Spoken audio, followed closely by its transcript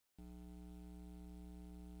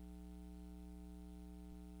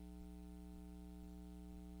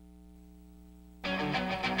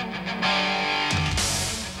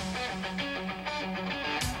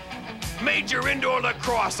Major Indoor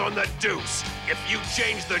Lacrosse on the Deuce. If you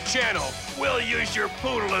change the channel, we'll use your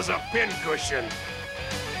poodle as a pincushion.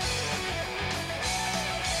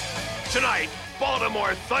 Tonight,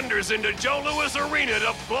 Baltimore thunders into Joe Louis Arena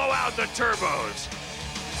to blow out the Turbos.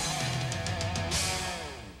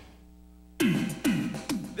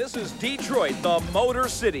 This is Detroit, the Motor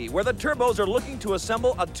City, where the Turbos are looking to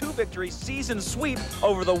assemble a 2-victory season sweep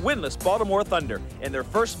over the winless Baltimore Thunder. In their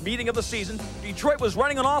first meeting of the season, Detroit was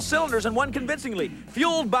running on all cylinders and won convincingly,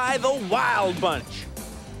 fueled by the Wild Bunch.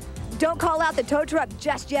 Don't call out the tow truck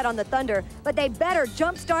just yet on the Thunder, but they better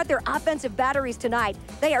jumpstart their offensive batteries tonight.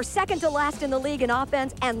 They are second to last in the league in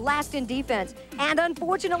offense and last in defense. And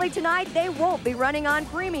unfortunately tonight, they won't be running on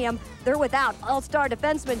premium. They're without all-star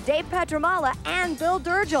defenseman Dave Petramala and Bill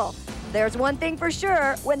Durgel. There's one thing for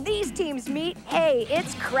sure, when these teams meet, hey,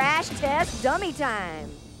 it's crash test dummy time.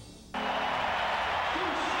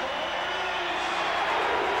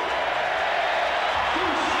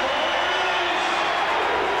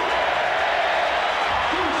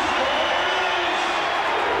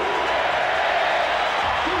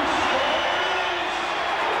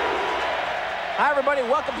 Hi, everybody.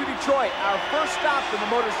 Welcome to Detroit, our first stop in the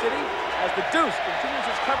Motor City as the Deuce continues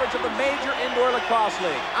its coverage of the Major Indoor Lacrosse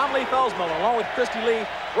League. I'm Lee Felsmiller, along with Christy Lee.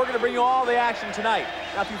 We're going to bring you all the action tonight.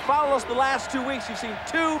 Now, if you followed us the last 2 weeks, you've seen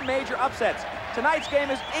 2 major upsets. Tonight's game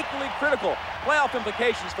is equally critical, playoff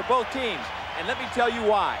implications for both teams, and let me tell you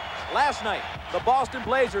why. Last night, the Boston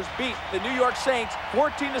Blazers beat the New York Saints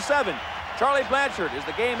 14-7. Charlie Blanchard is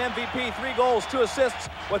the game MVP, 3 goals, 2 assists.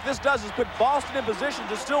 What this does is put Boston in position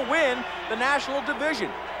to still win the National Division.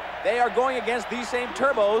 They are going against these same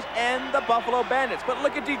Turbos and the Buffalo Bandits. But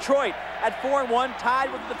look at Detroit at 4-1,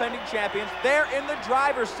 tied with the defending champions. They're in the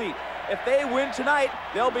driver's seat. If they win tonight,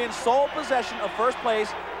 they'll be in sole possession of first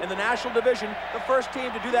place in the National Division, the first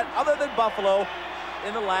team to do that other than Buffalo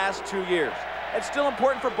in the last 2 years. It's still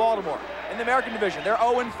important for Baltimore. In the American Division, they're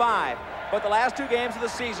 0-5. But the last 2 games of the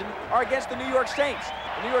season are against the New York Saints.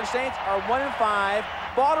 The New York Saints are 1-5.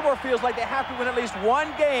 Baltimore feels like they have to win at least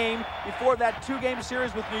 1 game before that 2-game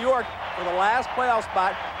series with New York for the last playoff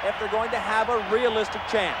spot if they're going to have a realistic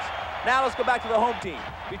chance. Now let's go back to the home team.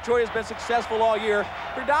 Detroit has been successful all year,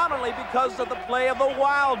 predominantly because of the play of the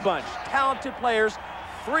Wild Bunch. Talented players,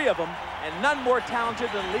 3 of them, and none more talented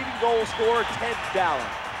than leading goal scorer Ted Dowling.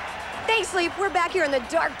 Thanks, Leaf. We're back here in the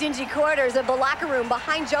dark, dingy corridors of the locker room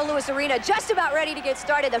behind Joe Louis Arena, just about ready to get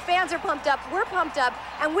started. The fans are pumped up, we're pumped up,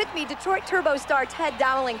 and with me, Detroit Turbo star Ted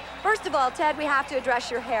Dowling. First of all, Ted, we have to address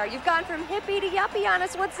your hair. You've gone from hippie to yuppie on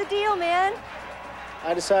us. What's the deal, man?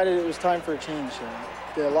 I decided it was time for a change.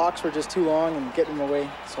 The locks were just too long and getting in the way,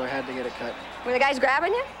 so I had to get it cut. Were the guys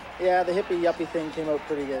grabbing you? Yeah, the hippie-yuppie thing came out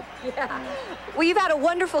pretty good. Yeah. Well, you've had a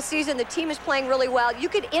wonderful season. The team is playing really well. You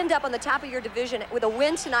could end up on the top of your division with a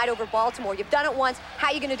win tonight over Baltimore. You've done it once. How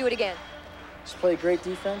are you going to do it again? Just play great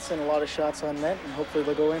defense and a lot of shots on net, and hopefully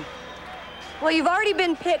they'll go in. Well, you've already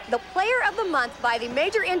been picked the Player of the Month by the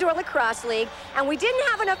Major Indoor Lacrosse League, and we didn't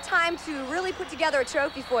have enough time to really put together a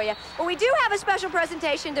trophy for you, but we do have a special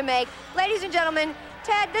presentation to make. Ladies and gentlemen,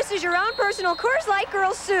 Ted, this is your own personal Coors Light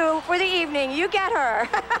Girl Sue for the evening. You get her.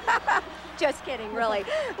 Just kidding, really.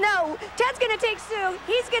 No, Ted's going to take Sue.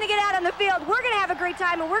 He's going to get out on the field. We're going to have a great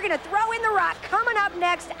time, and we're going to throw in the rock coming up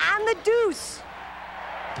next on the Deuce.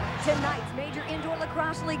 Tonight's Major Indoor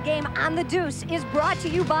Lacrosse League game on the Deuce is brought to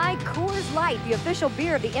you by Coors Light, the official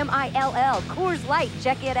beer of the MILL. Coors Light,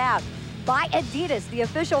 check it out. By Adidas, the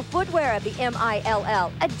official footwear of the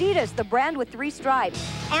MILL. Adidas, the brand with 3 stripes.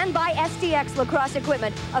 And by STX Lacrosse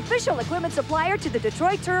Equipment, official equipment supplier to the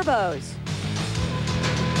Detroit Turbos.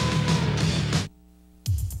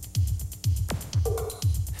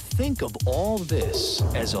 Think of all this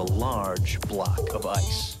as a large block of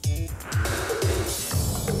ice.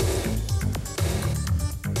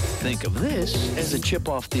 Think of this as a chip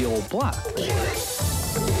off the old block.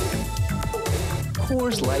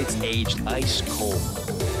 Coors Light's aged ice cold.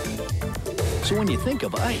 So when you think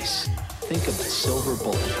of ice, think of the silver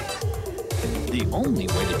bullet. The only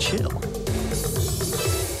way to chill.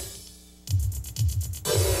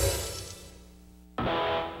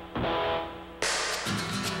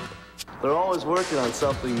 They're always working on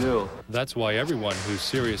something new. That's why everyone who's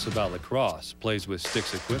serious about lacrosse plays with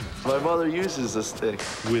Sticks equipment. My mother uses a stick.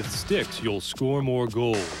 With Sticks, you'll score more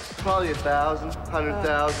goals. Probably 1,000,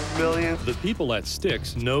 100,000, million. The people at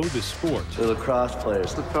Sticks know the sport. The lacrosse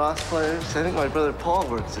players. Lacrosse players? I think my brother Paul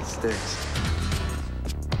works at Sticks.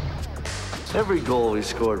 Every goal we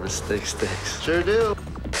scored was Sticks. Sure do.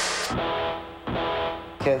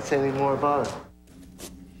 Can't say any more about it.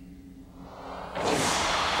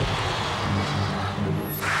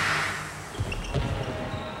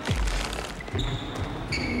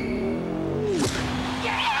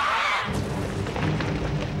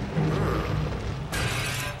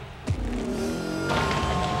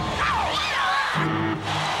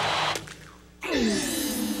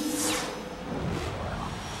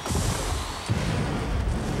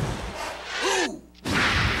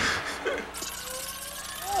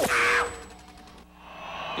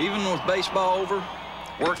 Even with baseball over,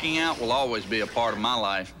 working out will always be a part of my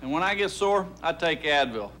life. And when I get sore, I take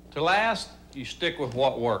Advil. To last, you stick with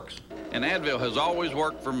what works. And Advil has always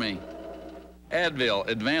worked for me. Advil,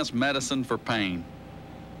 advanced medicine for pain.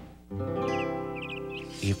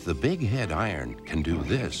 If the big head iron can do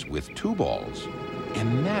this with 2 balls,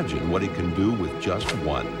 imagine what it can do with just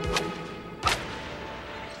 1.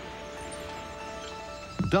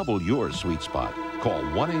 Double your sweet spot. Call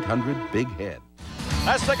 1-800-BIG-HEAD.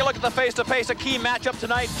 Let's take a look at the face-to-face, a key matchup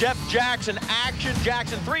tonight. Jeff Jackson, Action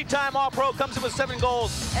Jackson, 3-time All-Pro, comes in with 7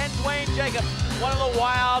 goals. And Dwayne Jacobs, one of the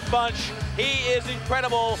wild bunch. He is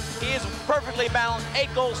incredible. He is perfectly balanced. 8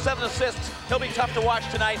 goals, 7 assists. He'll be tough to watch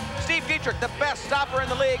tonight. Steve Dietrich, the best stopper in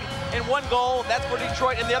the league, in 1 goal. That's for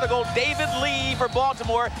Detroit. And the other goal, David Lee for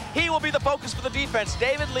Baltimore. He will be the focus for the defense.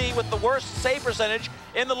 David Lee with the worst save percentage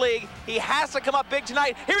in the league. He has to come up big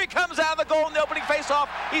tonight. Here he comes out of the goal in the opening faceoff.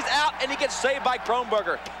 He's out, and he gets saved by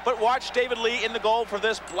Kronberger. But watch David Lee in the goal for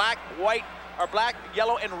this black,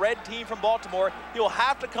 yellow, and red team from Baltimore. He'll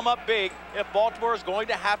have to come up big if Baltimore is going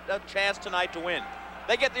to have a chance tonight to win.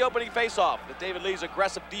 They get the opening faceoff with David Lee's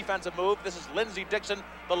aggressive defensive move. This is Lindsey Dixon,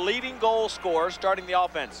 the leading goal scorer, starting the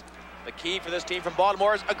offense. The key for this team from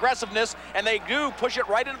Baltimore is aggressiveness, and they do push it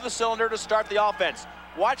right into the cylinder to start the offense.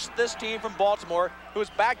 Watch this team from Baltimore, who is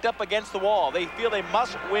backed up against the wall. They feel they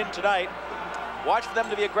must win tonight. Watch for them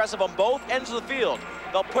to be aggressive on both ends of the field.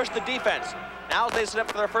 They'll push the defense. Now as they set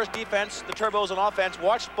up for their first defense, the Turbos on offense,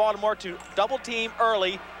 watch Baltimore to double team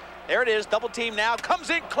early. There it is, double team now, comes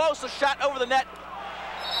in close, a shot over the net.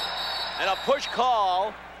 And a push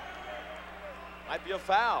call. Might be a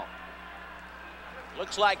foul.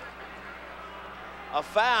 Looks like a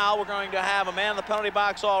foul. We're going to have a man in the penalty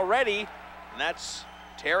box already, and that's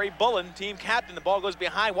Terry Bullen, team captain. The ball goes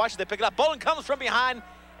behind. Watch as they pick it up. Bullen comes from behind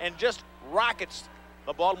and just rockets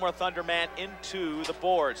the Baltimore Thunder man into the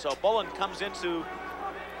board. So Bullen comes into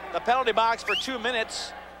the penalty box for 2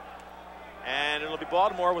 minutes, and it'll be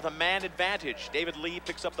Baltimore with a man advantage. David Lee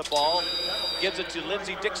picks up the ball, gives it to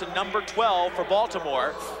Lindsey Dixon, number 12 for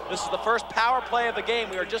Baltimore. This is the first power play of the game.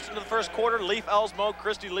 We are just into the first quarter. Leaf Elsmo,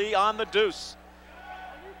 Christy Lee on the deuce.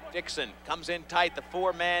 Dixon comes in tight, the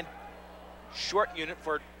 4-man short unit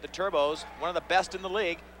for the Turbos, one of the best in the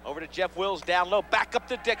league. Over to Jeff Wills down low, back up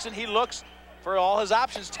to Dixon. He looks for all his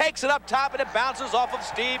options, takes it up top, and it bounces off of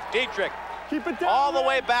Steve Dietrich. Keep it down, all the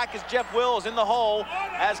way back is Jeff Wills in the hole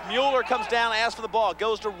as Mueller comes down, asks for the ball.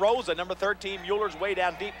 Goes to Rosa, number 13. Mueller's way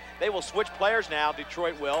down deep. They will switch players now,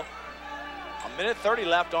 Detroit will. 1:30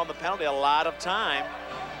 left on the penalty, a lot of time,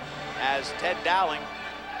 as Ted Dowling,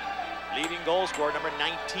 leading goal scorer, number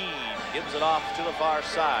 19, gives it off to the far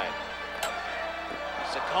side.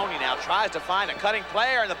 Saccone now tries to find a cutting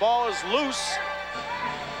player, and the ball is loose.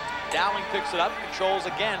 Dowling picks it up, controls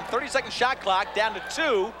again. 30-second shot clock, down to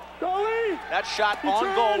 2. Goalie! That shot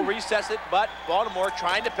on goal, resets it, but Baltimore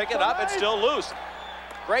trying to pick it up. It's still loose.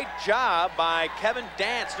 Great job by Kevin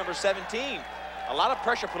Dance, number 17. A lot of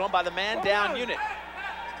pressure put on by the man down unit.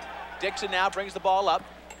 Dixon now brings the ball up.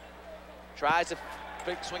 Tries to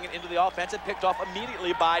swing it into the offense, and picked off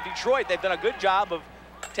immediately by Detroit. They've done a good job of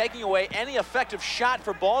taking away any effective shot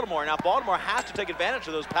for Baltimore. Now Baltimore has to take advantage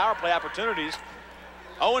of those power play opportunities.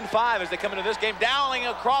 0-5 as they come into this game. Dowling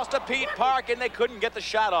across to Pete Park, and they couldn't get the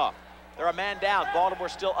shot off. They're a man down. Baltimore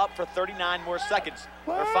still up for 39 more seconds.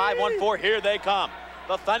 They're 5-1-4. Here they come.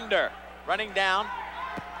 The Thunder running down.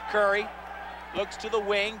 Curry looks to the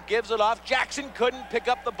wing, gives it off. Jackson couldn't pick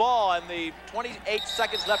up the ball, and the 28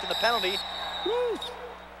 seconds left in the penalty.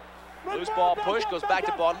 Loose ball push goes back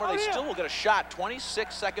to Baltimore. They still will get a shot.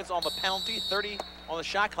 26 seconds on the penalty, 30 on the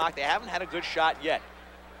shot clock. They haven't had a good shot yet.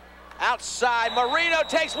 Outside, Marino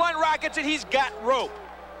takes one, rockets it, he's got rope.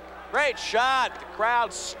 Great shot, the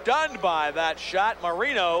crowd stunned by that shot.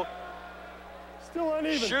 Marino, still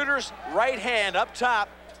uneven. Shooter's right hand up top,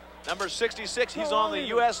 number 66, he's on the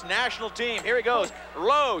U.S. national team. Here he goes,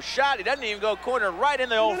 low shot, he doesn't even go corner, right in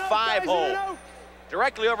the old 5-hole.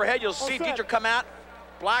 Directly overhead, you'll see Dietrich come out,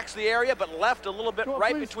 blocks the area, but left a little bit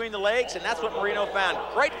right between the legs, and that's what Marino found.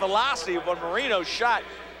 Great velocity of Marino's shot,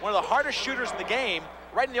 one of the hardest shooters in the game,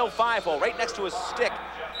 right in the old 5-hole, right next to his stick,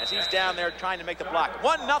 as he's down there trying to make the block.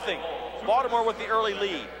 1-0, Baltimore with the early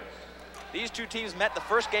lead. These two teams met the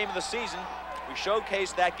first game of the season. We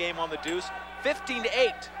showcased that game on the deuce,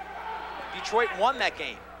 15-8. Detroit won that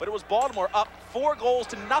game, but it was Baltimore up 4-0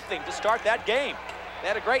 to start that game. They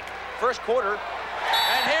had a great first quarter,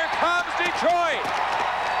 and here comes Detroit.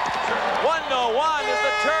 1-1 as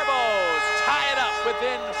the Turbos tie it up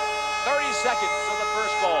within 30 seconds of the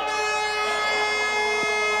first goal.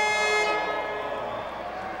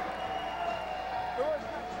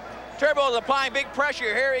 Turbos applying big pressure.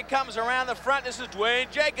 Here he comes around the front. This is Dwayne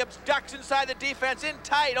Jacobs. Ducks inside the defense, in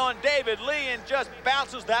tight on David Lee, and just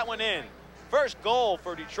bounces that one in. First goal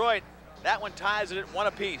for Detroit. That one ties it at 1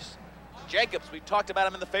 apiece. Jacobs, we talked about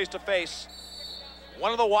him in the face-to-face.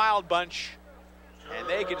 One of the wild bunch, and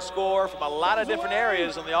they can score from a lot of different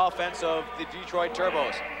areas on the offense of the Detroit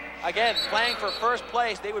Turbos. Again, playing for first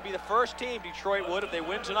place, they would be the first team, Detroit would, if they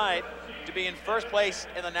win tonight, to be in first place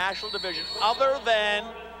in the National Division, other than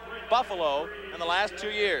Buffalo in the last 2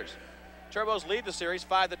 years. Turbos lead the series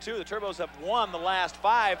 5-2. The Turbos have won the last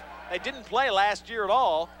 5. They didn't play last year at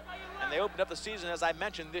all, and they opened up the season, as I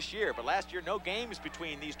mentioned, this year. But last year, no games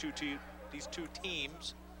between these two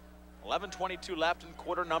teams. 11:22 left in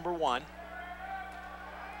quarter number 1.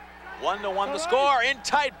 1-1 the score. In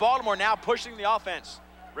tight, Baltimore now pushing the offense.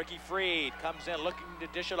 Ricky Freed comes in looking to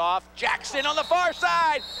dish it off. Jackson on the far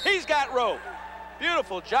side. He's got rope.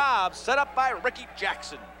 Beautiful job set up by Ricky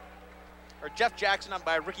Jackson. Or Jeff Jackson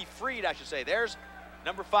by Ricky Freed, I should say. There's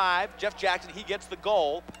number 5, Jeff Jackson. He gets the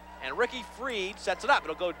goal. And Ricky Freed sets it up.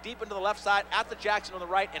 It'll go deep into the left side at the Jackson on the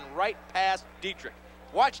right and right past Dietrich.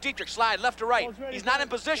 Watch Dietrich slide left to right. He's not in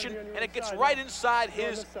position, and it gets right inside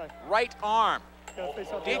his right arm.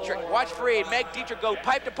 Dietrich, watch Freed, make Dietrich go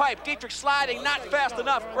pipe to pipe. Dietrich sliding, not fast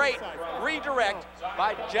enough. Great redirect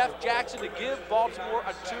by Jeff Jackson to give Baltimore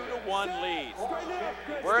a 2-1 lead.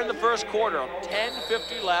 We're in the first quarter,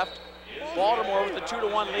 10:50 left. Baltimore with the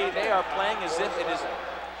 2-1 lead. They are playing as if it is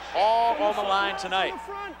all on the line tonight.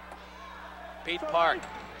 Pete Park.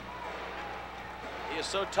 He is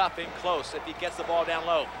so tough in close if he gets the ball down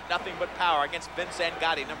low. Nothing but power against Vince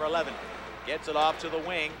Angotti, number 11. Gets it off to the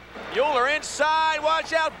wing. Mueller inside,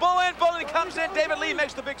 watch out, Bullen. Bullen comes in, David Lee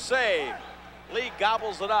makes the big save. Lee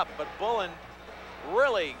gobbles it up, but Bullen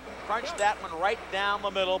really crunched that one right down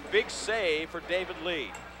the middle. Big save for David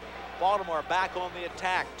Lee. Baltimore back on the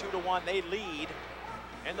attack, 2-1. They lead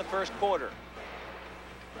in the first quarter.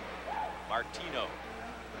 Martino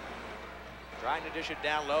trying to dish it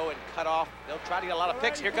down low and cut off. They'll try to get a lot of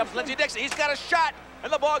picks. Here comes Lindsey Dixon. He's got a shot,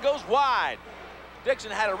 and the ball goes wide.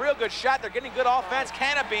 Dixon had a real good shot. They're getting good offense.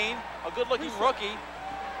 Cannabine, a good-looking rookie.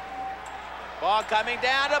 Ball coming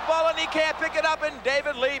down to Bullen. He can't pick it up, and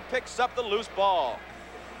David Lee picks up the loose ball.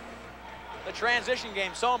 The transition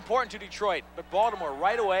game, so important to Detroit, but Baltimore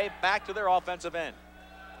right away back to their offensive end.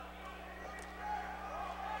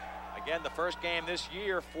 Again, the first game this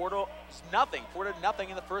year, 4-0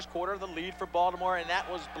 in the first quarter, the lead for Baltimore, and that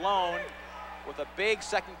was blown with a big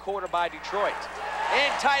second quarter by Detroit.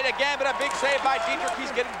 In tight again, but a big save by Dietrich.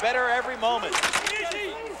 He's getting better every moment.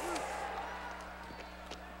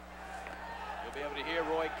 You'll be able to hear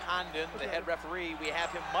Roy Condon, the head referee. We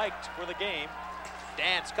have him mic'd for the game.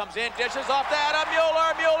 Dance comes in, dishes off that of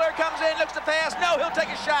Mueller. Mueller comes in, looks to pass. No, he'll take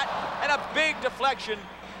a shot, and a big deflection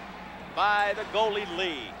by the goalie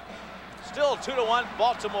Lee. Still 2-1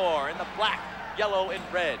 Baltimore in the black, yellow, and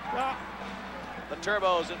red. The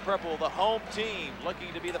Turbos in purple, the home team,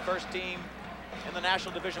 looking to be the first team in the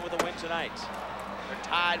National Division with a win tonight. They're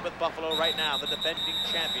tied with Buffalo right now, the defending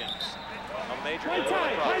champions of Major League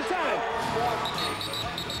Lacrosse.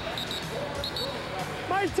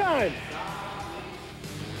 My time!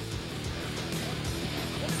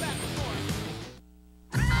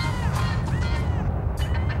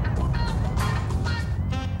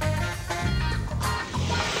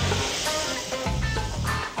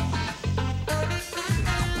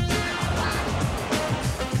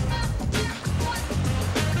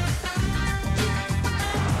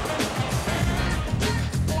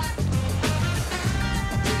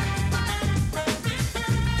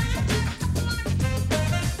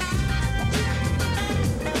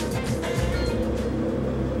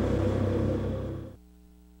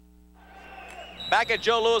 Back at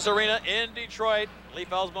Joe Louis Arena in Detroit, Lee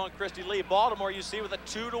Felsmo and Christy Lee. Baltimore, you see, with a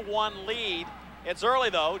 2-1 lead. It's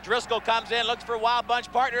early, though. Driscoll comes in, looks for Wild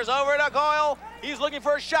Bunch partners over to Coyle. He's looking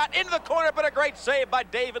for a shot into the corner, but a great save by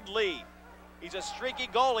David Lee. He's a streaky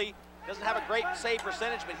goalie. Doesn't have a great save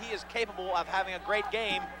percentage, but he is capable of having a great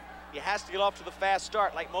game. He has to get off to the fast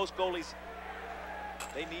start. Like most goalies,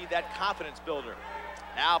 they need that confidence builder.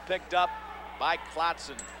 Now picked up by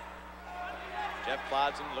Klotson. Jeff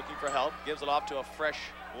Klotson looking for help, gives it off to a fresh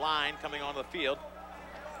line coming onto the field.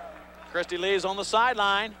 Christy Lee's on the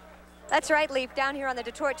sideline. That's right, Leaf, down here on the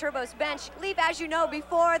Detroit Turbos bench. Leaf, as you know,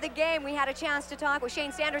 before the game, we had a chance to talk with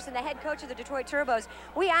Shane Sanderson, the head coach of the Detroit Turbos.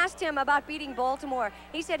 We asked him about beating Baltimore.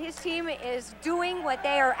 He said his team is doing what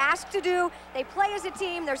they are asked to do. They play as a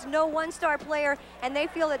team. There's no one-star player, and they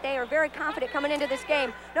feel that they are very confident coming into this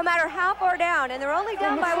game. No matter how far down, and they're only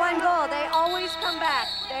down by 1 goal, they always come back.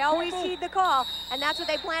 They always heed the call, and that's what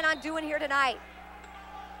they plan on doing here tonight.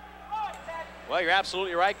 Well, you're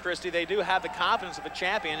absolutely right, Christy. They do have the confidence of a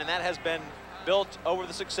champion, and that has been built over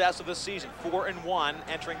the success of this season. 4-1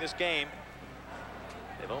 entering this game.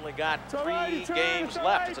 They've only got 3 games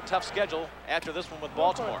left. It's a tough schedule after this one with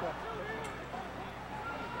Baltimore.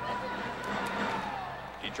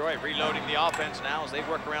 Detroit reloading the offense now as they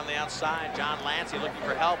work around the outside. John Lancey looking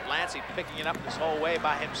for help. Lancey picking it up this whole way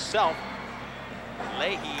by himself.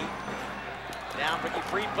 Leahy down. Ricky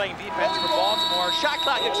Freed playing defense for Baltimore. Shot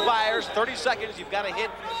clock expires. 30 seconds. You've got to hit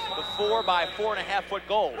the 4 by 4.5-foot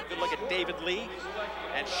goal. Good look at David Lee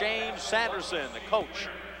and Shane Sanderson, the coach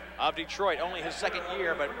of Detroit. Only his 2nd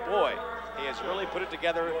year, but boy, he has really put it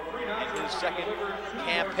together in his 2nd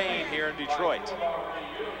campaign here in Detroit.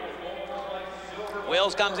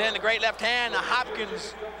 Wills comes in, the great left hand.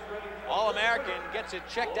 Hopkins, All-American, gets it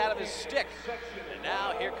checked out of his stick. And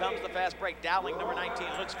now here comes the fast break. Dowling, number 19,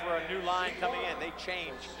 looks for a new line coming in. They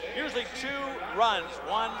change. Usually 2 runs,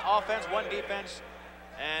 1 offense, 1 defense,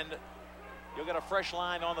 and you'll get a fresh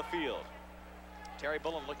line on the field. Terry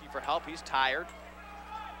Bullen looking for help. He's tired.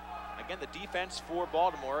 Again, the defense for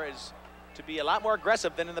Baltimore is to be a lot more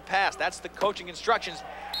aggressive than in the past. That's the coaching instructions.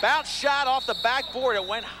 Bounce shot off the backboard. It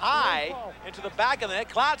went high into the back of the net.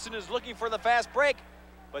 Clausen is looking for the fast break,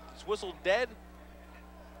 but it's whistled dead.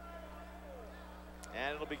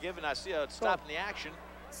 And it'll be given. I see a stop in the action.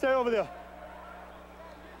 Stay over there.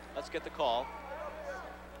 Let's get the call.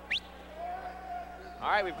 All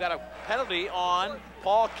right, we've got a penalty on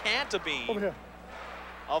Paul Cantabine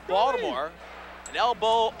of Baltimore. An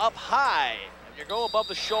elbow up high. If you go above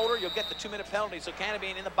the shoulder, you'll get the 2-minute penalty. So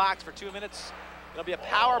Cantabine in the box for 2 minutes. It'll be a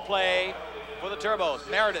power play for the Turbos.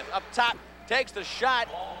 Meredith up top takes the shot.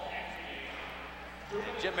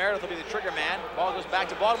 And Jim Meredith will be the trigger man. Ball goes back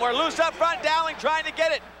to Baltimore. Loose up front. Dowling trying to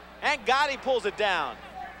get it. And Gotti pulls it down.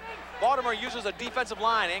 Baltimore uses a defensive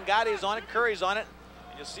line. And Gotti is on it. Curry's on it.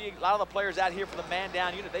 And you'll see a lot of the players out here for the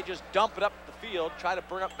man-down unit. They just dump it up the field, try to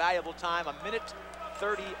burn up valuable time.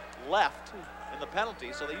 1:30 left in the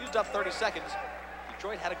penalty, so they used up 30 seconds.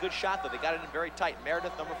 Detroit had a good shot, though. They got it in very tight.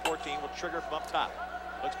 Meredith, number 14, will trigger from up top.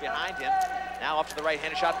 Looks behind him. Now up to the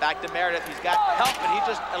right-handed shot, back to Meredith. He's got help, and he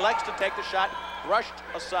just elects to take the shot, brushed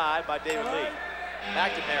aside by David Lee.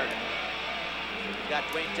 Back to Meredith. He's got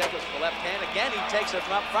Dwayne Jacobs with the left hand. Again, he takes it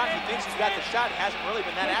from up front. He thinks he's got the shot. Hasn't really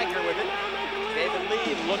been that accurate with it. David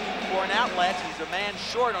Lee looking for an outlet. He's a man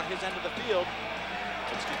short on his end of the field.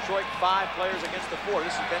 It's Detroit 5 players against the 4.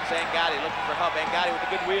 This is Vince Angotti looking for help. Angotti with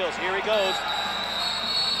the good wheels. Here he goes.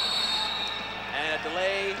 And a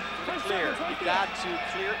delay to clear. You've got to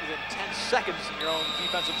clear it within 10 seconds in your own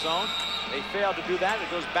defensive zone. They failed to do that.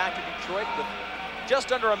 It goes back to Detroit with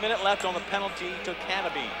just under a minute left on the penalty to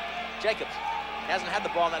Cantabine. Jacobs hasn't had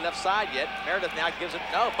the ball on that left side yet. Meredith now gives it,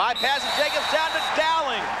 no, bypasses Jacobs down to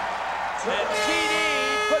Dowling. And TD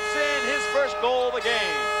puts in his first goal of the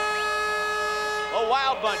game. A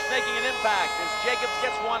Wild Bunch making an impact as Jacobs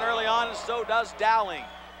gets one early on, and so does Dowling.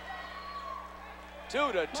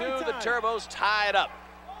 2-2, the Turbos tie it up.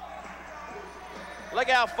 Look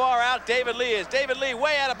how far out David Lee is. David Lee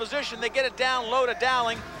way out of position. They get it down low to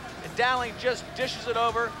Dowling, and Dowling just dishes it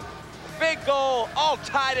over. Big goal, all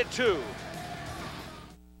tied at 2.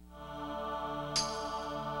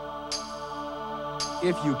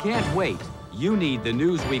 If you can't wait, you need the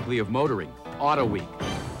News Weekly of Motoring, Auto Week.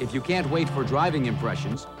 If you can't wait for driving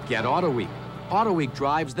impressions, get Auto Week. Auto Week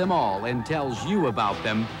drives them all and tells you about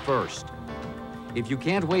them first. If you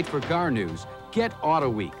can't wait for car news, get Auto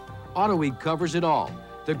Week. Auto Week covers it all.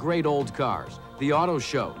 The great old cars, the auto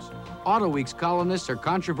shows. Auto Week's columnists are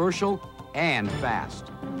controversial and fast.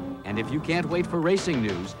 And if you can't wait for racing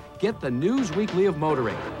news, get the News Weekly of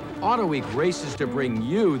Motoring. Auto Week races to bring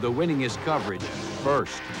you the winningest coverage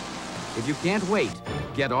first. If you can't wait,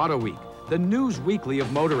 get Auto Week, the News Weekly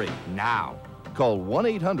of Motoring, now. Call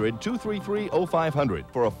 1-800-233-0500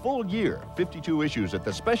 for a full year, 52 issues at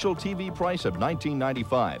the special TV price of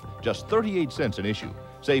 $19.95, just 38 cents an issue.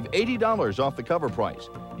 Save $80 off the cover price.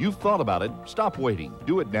 You've thought about it, stop waiting,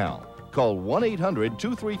 do it now. Call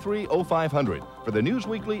 1-800-233-0500 for the News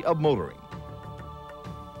Weekly of Motoring.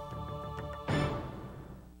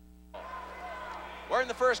 We're in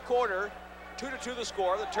the first quarter, 2-2 the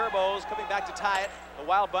score. The Turbos coming back to tie it. The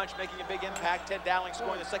Wild Bunch making a big impact. Ted Dowling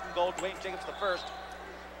scoring the second goal, Dwayne Jacobs the first.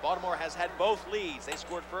 Baltimore has had both leads. They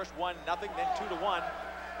scored first 1-0, then 2-1.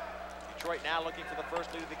 Detroit now looking for the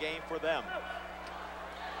first lead of the game for them.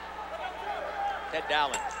 Ted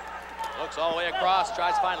Dowling looks all the way across,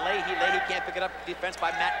 tries to find Leahy. Leahy can't pick it up. Defense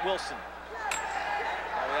by Matt Wilson.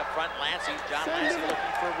 All the way up front, Lancey. John Lancey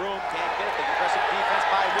looking for room, can't get it. The aggressive defense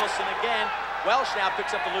by Wilson again. Welsh now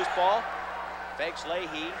picks up the loose ball. Fakes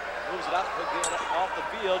Leahy, moves it up, he'll get it off the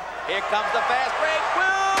field. Here comes the fast break.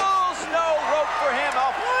 Wills, no rope for him,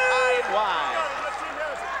 off high and wide.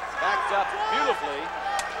 Backed up beautifully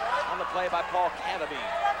on the play by Paul Canabine.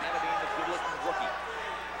 Canabine, the good-looking rookie.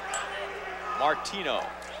 Martino,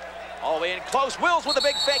 all the way in close. Wills with a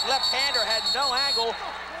big fake. Left-hander had no angle.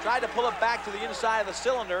 Tried to pull it back to the inside of the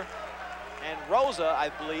cylinder. And Rosa, I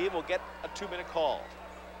believe, will get a 2-minute call.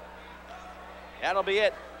 That'll be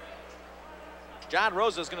it. John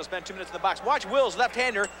Rosa is going to spend 2 minutes in the box. Watch Wills,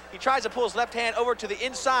 left-hander. He tries to pull his left hand over to the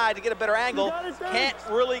inside to get a better angle. Can't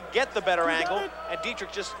really get the better angle. And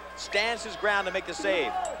Dietrich just stands his ground to make the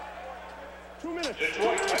save. 2 minutes.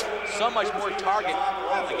 So much more target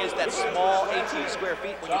against that small 18 square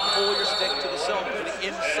feet when you pull your stick to the cylinder, to the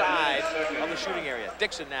inside of the shooting area.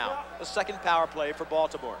 Dixon now, the second power play for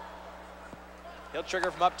Baltimore. He'll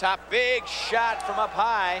trigger from up top. Big shot from up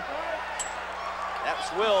high.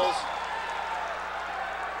 That's Wills.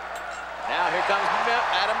 Now here comes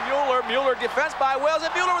Adam Mueller. Mueller defense by Wills,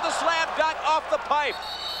 and Mueller with a slam dunk off the pipe.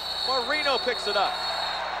 Marino picks it up.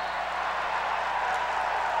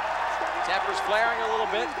 Temper's flaring a little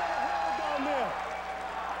bit.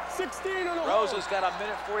 16 on the Rosa's got a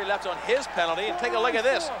minute 40 left on his penalty, and take a look at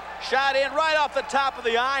this. Shot in right off the top of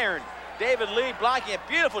the iron. David Lee blocking a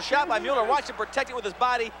beautiful shot by Mueller. Watch him protect it with his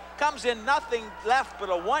body. Comes in, nothing left but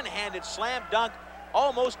a one-handed slam dunk.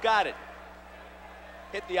 Almost got it.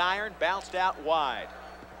 Hit the iron, bounced out wide.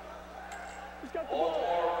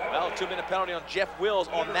 Well, 2-minute penalty on Jeff Wills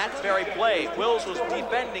on that very play. Wills was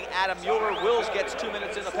defending Adam Mueller. Wills gets 2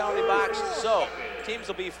 minutes in the penalty box. So teams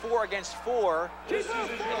will be 4 against 4, at least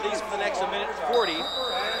for the next minute 40.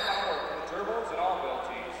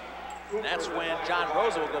 And that's when John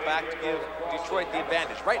Rosa will go back to give Detroit the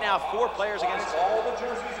advantage. Right now, 4 players against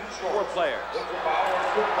 4 players.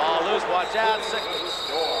 Ball loose, watch out.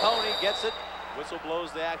 Pony gets it. Whistle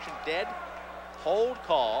blows the action dead. Hold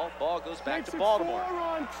call. Ball goes back to Baltimore. 4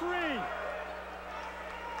 on 3.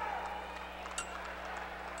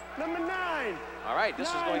 Number 9. All right, this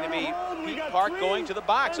is going to be Pete Park going to the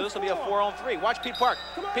box. So this will be a 4-on-3. Watch Pete Park.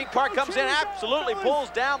 Pete Park comes in, absolutely pulls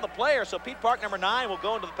down the player. So Pete Park, number 9, will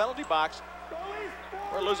go into the penalty box.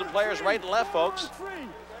 We're losing players right and left, folks.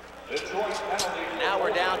 Now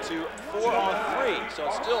we're down to 4-on-3. So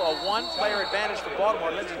it's still a 1-player advantage for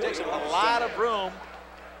Baltimore. Lindsey Dixon with a lot of room.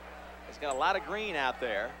 He's got a lot of green out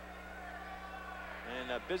there.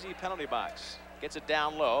 And a busy penalty box. Gets it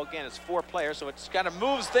down low. Again, it's 4 players, so it kind of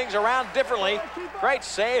moves things around differently. Great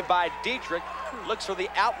save by Dietrich. Looks for the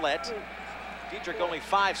outlet. Dietrich only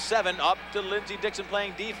 5'7", up to Lindsey Dixon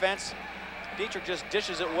playing defense. Dietrich just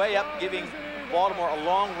dishes it way up, giving Baltimore a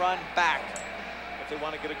long run back if they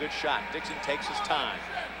want to get a good shot. Dixon takes his time.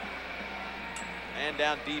 And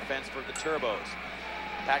down defense for the Turbos.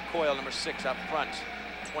 Pat Coyle, number 6, up front.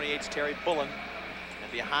 28's Terry Bullen.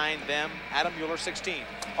 And behind them, Adam Mueller, 16.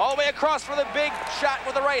 All the way across for the big shot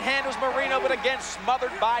with the right hand was Marino, but again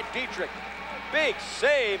smothered by Dietrich. Big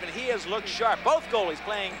save, and he has looked sharp. Both goalies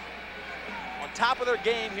playing on top of their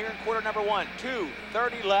game here in quarter number 1.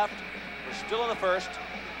 2:30 left. We're still in the first.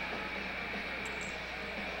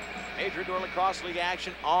 Major Indoor Lacrosse League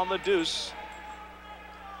action on the deuce.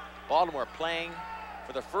 Baltimore playing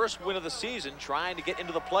for the first win of the season, trying to get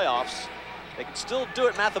into the playoffs. They can still do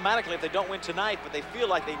it mathematically if they don't win tonight, but they feel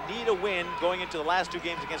like they need a win going into the last 2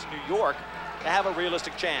 games against New York to have a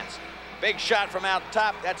realistic chance. Big shot from out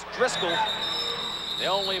top. That's Driscoll, the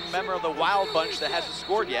only member of the Wild Bunch that hasn't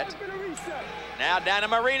scored yet. Now down to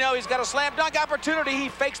Marino. He's got a slam dunk opportunity. He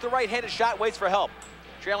fakes the right-handed shot, waits for help.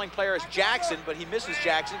 Trailing player is Jackson, but he misses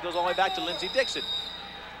Jackson. Goes all the way back to Lindsey Dixon.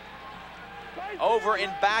 Over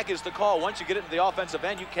and back is the call. Once you get it to the offensive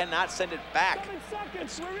end, you cannot send it back.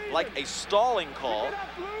 It's like a stalling call.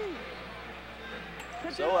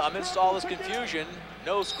 So amidst all this confusion,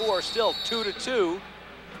 no score, still 2-2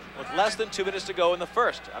 with less than 2 minutes to go in the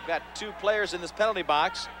first. I've got 2 players in this penalty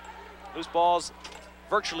box. Loose balls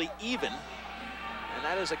virtually even, and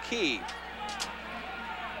that is a key.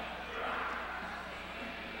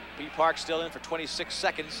 Pete Park still in for 26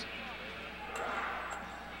 seconds.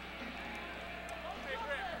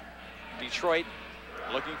 Detroit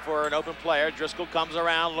looking for an open player. Driscoll comes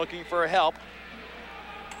around looking for help.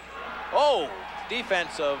 Oh,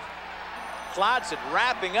 defense of Klodson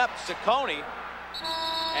wrapping up Ciccone.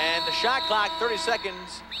 And the shot clock, 30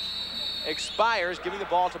 seconds, expires, giving the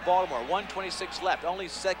ball to Baltimore. 1:26 left, only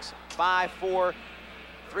 6, 5, 4,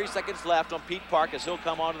 3 seconds left on Pete Park as he'll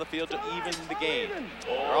come onto the field to even the game.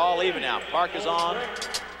 They're all even now. Park is on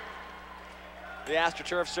the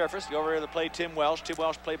AstroTurf surface. Go over here to play Tim Welsh. Tim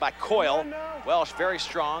Welsh played by Coyle. Welsh very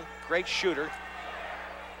strong, great shooter.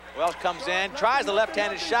 Welsh comes in, tries the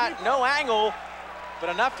left-handed shot, no angle, but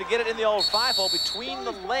enough to get it in the old 5-hole between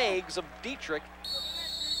the legs of Dietrich.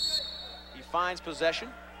 He finds possession.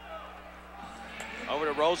 Over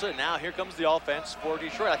to Rosa, and now here comes the offense for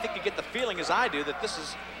Detroit. I think you get the feeling, as I do, that this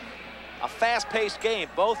is a fast-paced game.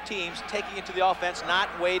 Both teams taking it to the offense, not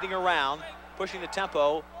waiting around, pushing the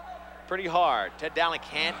tempo pretty hard. Ted Dowling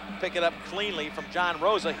can't pick it up cleanly from John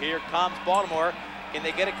Rosa. Here comes Baltimore. Can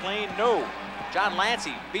they get it clean? No. John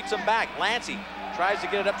Lancey beats him back. Lancey tries to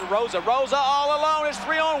get it up to Rosa. Rosa all alone. It's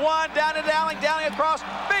 3-on-1 down to Dowling. Dowling across.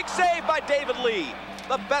 Big save by David Lee.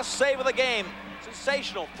 The best save of the game.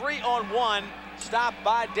 Sensational 3-on-1 stop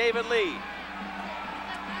by David Lee.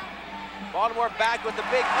 Baltimore back with the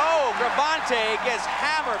big, oh, Gravante gets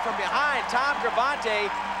hammered from behind. Tom Gravante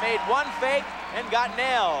made one fake and got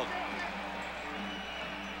nailed.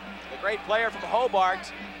 The great player from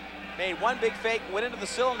Hobart made one big fake, went into the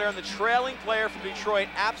cylinder, and the trailing player from Detroit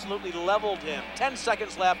absolutely leveled him. 10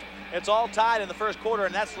 seconds left. It's all tied in the first quarter,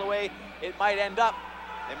 and that's the way it might end up.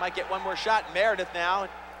 They might get one more shot. Meredith now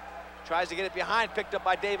tries to get it behind, picked up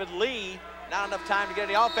by David Lee. Not enough time to get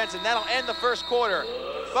in the offense, and that'll end the first quarter.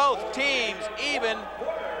 Both teams even,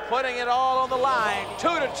 putting it all on the line.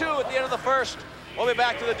 2-2 at the end of the first. We'll be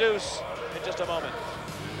back to the deuce in just a moment.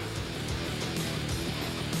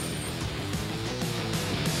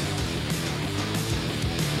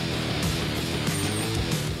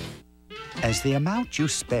 As the amount you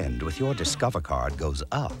spend with your Discover card goes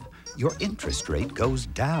up, your interest rate goes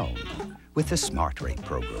down with the Smart Rate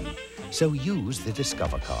program. So use the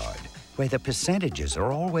Discover card, where the percentages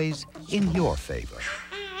are always in your favor.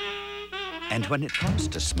 And when it comes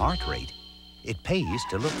to Smart Rate, it pays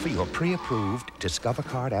to look for your pre-approved Discover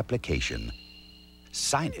card application.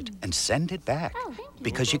 Sign it and send it back,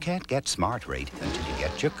 because you can't get Smart Rate until you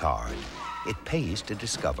get your card. It pays to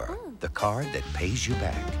Discover, the card that pays you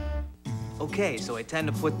back. Okay, so I tend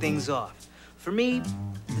to put things off. For me,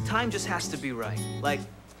 the time just has to be right. Like,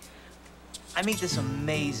 I meet this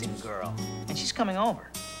amazing girl, and she's coming over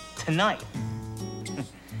tonight.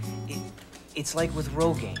 It's like with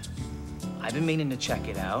Rogaine. I've been meaning to check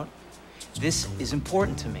it out. This is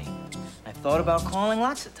important to me. I've thought about calling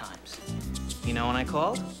lots of times. You know when I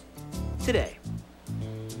called? Today.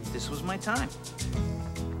 This was my time.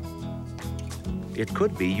 It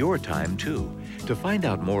could be your time, too. To find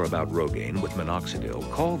out more about Rogaine with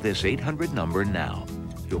minoxidil, call this 800 number now.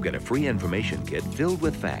 You'll get a free information kit filled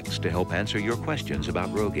with facts to help answer your questions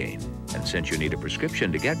about Rogaine. And since you need a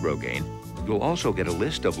prescription to get Rogaine, you'll also get a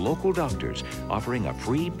list of local doctors offering a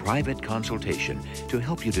free private consultation to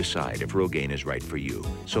help you decide if Rogaine is right for you.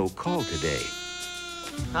 So call today.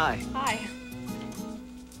 Hi. Hi.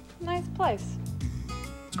 Nice place.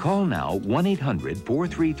 Call now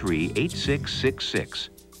 1-800-433-8666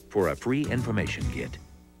 for a free information kit.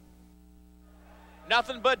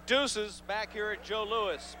 Nothing but deuces back here at Joe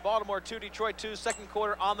Louis. Baltimore 2, Detroit 2, second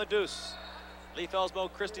quarter on the deuce. Lee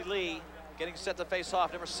Felsmo, Christy Lee getting set to face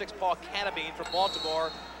off. Number 6, Paul Cannabine for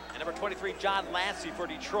Baltimore, and number 23, John Lancey for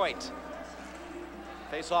Detroit.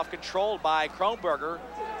 Face off controlled by Kronberger.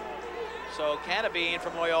 So Cannabine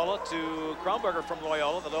from Loyola to Kronberger from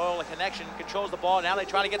Loyola. The Loyola connection controls the ball. Now they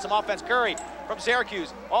try to get some offense. Curry from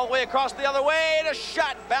Syracuse all the way across the other way, and a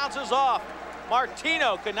shot bounces off.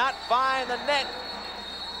 Martino could not find the net.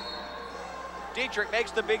 Dietrich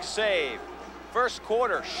makes the big save. First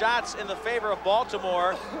quarter, shots in the favor of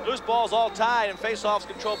Baltimore. Loose balls all tied, and face-offs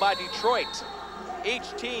controlled by Detroit.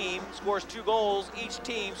 Each team scores 2 goals. Each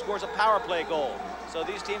team scores a power play goal. So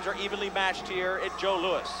these teams are evenly matched here at Joe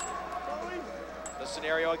Louis. The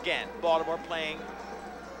scenario again, Baltimore playing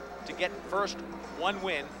to get first 1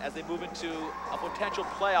 win as they move into a potential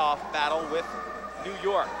playoff battle with New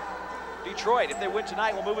York. Detroit, if they win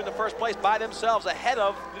tonight, will move into first place by themselves ahead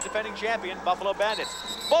of the defending champion, Buffalo Bandits.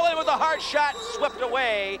 Bullen with a hard shot, swept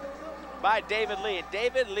away by David Lee. And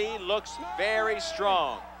David Lee looks very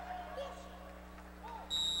strong.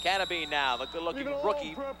 Cannabine now, the good-looking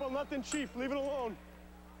rookie. Nothing cheap, leave it alone.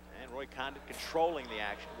 And Roy Condon controlling the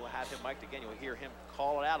action. We'll have him mic'd again. You'll hear him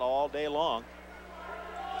call it out all day long.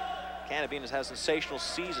 Cannabine has had a sensational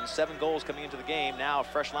season, 7 goals coming into the game. Now a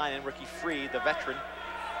fresh line in, Ricky Freed, the veteran.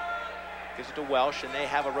 Gives it to Welsh, and they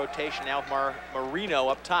have a rotation now with Marino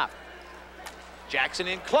up top. Jackson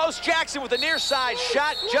in close. Jackson with a near side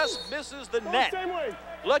shot, just misses the net.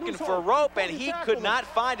 Looking for rope, and he could not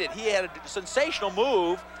find it. He had a sensational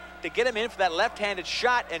move to get him in for that left-handed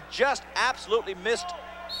shot, and just absolutely missed.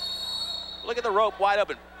 Look at the rope wide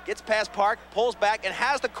open. Gets past Park, pulls back, and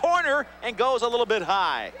has the corner, and goes a little bit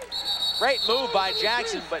high. Great move by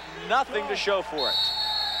Jackson, but nothing to show for it.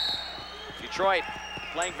 Detroit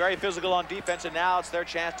playing very physical on defense, and now it's their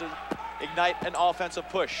chance to ignite an offensive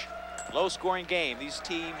push. Low-scoring game. These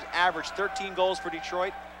teams average 13 goals for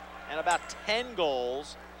Detroit and about 10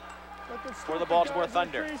 goals for the Baltimore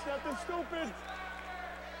Thunder.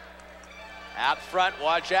 Out front,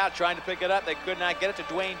 watch out, trying to pick it up. They could not get it to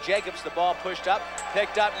Dwayne Jacobs. The ball pushed up,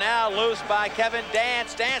 picked up now, loose by Kevin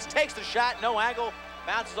Dance. Dance takes the shot, no angle,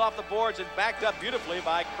 bounces off the boards and backed up beautifully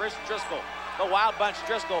by Chris Driscoll. The Wild Bunch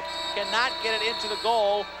Driscoll cannot get it into the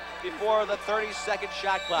goal before the 30-second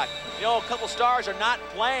shot clock. You know, a couple stars are not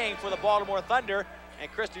playing for the Baltimore Thunder,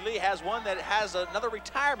 and Christy Lee has one that has another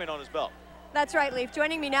retirement on his belt. That's right, Leaf.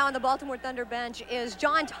 Joining me now on the Baltimore Thunder bench is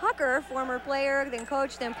John Tucker, former player, then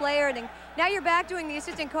coach, then player, then now you're back doing the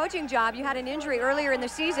assistant coaching job. You had an injury earlier in the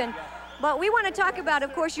season. But we want to talk about,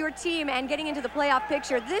 of course, your team and getting into the playoff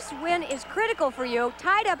picture. This win is critical for you,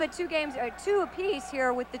 tied up at 2 games, or 2 apiece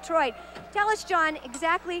here with Detroit. Tell us, John,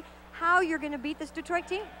 exactly how you're going to beat this Detroit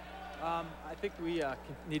team. I think we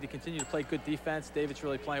need to continue to play good defense. David's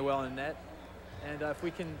really playing well in the net. And if we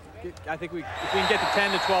can get, if we can get to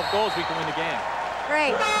 10 to 12 goals, we can win the game.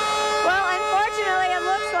 Great. Well, unfortunately, it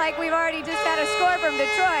looks like we've already just had a score from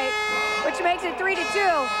Detroit, which makes it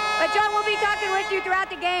 3-2. But John, we'll be talking with you throughout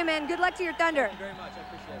the game, and good luck to your Thunder. Thank you very much. I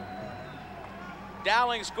appreciate it.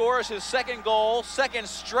 Dowling scores his second goal, second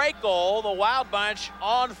straight goal. The Wild Bunch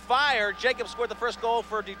on fire. Jacobs scored the first goal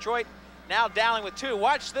for Detroit. Now Dowling with 2.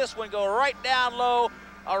 Watch this one go right down low.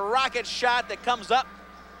 A rocket shot that comes up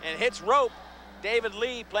and hits rope. David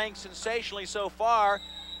Lee playing sensationally so far.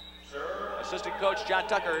 Assistant coach John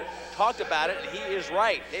Tucker talked about it, and he is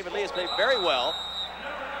right. David Lee has played very well.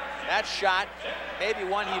 That shot, maybe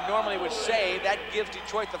one he normally would save. That gives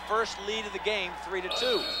Detroit the first lead of the game,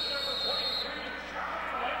 3-2.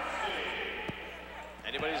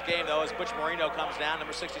 Anybody's game, though, as Butch Marino comes down,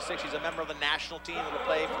 number 66. He's a member of the national team that will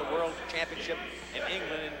play for the World Championship in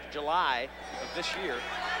England in July of this year.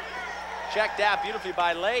 Checked out beautifully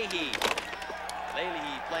by Leahy.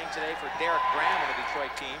 Leahy playing today for Derek Graham of the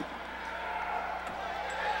Detroit team.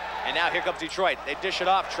 And now here comes Detroit. They dish it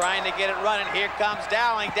off, trying to get it running. Here comes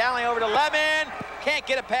Dowling. Dowling over to Lemon. Can't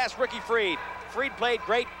get it past Ricky Freed. Freed played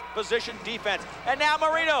great position defense. And now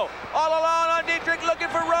Marino all alone on Dietrich, looking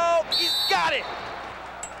for Rowe. He's got it.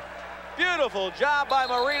 Beautiful job by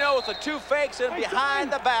Marino with the 2 fakes and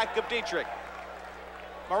behind the back of Dietrich.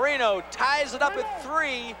 Marino ties it up at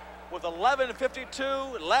 3 with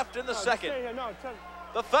 11:52 left in the second.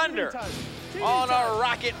 The Thunder on a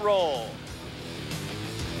rocket roll.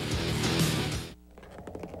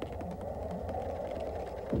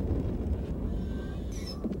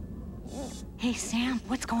 Hey, Sam,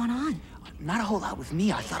 what's going on? Not a whole lot with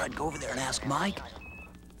me. I thought I'd go over there and ask Mike.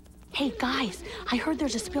 Hey, guys, I heard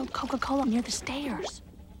there's a spilled Coca-Cola near the stairs.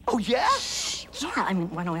 Oh, yeah? Yeah, I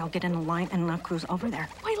mean, why don't we all get in a line and cruise over there?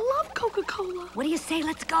 I love Coca-Cola. What do you say?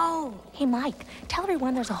 Let's go. Hey, Mike, tell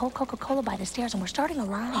everyone there's a whole Coca-Cola by the stairs and we're starting a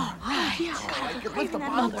line. All right. Yeah, God, leave the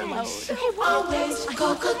bottle alone. Hey, always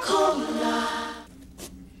Coca-Cola.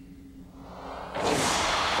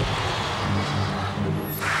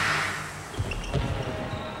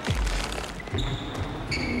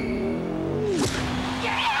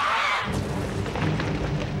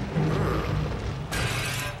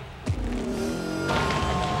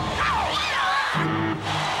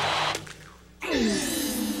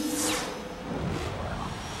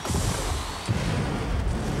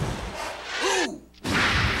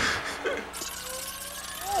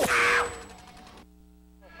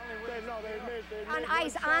 On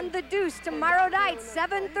ice, on the Deuce, tomorrow night,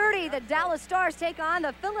 7:30, the Dallas Stars take on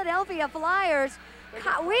the Philadelphia Flyers.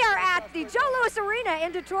 We are at the Joe Louis Arena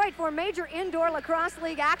in Detroit for major indoor lacrosse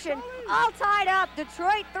league action. All tied up,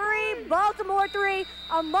 Detroit 3, Baltimore 3,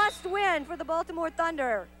 a must-win for the Baltimore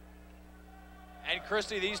Thunder. And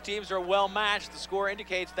Christy, these teams are well matched. The score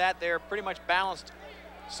indicates that they're pretty much balanced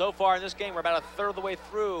so far in this game. We're about a third of the way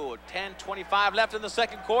through. 10:25 left in the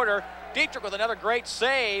second quarter. Dietrich with another great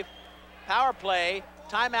save. Power play,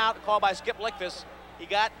 timeout called by Skip Lickfus. He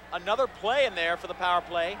got another play in there for the power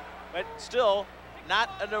play, but still not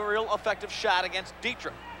a real effective shot against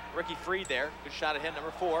Dietrich. Ricky Freed there, good shot at him,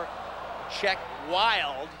 number 4. Check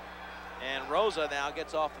wild, and Rosa now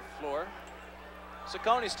gets off the floor.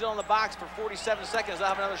 Ciccone still in the box for 47 seconds. They'll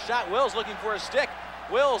have another shot. Wills looking for a stick.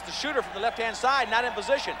 Wills, the shooter from the left-hand side, not in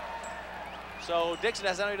position. So Dixon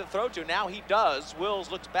has anybody to throw to. Now he does.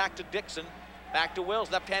 Wills looks back to Dixon. Back to Wills,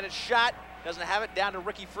 left-handed shot. Doesn't have it, down to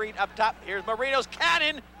Ricky Freed up top. Here's Marino's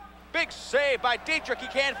cannon. Big save by Dietrich. He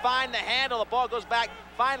can't find the handle. The ball goes back,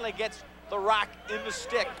 finally gets the rock in the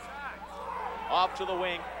stick. Off to the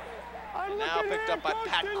wing. And now picked up by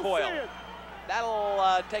Pat Coyle.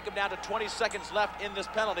 That'll take them down to 20 seconds left in this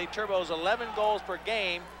penalty. Turbo's 11 goals per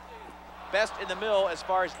game. Best in the mill as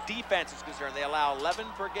far as defense is concerned. They allow 11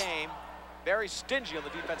 per game. Very stingy on the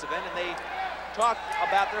defensive end, and they talk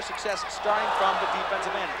about their success starting from the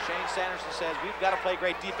defensive end. Shane Sanderson says, we've got to play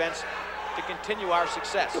great defense to continue our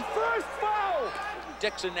success. The first foul!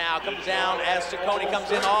 Dixon now comes down as Ciccone comes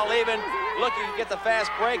in all even, looking to get the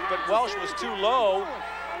fast break, but Welsh was too low.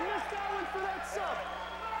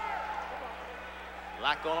 A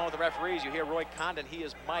lot going on with the referees. You hear Roy Condon, he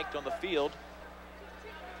is mic'd on the field,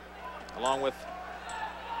 along with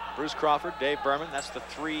Bruce Crawford, Dave Berman. That's the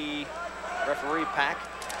 3 referee pack.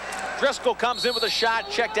 Driscoll comes in with a shot,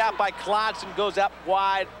 checked out by Klodson, goes up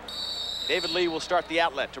wide. David Lee will start the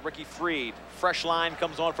outlet to Ricky Freed. Fresh line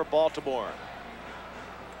comes on for Baltimore.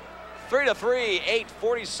 3-3,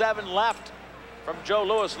 8:47 left from Joe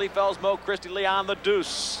Louis, Lee Felsmo, Christy Lee on the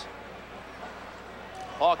deuce.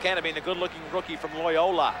 Paul Canabine, the good-looking rookie from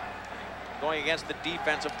Loyola, going against the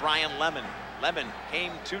defense of Brian Lemon. Lemon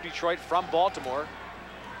came to Detroit from Baltimore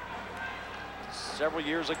several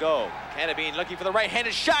years ago. Canabine looking for the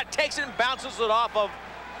right-handed shot, takes it and bounces it off of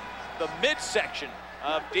the midsection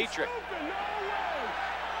of Dietrich.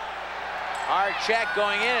 Hard check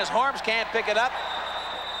going in as Harms can't pick it up.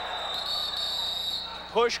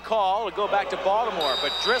 Push call to go back to Baltimore,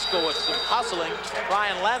 but Driscoll with some hustling.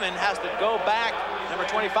 Brian Lemon has to go back. Number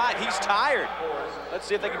 25, he's tired. Let's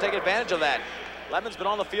see if they can take advantage of that. Lemon's been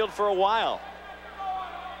on the field for a while.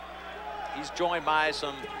 He's joined by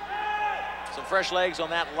some fresh legs on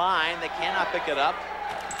that line. They cannot pick it up.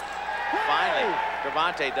 Finally,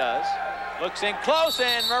 Gravante does. Looks in close,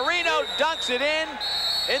 and Marino dunks it in.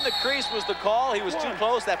 In the crease was the call. He was too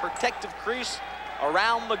close. That protective crease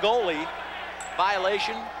around the goalie.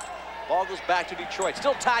 Violation. Ball goes back to Detroit.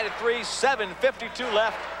 Still tied at 3, 7:52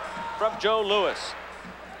 left from Joe Louis.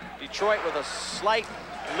 Detroit with a slight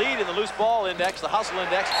lead in the loose ball index, the hustle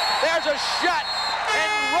index. There's a shot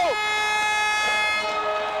and rope.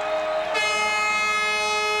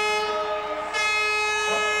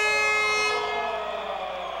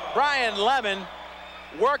 Brian Lemon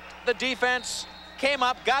worked the defense, came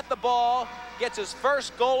up, got the ball, gets his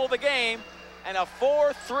first goal of the game, and a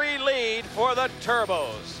 4-3 lead for the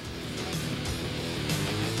Turbos.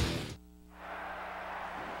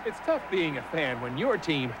 It's tough being a fan when your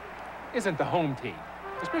team isn't the home team,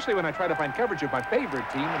 especially when I try to find coverage of my favorite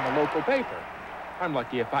team in the local paper. I'm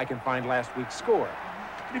lucky if I can find last week's score.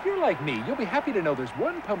 But if you're like me, you'll be happy to know there's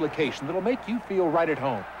one publication that'll make you feel right at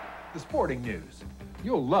home. The Sporting News.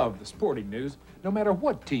 You'll love the Sporting News, no matter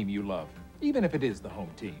what team you love, even if it is the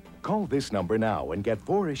home team. Call this number now and get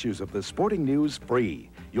 4 issues of the Sporting News free.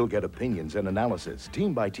 You'll get opinions and analysis,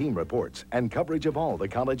 team-by-team reports, and coverage of all the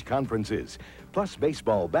college conferences, plus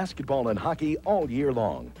baseball, basketball, and hockey all year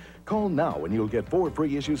long. Call now and you'll get 4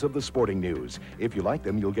 free issues of the Sporting News. If you like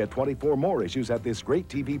them, you'll get 24 more issues at this great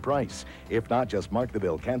TV price. If not, just mark the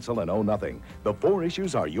bill, cancel, and owe nothing. The 4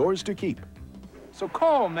 issues are yours to keep. So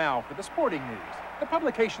call now for the Sporting News, the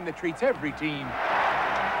publication that treats every team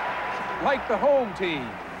like the home team.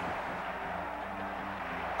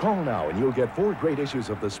 Call now and you'll get 4 great issues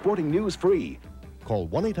of the Sporting News free. Call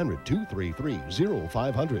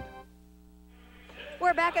 1-800-233-0500.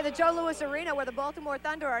 We're back at the Joe Louis Arena where the Baltimore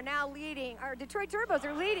Thunder are now leading. Our Detroit Turbos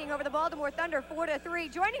are leading over the Baltimore Thunder 4-3.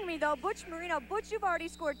 Joining me, though, Butch Marino. Butch, you've already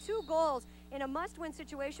scored 2 goals in a must-win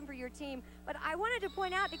situation for your team. But I wanted to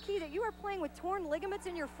point out to Key that you are playing with torn ligaments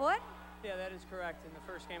in your foot. Yeah, that is correct. In the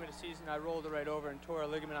first game of the season, I rolled it right over and tore a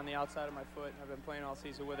ligament on the outside of my foot, and I've been playing all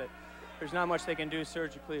season with it. There's not much they can do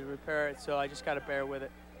surgically to repair it, so I just got to bear with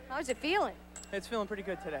it. How's it feeling? It's feeling pretty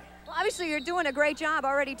good today. Well, obviously, you're doing a great job.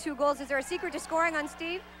 Already 2 goals. Is there a secret to scoring on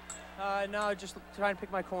Steve? No, just trying to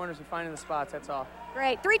pick my corners and finding the spots, that's all.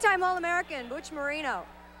 Great. 3-time All-American, Butch Marino.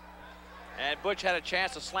 And Butch had a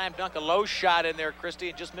chance to slam dunk a low shot in there, Christie,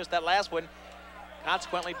 and just missed that last one.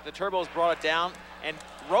 Consequently, the Turbos brought it down, and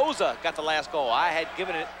Rosa got the last goal. I had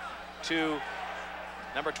given it to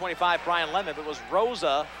number 25, Brian Lemon, but it was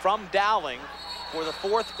Rosa from Dowling for the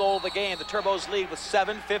 4th goal of the game. The Turbos lead with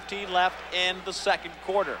 7:15 left in the second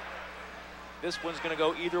quarter. This one's going to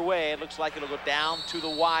go either way. It looks like it'll go down to the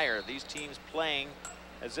wire. These teams playing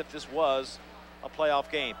as if this was a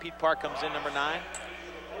playoff game. Pete Park comes in, number 9.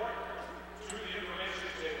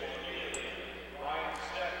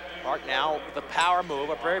 Park now with a power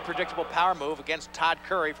move, a very predictable power move against Todd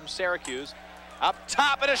Curry from Syracuse. Up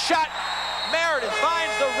top and a shot. Meredith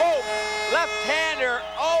finds the rope. Left-hander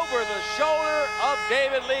over the shoulder of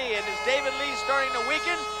David Lee. And is David Lee starting to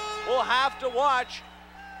weaken? We'll have to watch.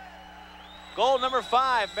 Goal number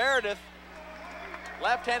 5, Meredith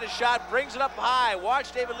Left-handed shot, brings it up high.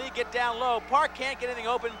 Watch David Lee get down low. Park can't get anything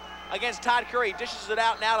open against Todd Curry. Dishes it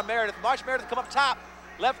out now to Meredith. Watch Meredith come up top.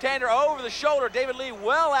 Left-hander over the shoulder. David Lee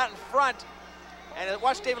well out in front. And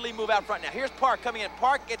watch David Lee move out front now. Here's Park coming in.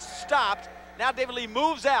 Park gets stopped. Now David Lee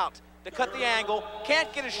moves out to cut the angle.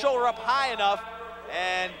 Can't get his shoulder up high enough.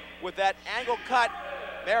 And with that angle cut,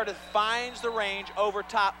 Meredith finds the range over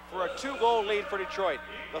top for a 2-goal lead for Detroit.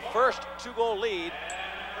 The first 2-goal lead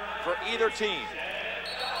for either team.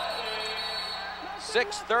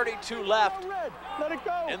 6:32 left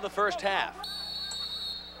in the first half.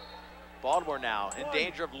 Baltimore now in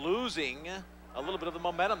danger of losing a little bit of the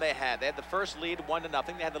momentum they had. They had the first lead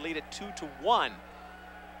 1-0. They had the lead at 2-1.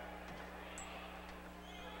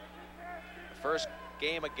 The first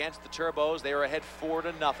game against the Turbos, they were ahead 4-0.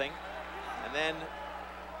 And then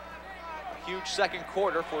a huge second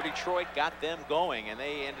quarter for Detroit got them going, and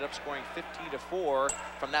they ended up scoring 15-4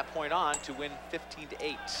 from that point on to win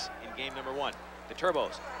 15-8 in game number 1. The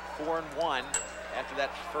Turbos 4-1 after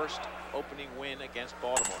that first opening win against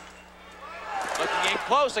Baltimore. Looking in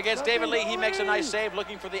close against David Lee. He makes a nice save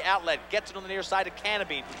looking for the outlet. Gets it on the near side to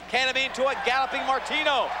Cannabine. Cannabine to a galloping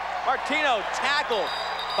Martino. Martino tackled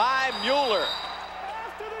by Mueller.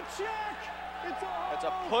 It's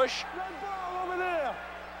a push. A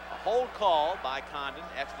hold call by Condon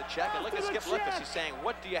after the check. And look at Skip Lippis. He's saying,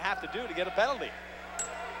 what do you have to do to get a penalty?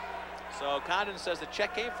 So Condon says the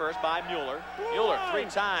check came first by Mueller. Mueller,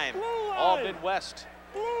 3-time All-Midwest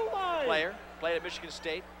player. Played at Michigan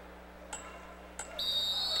State.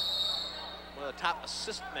 One of the top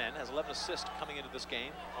assist men, has 11 assists coming into this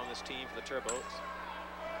game on this team for the Turbos.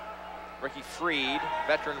 Ricky Freed,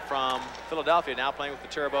 veteran from Philadelphia, now playing with the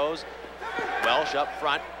Turbos. Welsh up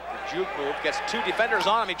front, the juke move, gets 2 defenders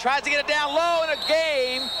on him. He tries to get it down low in a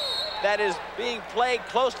game that is being played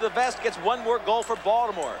close to the vest, gets 1 more goal for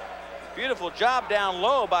Baltimore. Beautiful job down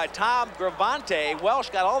low by Tom Gravante.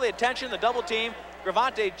 Welsh got all the attention, the double team.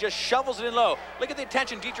 Gravante just shovels it in low. Look at the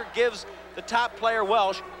attention Dietrich gives the top player,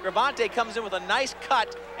 Welsh. Gravante comes in with a nice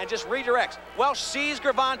cut and just redirects. Welsh sees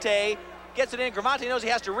Gravante, gets it in. Gravante knows he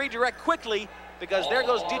has to redirect quickly because there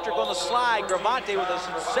goes Dietrich on the slide. Gravante with a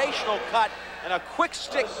sensational cut and a quick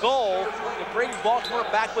stick goal to bring Baltimore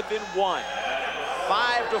back within 1.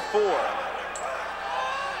 5-4.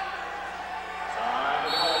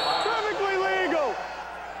 Perfectly legal.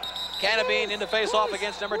 Cannabine in the face-off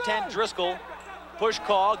against number 10, Driscoll. Push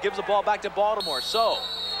call, gives the ball back to Baltimore. So,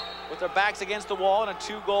 with their backs against the wall and a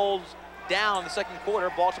 2 goals down in the second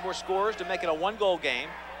quarter, Baltimore scores to make it a 1-goal game.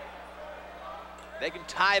 They can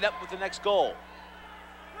tie it up with the next goal.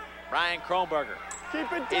 Ryan Kronberger.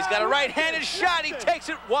 He's got a right-handed shot. He takes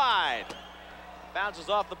it wide. Bounces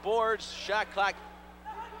off the boards. Shot clock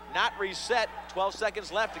not reset. 12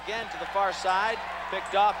 seconds left again to the far side.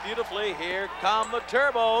 Picked off beautifully. Here come the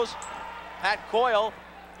Turbos. Pat Coyle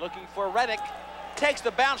looking for Reddick. Takes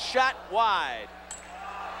the bounce shot wide.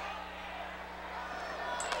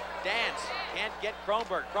 Dance, can't get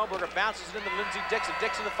Kronberg. Kronberger bounces it into Lindsey Dixon.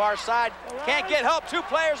 Dixon the far side, can't get help. 2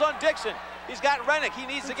 players on Dixon. He's got Rennick, he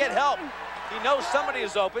needs to get help. He knows somebody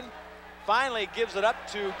is open. Finally gives it up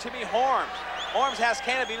to Timmy Horms. Horms has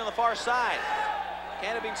Cannabine on the far side.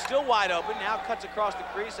 Cannabine still wide open, now cuts across the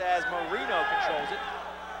crease as Marino controls it.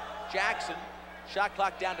 Jackson, shot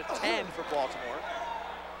clock down to 10 for Baltimore.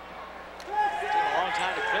 Taking a long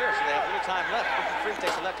time to clear, so they have little time left. Freed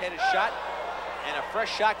takes a left-handed shot. And a fresh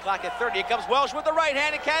shot clock at 30. Here comes Welsh with the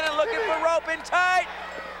right-handed cannon, looking for rope in tight.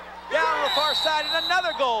 Down on the far side, and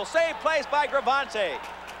another goal. Save place by Gravante.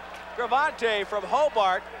 Gravante from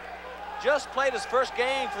Hobart just played his first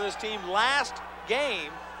game for this team last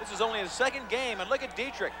game. This is only his second game, and look at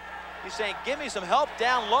Dietrich. He's saying, give me some help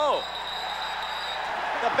down low.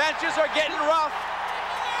 The benches are getting rough.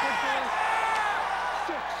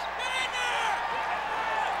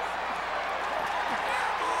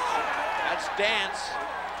 Dance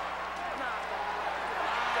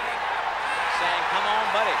saying, come on,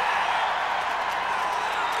 buddy.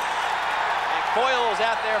 And Coyle's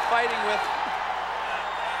out there fighting with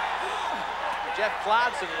Jeff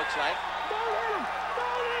Claudson, it looks like.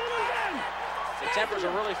 The tempers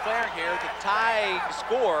are really flaring here. The tie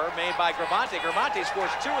score made by Gravante. Gravante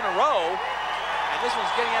scores 2 in a row, and this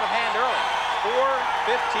one's getting out of hand early.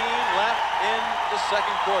 4:15 left in the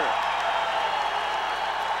second quarter.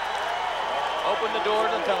 Open the door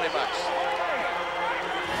to the penalty box.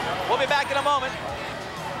 We'll be back in a moment.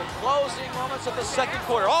 The closing moments of the second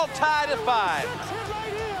quarter, all tied at 5.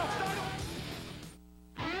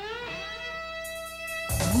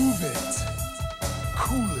 Move it,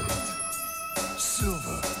 cool it,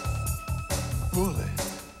 silver, bullet,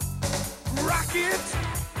 rock it,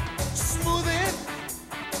 smooth it,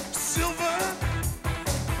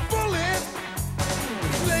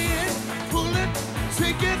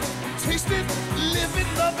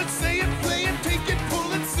 love it, say it, play it, take it,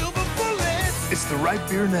 pull it, silver bullet. It's the right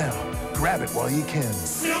beer now. Grab it while you can.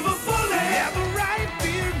 Silver bullet. Yeah, the right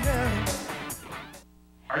beer now.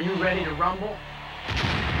 Are you ready to rumble?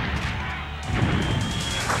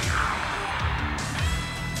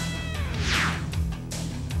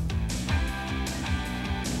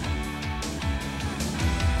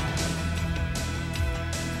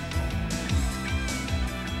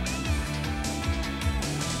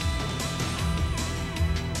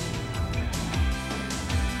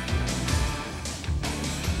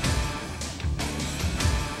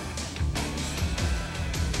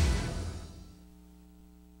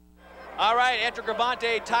 All right, Andrew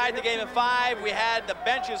Gravante tied the game at 5. We had the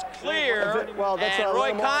benches clear. Well, that's and Roy let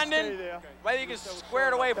 'em all Condon, stay there. maybe you can square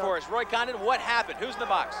it away for us. Roy Condon, what happened? Who's in the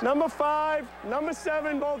box? Number 5, number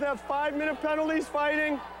 7 both have 5-minute penalties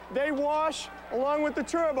fighting. They wash along with the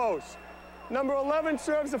turbos. Number 11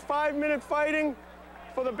 serves a 5-minute fighting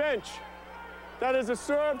for the bench. That is a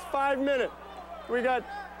served 5-minute. We got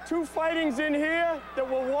 2 fightings in here that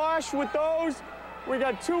will wash with those. We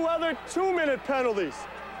got 2 other 2-minute penalties.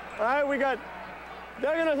 All right,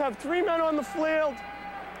 they're gonna have 3 men on the field.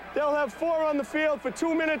 They'll have 4 on the field for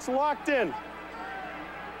 2 minutes locked in.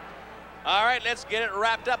 All right, let's get it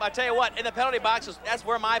wrapped up. I tell you what, in the penalty boxes, that's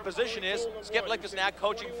where my position is. Skip Lichtvis now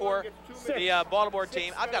coaching for the Baltimore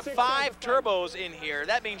team. I've got 5 turbos in here.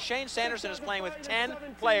 That means Shane Sanderson is playing with 10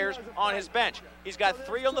 players on his bench. He's got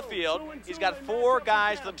 3 on the field. He's got 4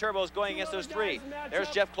 guys for the turbos going against those 3.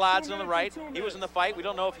 There's Jeff Clodson on the right. He was in the fight. We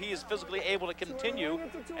don't know if he is physically able to continue.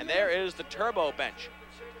 And there is the turbo bench.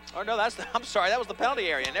 Oh, no, I'm sorry, that was the penalty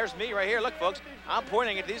area. And there's me right here. Look, folks, I'm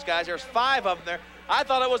pointing at these guys. There's 5 of them there. I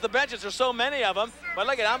thought it was the benches. There's so many of them. But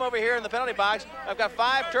look I'm over here in the penalty box. I've got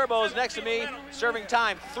 5 turbos next to me serving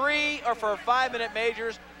time. 3 are for 5-minute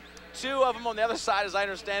majors. 2 of them on the other side, as I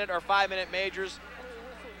understand it, are 5-minute majors.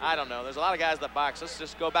 I don't know. There's a lot of guys in the box. Let's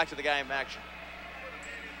just go back to the guy in action.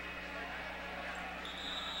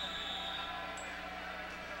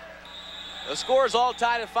 The score is all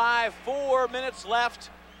tied at 5. 4 minutes left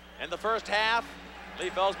in the first half. Lee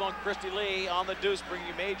Felsmo and Christy Lee on the deuce, bringing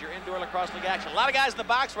you major indoor lacrosse league action. A lot of guys in the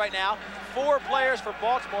box right now. 4 players for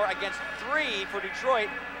Baltimore against 3 for Detroit.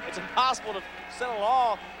 It's impossible to send it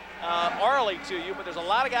all orally to you, but there's a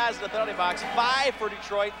lot of guys in the penalty box. 5 for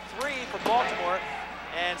Detroit, 3 for Baltimore,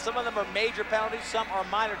 and some of them are major penalties, some are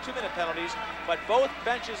minor 2-minute penalties, but both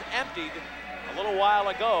benches emptied a little while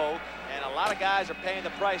ago, and a lot of guys are paying the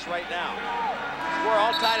price right now. We're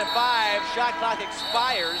all tied at 5. Shot clock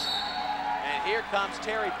expires. And here comes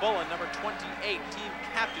Terry Bullen, number 28, team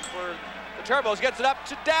captain for the Turbos. Gets it up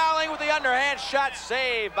to Dowling with the underhand shot,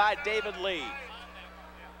 saved by David Lee.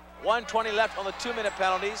 1:20 left on the 2-minute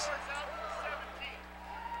penalties.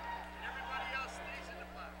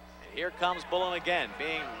 And here comes Bullen again,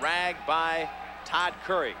 being ragged by Todd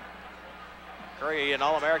Curry. Curry, an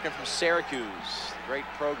All-American from Syracuse. Great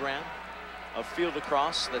program of field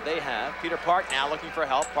lacrosse that they have. Peter Park now looking for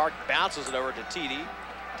help. Park bounces it over to TD.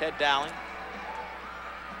 Ted Dowling.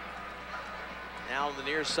 Now on the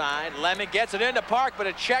near side, Lemon gets it into Park, but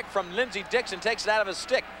a check from Lindsey Dixon takes it out of his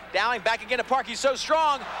stick. Dowling back again to Park. He's so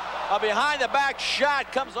strong. A behind-the-back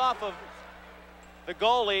shot comes off of the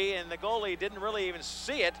goalie, and the goalie didn't really even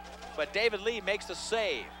see it, but David Lee makes the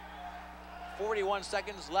save. 41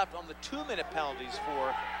 seconds left on the 2-minute penalties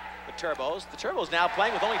for the Turbos. The Turbos now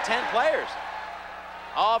playing with only 10 players.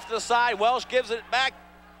 Off to the side, Welsh gives it back.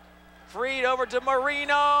 Freed over to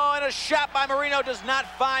Marino, and a shot by Marino does not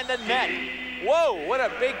find the net. Whoa, what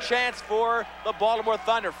a big chance for the Baltimore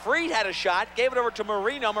Thunder. Freed had a shot, gave it over to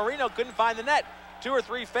Marino. Marino couldn't find the net. 2 or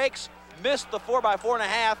 3 fakes, missed the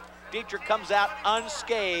 4x4.5. Dietrich comes out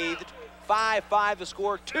unscathed. 5-5 the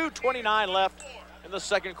score, 2:29 left in the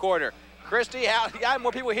second quarter. Christy, I have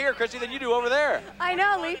more people here, Christy, than you do over there. I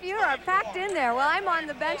know, Leaf, you are packed in there. Well, I'm on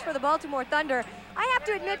the bench for the Baltimore Thunder. I have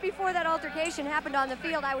to admit, before that altercation happened on the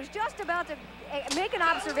field, I was just about to make an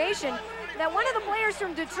observation that one of the players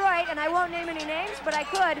from Detroit, and I won't name any names, but I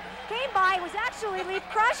could, came by and was actually Leaf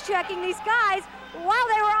cross-checking these guys while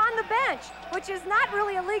they were on the bench, which is not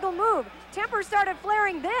really a legal move. Temper started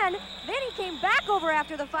flaring then he came back over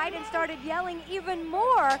after the fight and started yelling even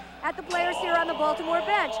more at the players here on the Baltimore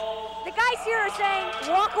bench. The guys here are saying,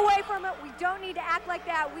 walk away from it. We don't need to act like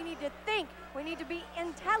that. We need to think. We need to be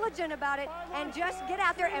intelligent about it and just get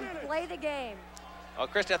out there and play the game. Well,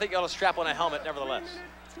 Christy, I think you ought to strap on a helmet nevertheless.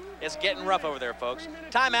 It's getting rough over there, folks.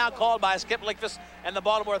 Timeout called by Skip Lichtvis and the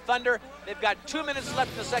Baltimore Thunder. They've got 2 minutes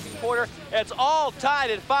left in the second quarter. It's all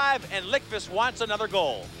tied at 5, and Lichtvis wants another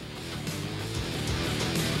goal.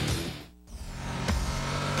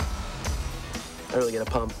 I really get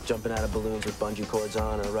a pump jumping out of balloons with bungee cords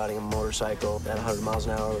on or riding a motorcycle at 100 miles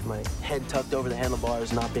an hour with my head tucked over the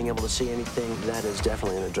handlebars, not being able to see anything. That is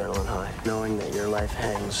definitely an adrenaline high. Knowing that your life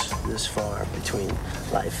hangs this far between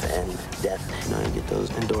life and death. You know, you get those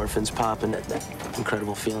endorphins popping, that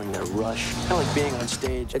incredible feeling, that rush. Kind of like being on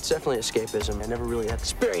stage. It's definitely escapism. I never really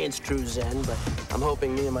experienced true Zen, but I'm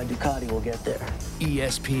hoping me and my Ducati will get there.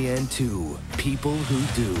 ESPN2, people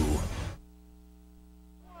who do.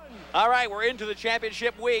 All right, we're into the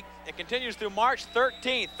championship week. It continues through March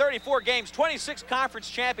 13th. 34 games, 26 conference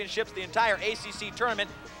championships, the entire ACC tournament,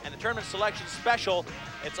 and the tournament selection special.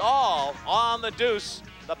 It's all on the Deuce.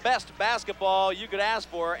 The best basketball you could ask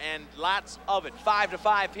for, and lots of it.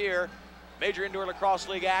 5-5 here. Major Indoor Lacrosse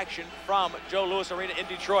League action from Joe Louis Arena in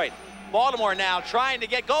Detroit. Baltimore now trying to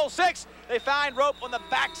get goal 6. They find Rope on the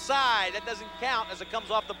backside. That doesn't count as it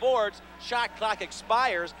comes off the boards. Shot clock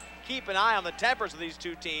expires. Keep an eye on the tempers of these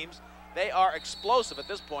two teams. They are explosive at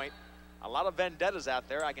this point. A lot of vendettas out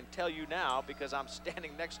there, I can tell you now, because I'm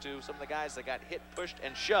standing next to some of the guys that got hit, pushed,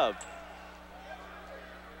 and shoved.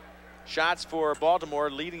 Shots for Baltimore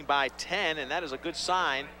leading by 10, and that is a good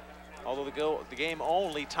sign, although the game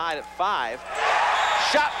only tied at 5.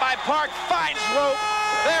 Shot by Park, finds Rope.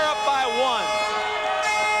 They're up by 1.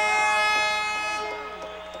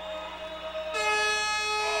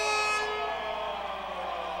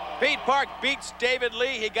 Pete Park beats David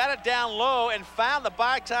Lee. He got it down low and found the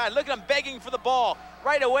backside. Look at him begging for the ball.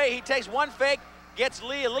 Right away, he takes one fake, gets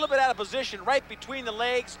Lee a little bit out of position, right between the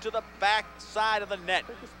legs to the back side of the net.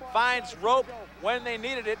 Finds Rope when they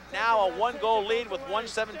needed it. Now a 1-goal lead with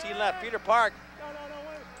 1:17 left. Peter Park,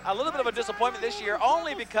 a little bit of a disappointment this year,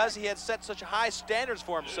 only because he had set such high standards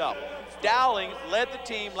for himself. Dowling led the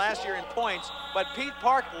team last year in points, but Pete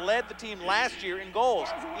Park led the team last year in goals.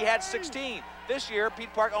 He had 16. This year,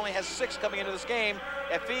 Pete Park only has 6 coming into this game.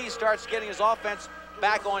 If he starts getting his offense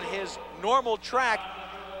back on his normal track,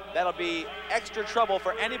 that'll be extra trouble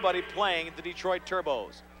for anybody playing the Detroit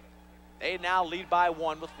Turbos. They now lead by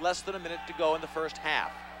 1 with less than a minute to go in the first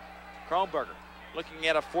half. Kronberger looking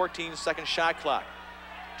at a 14-second shot clock.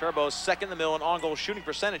 Turbos second in the middle in on-goal shooting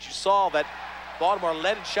percentage. You saw that Baltimore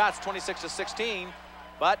led in shots 26-16,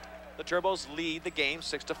 but the Turbos lead the game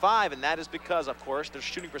 6-5, and that is because, of course, their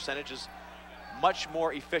shooting percentage is much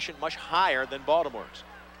more efficient, much higher than Baltimore's.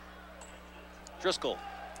 Driscoll,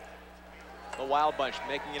 the Wild Bunch,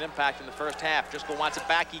 making an impact in the first half. Driscoll wants it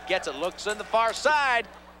back, he gets it, looks in the far side.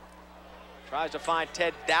 Tries to find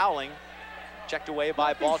Ted Dowling, checked away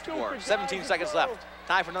by Baltimore. 17 seconds left.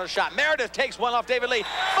 Time for another shot. Meredith takes one off David Lee.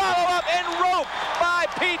 Follow up and Rope by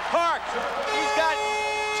Pete Park. He's got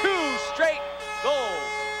 2 straight goals.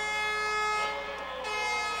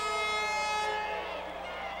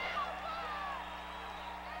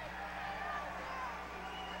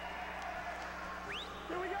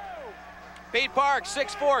 Pete Park,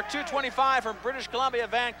 6'4", 225 from British Columbia,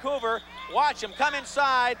 Vancouver. Watch him come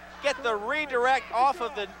inside, get the redirect off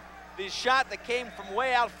of the shot that came from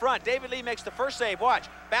way out front. David Lee makes the first save. Watch,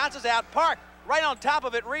 bounces out. Park right on top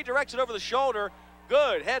of it, redirects it over the shoulder.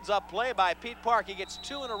 Good heads-up play by Pete Park. He gets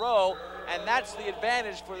 2 in a row, and that's the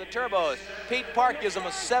advantage for the Turbos. Pete Park gives them a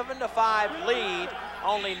 7-5 lead.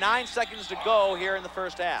 Only 9 seconds to go here in the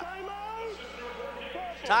first half.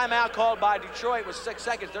 Timeout called by Detroit with 6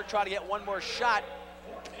 seconds. They're trying to get one more shot.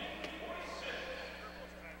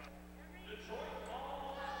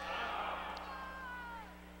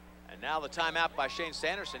 And now the timeout by Shane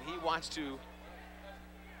Sanderson. He wants to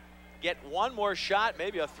get one more shot,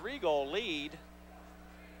 maybe a 3-goal lead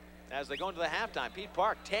as they go into the halftime. Pete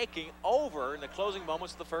Park taking over in the closing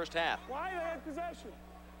moments of the first half. Why they had possession?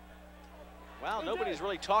 Well, nobody's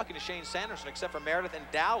really talking to Shane Sanderson except for Meredith and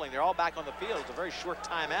Dowling. They're all back on the field. It's a very short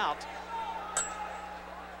timeout.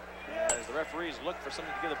 As the referees look for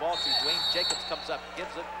somebody to give the ball to, Dwayne Jacobs comes up,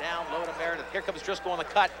 gives it down low to Meredith. Here comes Driscoll on the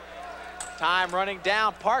cut. Time running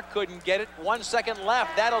down. Park couldn't get it. 1 second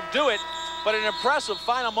left. That'll do it. But in impressive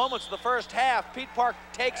final moments of the first half, Pete Park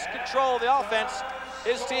takes control of the offense.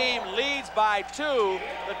 His team leads by 2.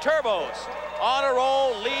 The Turbos on a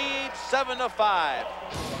roll, lead 7-5.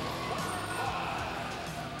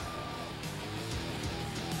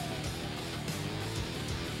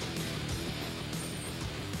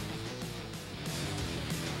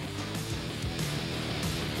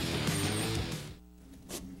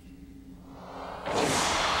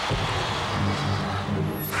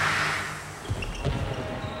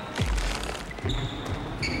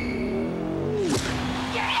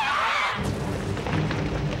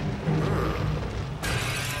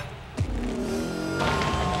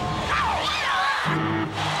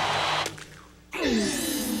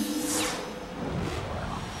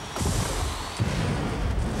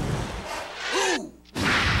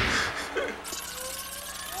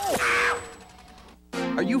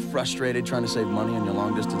 Are you frustrated trying to save money on your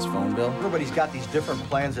long-distance phone bill? Everybody's got these different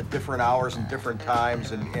plans at different hours and different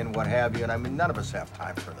times and what have you, and I mean, none of us have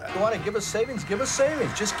time for that. If you want to give us savings, give us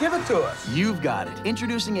savings. Just give it to us. You've got it.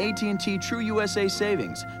 Introducing AT&T True USA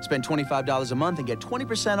Savings. Spend $25 a month and get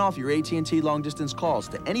 20% off your AT&T long-distance calls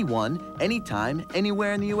to anyone, anytime,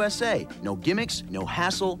 anywhere in the USA. No gimmicks, no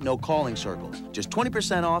hassle, no calling circles. Just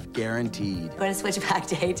 20% off guaranteed. I'm going to switch back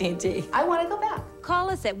to AT&T. I want to go back.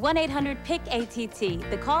 Call us at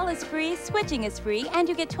 1-800-PIC-ATT. The call is free, switching is free, and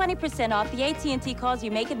you get 20% off the AT&T calls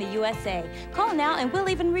you make in the USA. Call now and we'll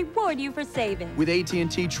even reward you for saving. With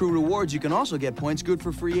AT&T True Rewards, you can also get points good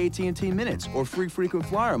for free AT&T minutes or free frequent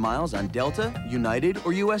flyer miles on Delta, United,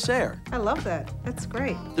 or US Air. I love that. That's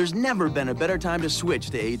great. There's never been a better time to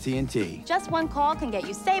switch to AT&T. Just one call can get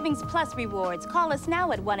you savings plus rewards. Call us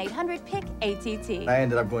now at 1-800-PIC-ATT. I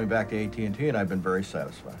ended up going back to AT&T, and I've been very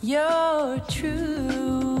satisfied. Your true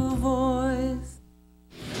voice.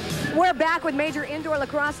 We're back with Major Indoor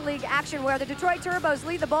Lacrosse League action where the Detroit Turbos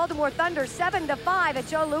lead the Baltimore Thunder 7-5 at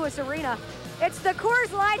Joe Louis Arena. It's the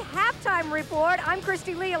Coors Light halftime report. I'm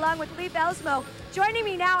Christy Lee along with Lee Belsmo. Joining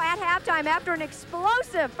me now at halftime after an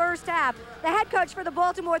explosive first half, the head coach for the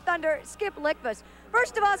Baltimore Thunder, Skip Lickfuss.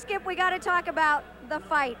 First of all, Skip, we got to talk about the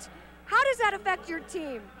fight. How does that affect your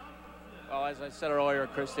team? Well, as I said earlier,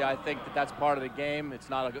 Christy, I think that that's part of the game. It's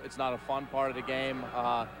not a fun part of the game.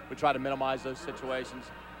 We try to minimize those situations.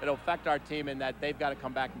 It'll affect our team in that they've got to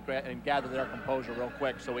come back and gather their composure real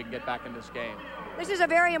quick so we can get back in this game. This is a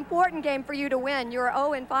very important game for you to win. You're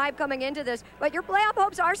 0-5 coming into this, but your playoff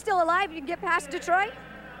hopes are still alive. You can get past Detroit?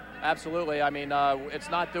 Absolutely. I mean, it's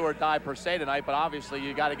not do or die per se tonight, but obviously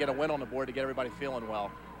you got to get a win on the board to get everybody feeling well.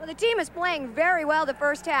 Well, the team is playing very well the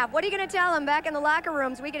first half. What are you going to tell them back in the locker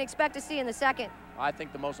rooms we can expect to see in the second? I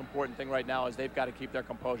think the most important thing right now is they've got to keep their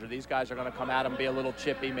composure. These guys are going to come at them, be a little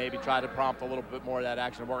chippy, maybe try to prompt a little bit more of that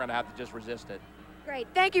action. We're going to have to just resist it. Great.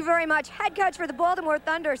 Thank you very much. Head coach for the Baltimore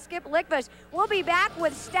Thunder, Skip Lickfuss. We'll be back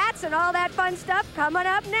with stats and all that fun stuff coming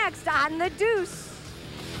up next on The Deuce.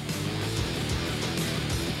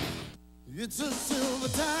 It's a silver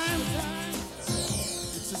time.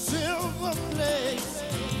 It's a silver place.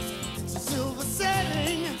 It's a silver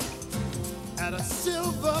setting at a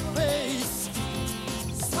silver pace.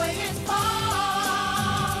 Swinging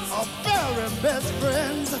palms, our very best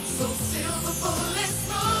friends. So silver bullet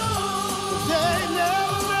smooth. They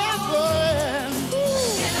never end.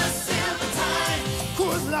 In a silver time.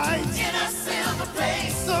 Coors Light. In a silver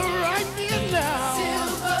place. So right here now.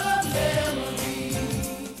 Silver memory.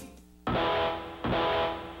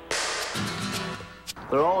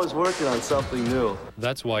 They're always working on something new.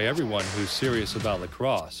 That's why everyone who's serious about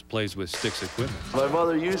lacrosse plays with Sticks equipment. My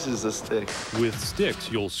mother uses a stick. With Sticks,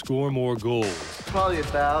 you'll score more goals. Probably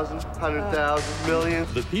 1,000, 100,000, million.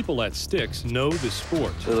 The people at Sticks know the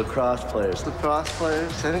sport. The lacrosse players. Lacrosse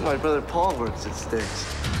players? I think my brother Paul works at Sticks.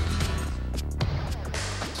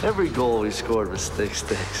 Every goal we scored was Sticks.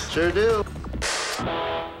 Sure do.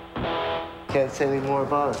 Can't say any more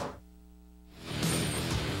about it.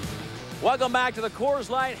 Welcome back to the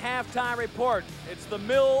Coors Light halftime report. It's the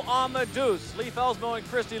Mill on the Deuce. Lee Felsmo and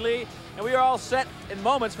Christy Lee, and we are all set in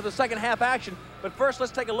moments for the second half action. But first,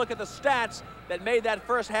 let's take a look at the stats that made that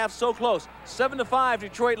first half so close. 7-5,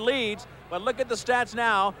 Detroit leads. But look at the stats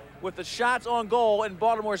now with the shots on goal in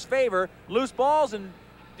Baltimore's favor, loose balls in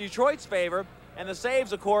Detroit's favor, and the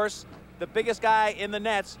saves, of course. The biggest guy in the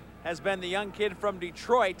nets has been the young kid from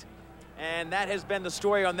Detroit, and that has been the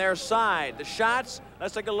story on their side. The shots,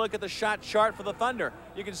 let's take a look at the shot chart for the Thunder.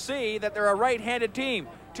 You can see that they're a right-handed team.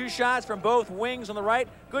 2 shots from both wings on the right.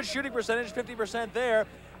 Good shooting percentage, 50% there.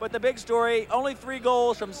 But the big story, only 3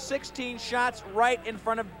 goals from 16 shots right in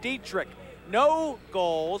front of Dietrich. No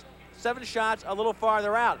goals, 7 shots a little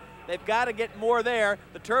farther out. They've got to get more there.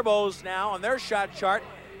 The Turbos now on their shot chart,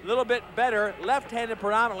 a little bit better, left-handed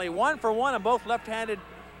predominantly. 1 for 1 on both left-handed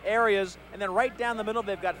areas, and then right down the middle,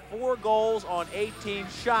 they've got 4 goals on 18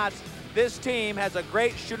 shots. This team has a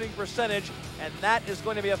great shooting percentage, and that is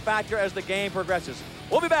going to be a factor as the game progresses.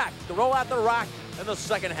 We'll be back to roll out the rock in the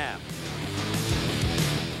second half.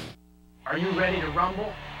 Are you ready to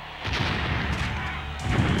rumble?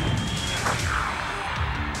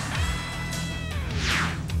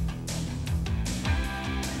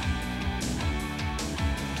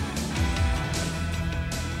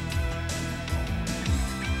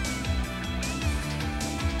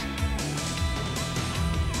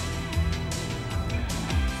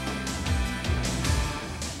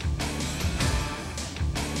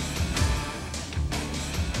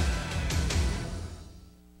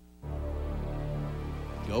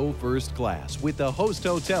 Travel first class with the host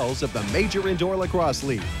hotels of the Major Indoor Lacrosse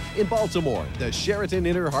League. In Baltimore, the Sheraton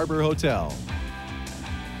Inner Harbor Hotel.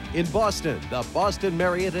 In Boston, the Boston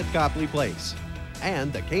Marriott at Copley Place.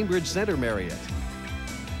 And the Cambridge Center Marriott.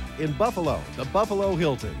 In Buffalo, the Buffalo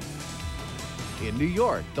Hilton. In New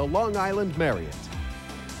York, the Long Island Marriott.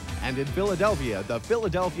 And in Philadelphia, the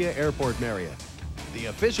Philadelphia Airport Marriott. The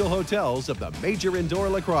official hotels of the Major Indoor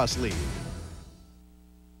Lacrosse League.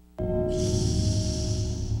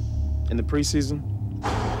 In the preseason,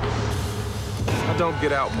 I don't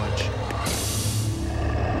get out much.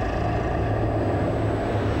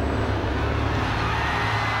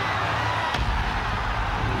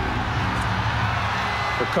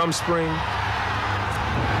 But come spring,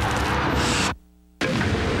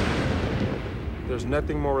 there's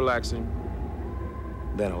nothing more relaxing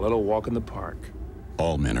than a little walk in the park.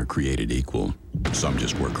 All men are created equal. Some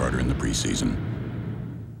just work harder in the preseason.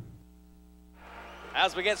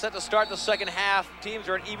 As we get set to start the second half, teams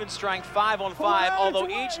are at even strength, 5-on-5. Although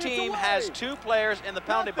each team has 2 players in the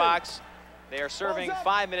penalty box, they are serving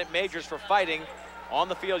 5-minute majors for fighting. On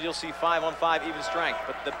the field, you'll see 5-on-5 even strength,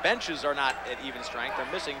 but the benches are not at even strength.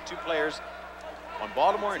 They're missing 2 players on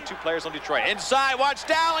Baltimore and 2 players on Detroit. Inside, watch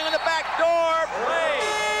Dowling on the back door. Play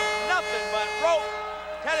nothing but rope.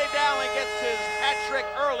 Teddy Dowling gets his hat trick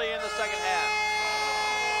early in the second half.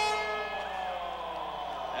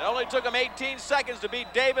 It only took him 18 seconds to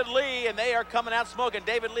beat David Lee, and they are coming out smoking.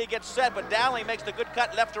 David Lee gets set, but Dowling makes the good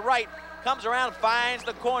cut left to right. Comes around, finds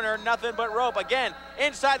the corner, nothing but rope. Again,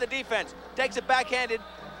 inside the defense, takes it backhanded,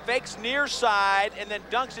 fakes near side, and then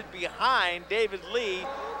dunks it behind David Lee.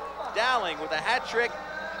 Dowling with a hat trick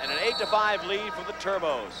and an 8-5 lead for the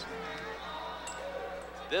Turbos.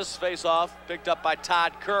 This face-off picked up by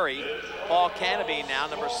Todd Curry. Paul Canabine now,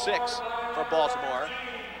 number 6 for Baltimore.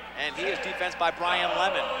 And he is defense by Brian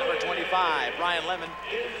Lemon, number 25. Brian Lemon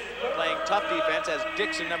playing tough defense as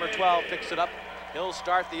Dixon, number 12, picks it up. He'll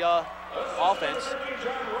start the offense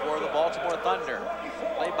for the Baltimore Thunder.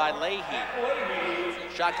 Played by Leahy.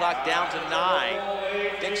 Shot clock down to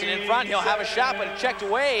 9. Dixon in front, he'll have a shot, but checked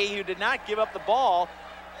away. He did not give up the ball.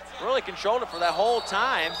 Really controlled it for that whole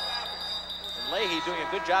time. And Leahy doing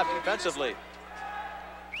a good job defensively.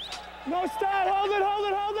 No, stop, hold it, hold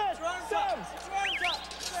it, hold it.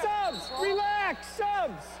 Subs, relax,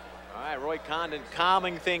 subs. All right, Roy Condon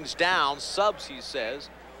calming things down. Subs, he says.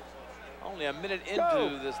 Only a minute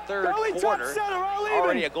into this third quarter.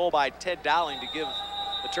 Already a goal by Ted Dowling to give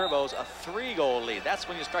the Turbos a 3-goal lead. That's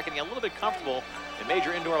when you start getting a little bit comfortable in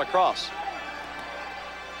major indoor lacrosse.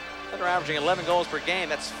 They're averaging 11 goals per game.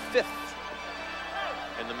 That's 5th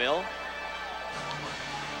in the mill.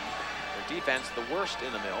 Their defense, the worst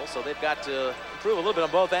in the mill, so they've got to improve a little bit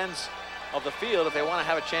on both ends of the field if they want to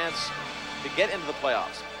have a chance to get into the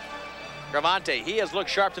playoffs. Gravante, he has looked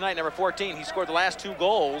sharp tonight, number 14. He scored the last 2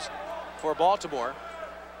 goals for Baltimore,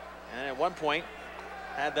 and at one point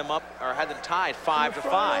had them tied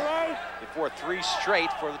 5-5 before 3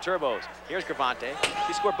 straight for the Turbos. Here's Gravante.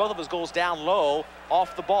 He scored both of his goals down low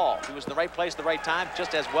off the ball. He was in the right place at the right time,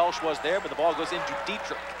 just as Welsh was there, but the ball goes into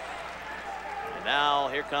Dietrich. And now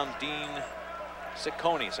here comes Dean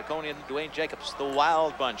Ciccone. Ciccone and Dwayne Jacobs, the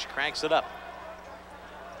Wild Bunch, cranks it up.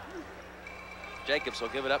 Jacobs will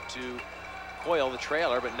give it up to Coyle, the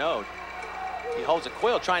trailer, but no. He holds a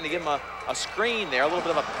Coyle trying to give him a screen there, a little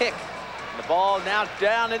bit of a pick. And the ball now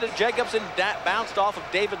down into Jacobs and bounced off of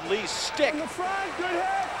David Lee's stick.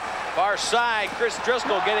 Far side, Chris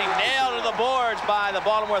Driscoll getting nailed to the boards by the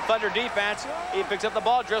Baltimore Thunder defense. He picks up the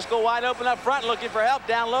ball, Driscoll wide open up front, looking for help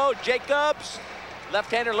down low. Jacobs,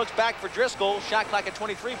 left-hander, looks back for Driscoll. Shot clock at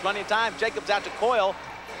 23, plenty of time. Jacobs out to Coyle.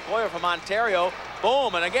 Coyle from Ontario.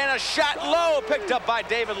 Boom, and again a shot low, picked up by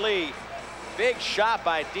David Lee. Big shot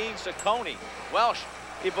by Dean Ciccone. Welsh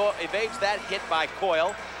evades that hit by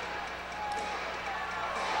Coyle.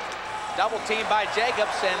 Double team by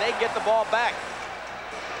Jacobs, and they get the ball back.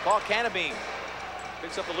 Paul Canabine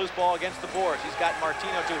picks up the loose ball against the boards. He's got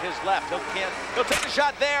Martino to his left. He'll take the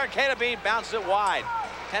shot there, and Canabine bounces it wide.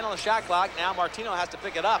 10 on the shot clock. Now Martino has to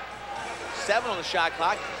pick it up. 7 on the shot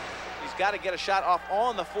clock. He's got to get a shot off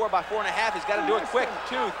on the 4x4.5. He's got to do it quick.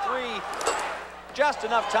 2, 3, just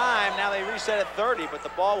enough time. Now they reset at 30, but the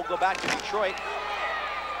ball will go back to Detroit.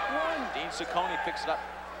 Dean Ciccone picks it up,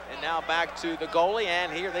 and now back to the goalie,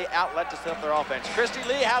 and here they outlet to set up their offense. Christy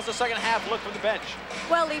Lee has the second half look from the bench.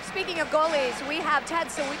 Well, Lee, speaking of goalies, we have Ted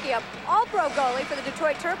Sawicki, an all-pro goalie for the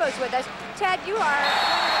Detroit Turbos with us. Ted, you are one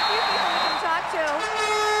of the few people we can talk to.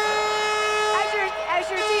 As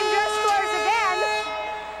your team just scores again,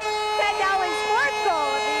 Ted Dowling's 4th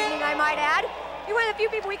goal of the evening, I might add. You're one of the few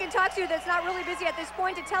people we can talk to that that's not really busy at this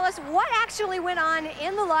point, to tell us what actually went on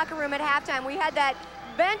in the locker room at halftime. We had that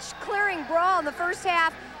bench-clearing brawl in the first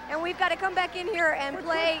half, and we've got to come back in here and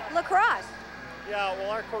play lacrosse. Yeah,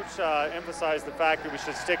 well, our coach emphasized the fact that we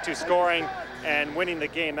should stick to scoring and winning the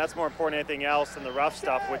game. That's more important than anything else than the rough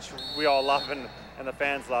stuff, which we all love and the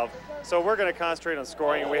fans love. So we're going to concentrate on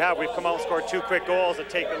scoring, and we've come out and scored 2 quick goals to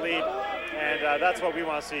take the lead, and that's what we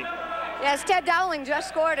want to see. Yes, Ted Dowling just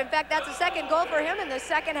scored. In fact, that's the second goal for him in the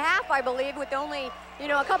second half, I believe, with only,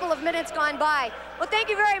 a couple of minutes gone by. Well, thank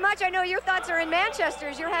you very much. I know your thoughts are in Manchester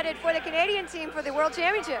as you're headed for the Canadian team for the World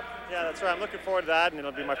Championship. Yeah, that's right. I'm looking forward to that, and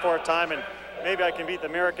it'll be my 4th time, and maybe I can beat the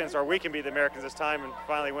Americans, or we can beat the Americans this time and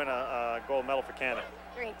finally win a gold medal for Canada.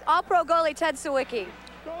 Great. All-pro goalie Ted Sawicki.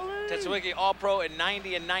 Ted Sawicki, All-Pro in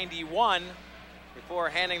 90 and 91 before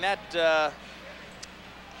handing that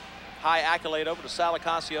high accolade over to Sal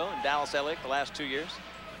Acasio and Dallas Elliott the last 2 years.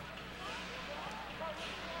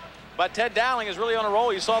 But Ted Dowling is really on a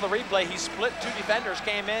roll. You saw the replay. He split 2 defenders,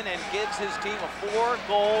 came in and gives his team a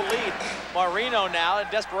 4-goal lead. Marino now, in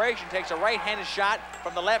desperation, takes a right-handed shot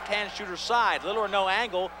from the left-hand shooter's side. Little or no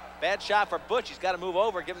angle. Bad shot for Butch. He's got to move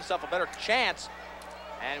over, give himself a better chance.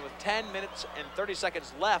 And with 10 minutes and 30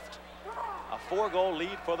 seconds left, a 4-goal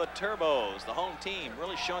lead for the Turbos. The home team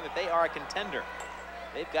really showing that they are a contender.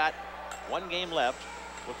 They've got 1 game left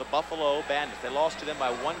with the Buffalo Bandits. They lost to them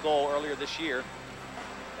by 1 goal earlier this year.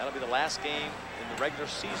 That'll be the last game in the regular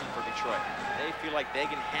season for Detroit. They feel like they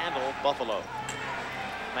can handle Buffalo.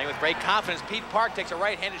 Playing with great confidence, Pete Park takes a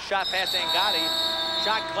right-handed shot past Angotti.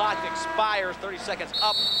 Shot clock expires, 30 seconds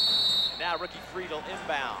up. And now Ricky Friedel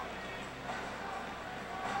inbound.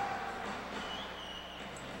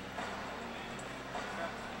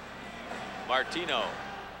 Martino.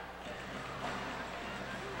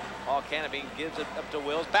 Paul Canabine gives it up to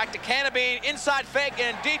Wills. Back to Canabine, inside fake,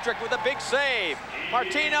 and Dietrich with a big save.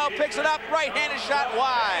 Martino picks it up, right-handed shot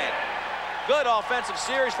wide. Good offensive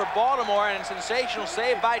series for Baltimore, and a sensational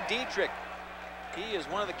save by Dietrich. He is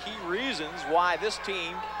one of the key reasons why this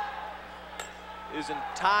team is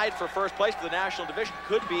tied for first place for the National Division.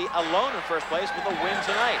 Could be alone in first place with a win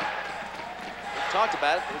tonight. We talked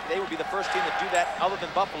about it. They would be the first team to do that other than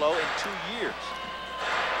Buffalo in 2 years.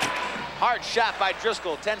 Hard shot by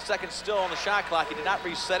Driscoll. 10 seconds still on the shot clock. He did not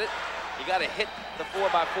reset it. He got to hit the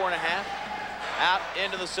 4x4.5. Out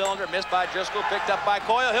into the cylinder. Missed by Driscoll. Picked up by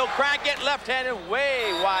Coyle. He'll crank it left-handed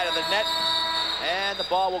way wide of the net. And the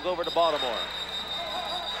ball will go over to Baltimore.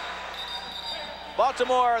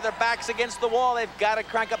 Baltimore, their backs against the wall. They've got to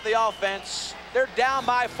crank up the offense. They're down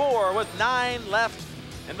by 4 with 9 left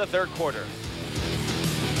in the 3rd quarter.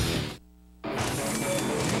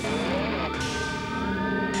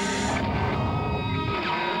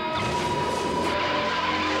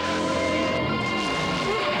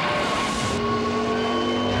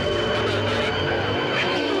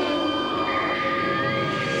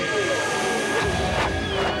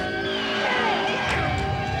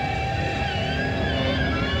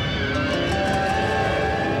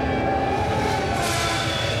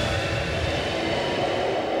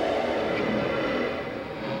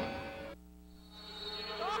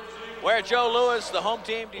 Joe Louis, the home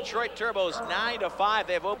team, Detroit Turbos, 9-5.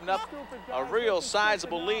 They've opened up a real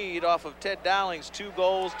sizable lead off of Ted Dowling's 2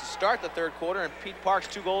 goals to start the 3rd quarter and Pete Park's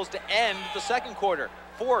 2 goals to end the 2nd quarter.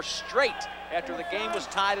 4 straight after the game was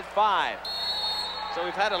tied at 5. So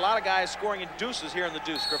we've had a lot of guys scoring in deuces here in the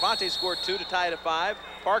deuce. Gravante scored 2 to tie it at 5.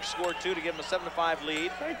 Park scored 2 to give them a 7-5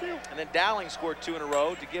 lead. Thank you. And then Dowling scored 2 in a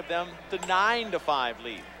row to give them the 9-5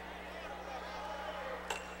 lead.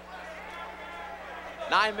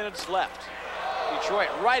 9 minutes left.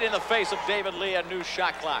 Detroit right in the face of David Lee, a new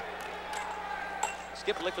shot clock.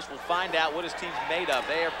 Skip Lickfus will find out what his team's made of.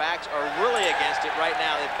 Their backs are really against it right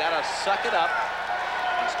now. They've got to suck it up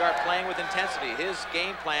and start playing with intensity. His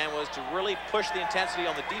game plan was to really push the intensity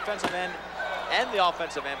on the defensive end and the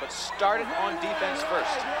offensive end, but start it on defense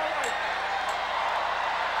first.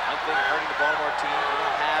 One thing hurting the Baltimore team, they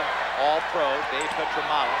don't have all-pro Dave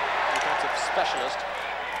Petramalo, defensive specialist,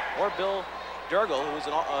 or Bill Durgel, who was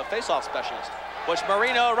a face-off specialist. Butch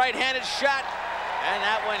Marino, right-handed shot, and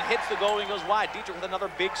that one hits the goal and goes wide. Dietrich with another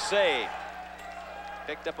big save.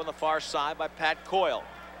 Picked up on the far side by Pat Coyle.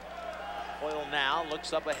 Coyle now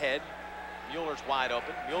looks up ahead. Mueller's wide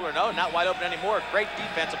open. Mueller, no, not wide open anymore. Great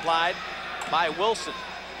defense applied by Wilson.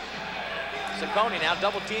 Ciccone now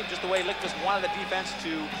double teamed just the way Lickfus wanted the defense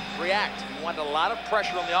to react. He wanted a lot of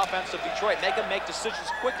pressure on the offense of Detroit. Make them make decisions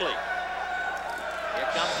quickly. Here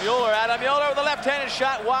comes Mueller. Adam Mueller with a left-handed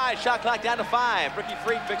shot wide. Shot clock down to 5. Ricky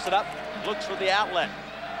Fried picks it up. Looks for the outlet.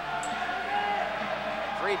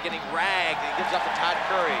 Fried getting ragged. He gives up to Todd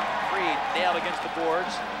Curry. Fried nailed against the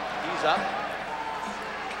boards. He's up.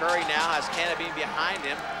 Curry now has Canabine behind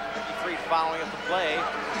him. Ricky Freed following up the play.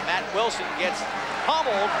 Matt Wilson gets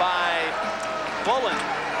pummeled by Bullen.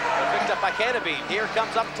 Picked up by Canabine. Here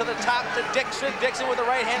comes up to the top to Dixon. Dixon with a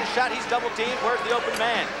right-handed shot. He's double teamed. Where's the open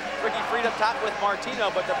man? Ricky Freed up top with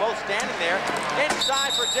Martino, but they're both standing there.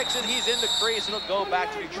 Inside for Dixon. He's in the crease. It'll go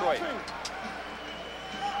back to Detroit.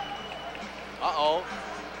 Uh-oh.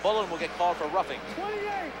 Bullen will get called for roughing.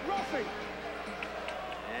 28, roughing.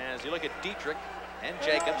 As you look at Dietrich and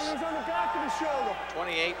Jacobs. On the back of the shoulder.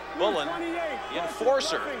 28, Bullen, the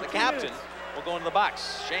enforcer, the captain, will go into the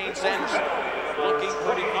box. Shane Sanderson looking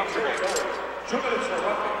pretty comfortable.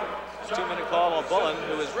 2-minute call on Bullen,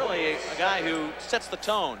 who is really a guy who sets the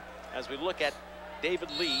tone as we look at David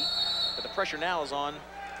Lee. But the pressure now is on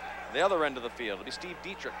the other end of the field. It'll be Steve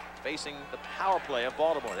Dietrich facing the power play of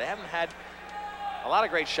Baltimore. They haven't had a lot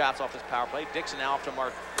of great shots off this power play. Dixon now off to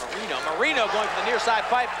Marino. Marino going for the near side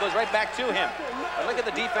pipe, goes right back to him. But look at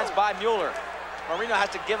the defense by Mueller. Marino has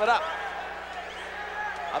to give it up.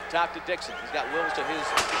 Up top to Dixon. He's got Wills to his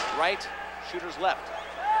right, shooter's left.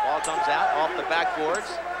 Ball comes out off the backboards.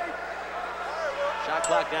 Shot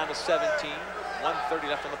clock down to 17. 1:30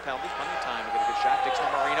 left on the penalty. Plenty of time to get a good shot. Dixon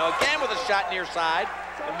Marino again with a shot near side.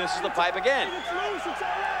 And misses the pipe again.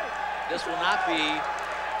 This will not be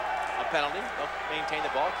a penalty. They'll maintain the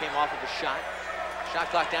ball. Came off of a shot. Shot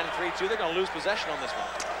clock down to 3-2. They're going to lose possession on this one.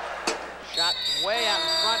 Shot way out in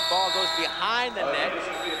front. Ball goes behind the net.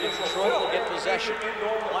 Detroit will get possession.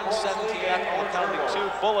 1:17 left on the penalty.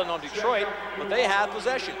 2 Bullen on Detroit, but they have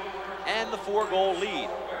possession and the 4-goal lead.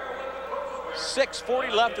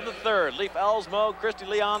 6:40 left in the third. Leif Elsmo, Christy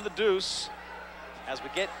Lee on the deuce as we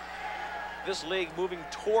get this league moving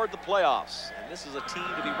toward the playoffs. And this is a team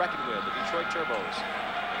to be reckoned with, the Detroit Turbos.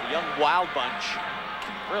 The young wild bunch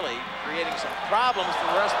really creating some problems for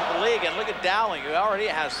the rest of the league. And look at Dowling, who already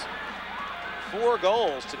has 4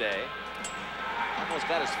 goals today. Almost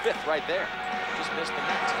got his 5th right there. Just missed the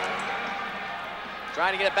net.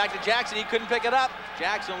 Trying to get it back to Jackson. He couldn't pick it up.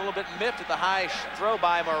 Jackson a little bit miffed at the high throw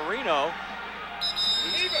by Marino.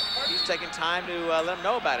 He's taking time to let him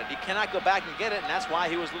know about it. He cannot go back and get it, and that's why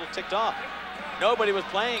he was a little ticked off. Nobody was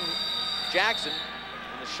playing Jackson,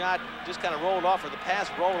 and the shot just kind of rolled off, or the pass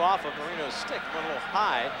rolled off of Marino's stick, went a little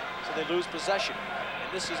high, so they lose possession.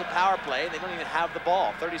 And this is a power play. They don't even have the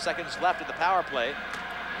ball. 30 seconds left at the power play.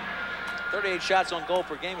 38 shots on goal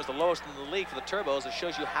per game is the lowest in the league for the Turbos. It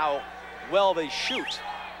shows you how well they shoot,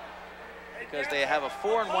 because they have a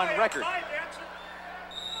 4-1 record.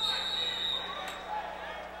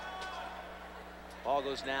 Ball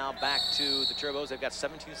goes now back to the Turbos. They've got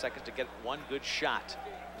 17 seconds to get one good shot.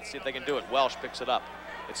 Let's see if they can do it. Welsh picks it up.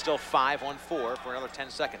 It's still 5-on-4 for another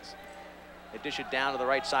 10 seconds. They dish it down to the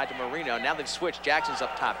right side to Marino. Now they've switched. Jackson's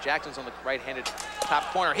up top. Jackson's on the right-handed top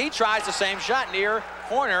corner. He tries the same shot near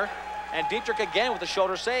corner, and Dietrich again with a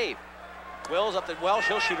shoulder save. Wills up to Welsh.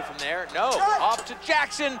 He'll shoot it from there. No, off to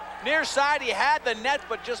Jackson. Near side, he had the net,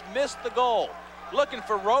 but just missed the goal. Looking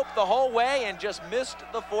for rope the whole way and just missed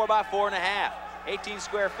the 4x4.5. 18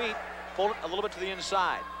 square feet, pulled it a little bit to the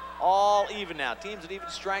inside. All even now. Teams at even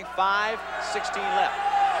strength, 5:16 left.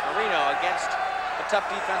 Marino against the tough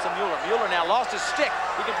defense of Mueller. Mueller now lost his stick.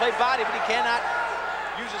 He can play body, but he cannot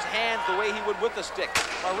use his hands the way he would with the stick.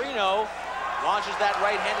 Marino launches that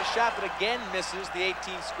right-handed shot, but again misses the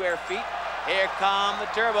 18 square feet. Here come the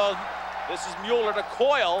Turbos. This is Mueller to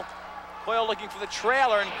Coyle. Coyle looking for the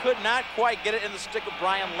trailer and could not quite get it in the stick of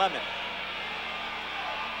Brian Lemon.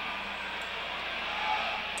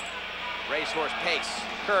 Racehorse pace.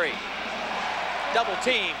 Curry. Double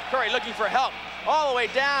team. Curry looking for help. All the way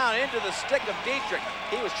down into the stick of Dietrich.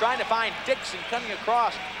 He was trying to find Dixon coming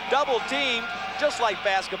across. Double team, just like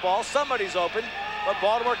basketball. Somebody's open, but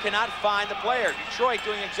Baltimore cannot find the player. Detroit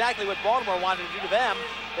doing exactly what Baltimore wanted to do to them.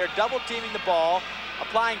 They're double teaming the ball,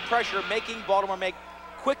 applying pressure, making Baltimore make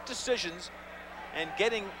quick decisions and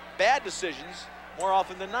getting bad decisions more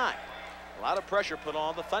often than not. A lot of pressure put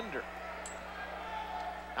on the Thunder.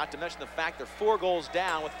 Not to mention the fact they're 4 goals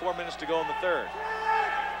down with 4 minutes to go in the third.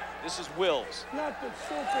 This is Wills. Nothing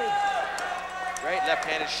stupid. Great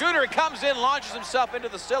left-handed shooter. He comes in, launches himself into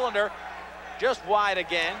the cylinder. Just wide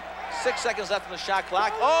again. 6 seconds left on the shot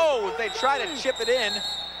clock. Oh, they try to chip it in.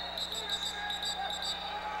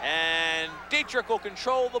 And Dietrich will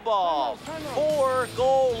control the ball.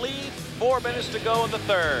 4-goal lead, 4 minutes to go in the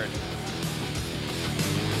third.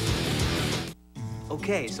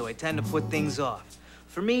 Okay, so I tend to put things off.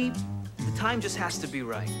 For me, the time just has to be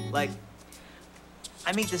right. Like,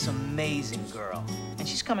 I meet this amazing girl, and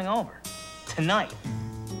she's coming over tonight.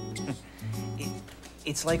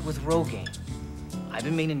 It's like with Rogaine. I've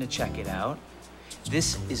been meaning to check it out.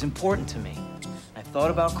 This is important to me. I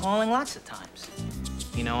thought about calling lots of times.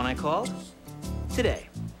 You know when I called? Today.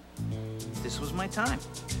 This was my time.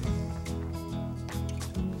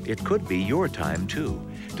 It could be your time, too.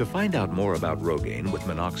 To find out more about Rogaine with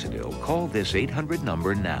minoxidil, call this 800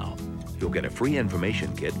 number now. You'll get a free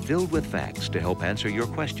information kit filled with facts to help answer your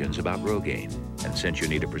questions about Rogaine. And since you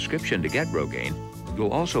need a prescription to get Rogaine,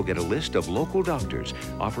 you'll also get a list of local doctors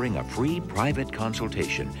offering a free private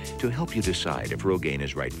consultation to help you decide if Rogaine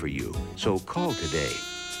is right for you. So call today.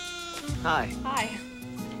 Hi. Hi.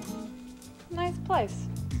 Nice place.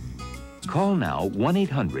 Call now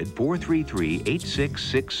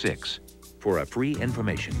 1-800-433-8666 for a free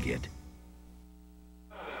information kit.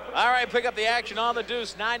 All right, pick up the action on the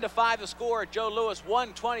Deuce. 9-5 the score. Joe Louis,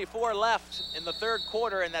 1:24 left in the third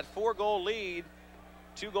quarter, and that 4-goal lead.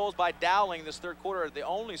 2 goals by Dowling this third quarter are the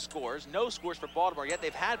only scores. No scores for Baltimore yet.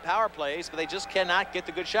 They've had power plays, but they just cannot get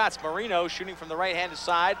the good shots. Marino shooting from the right-handed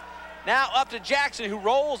side. Now up to Jackson, who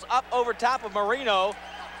rolls up over top of Marino.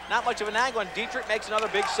 Not much of an angle, and Dietrich makes another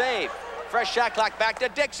big save. Fresh shot clock back to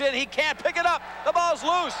Dixon. He can't pick it up. The ball's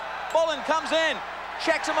loose. Bullen comes in,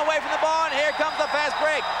 checks him away from the ball, and here comes the fast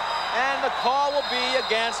break. And the call will be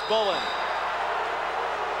against Bullen.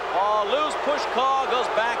 Loose push call goes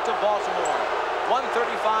back to Baltimore.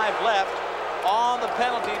 1:35 left on the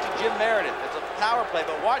penalty to Jim Meredith. It's a power play,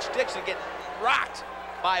 but watch Dixon get rocked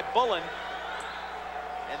by Bullen.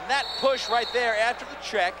 And that push right there after the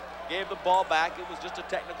check gave the ball back. It was just a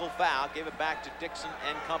technical foul. Gave it back to Dixon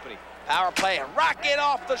and company. Power play, a rocket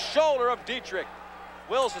off the shoulder of Dietrich.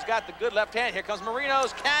 Wills has got the good left hand. Here comes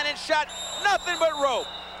Marino's cannon shot. Nothing but rope.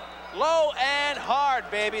 Low and hard,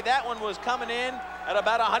 baby. That one was coming in at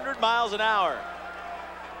about 100 miles an hour.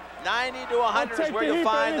 90 to 100 is where you'll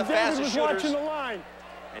find the fastest shooters. And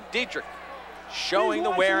Dietrich showing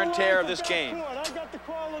the wear and tear of this game. I got the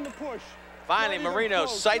call on the push. Finally, Marino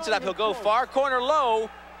sights it up. He'll go far corner low,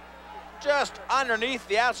 just underneath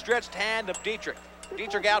the outstretched hand of Dietrich.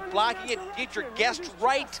 Dietrich out blocking it. Dietrich guessed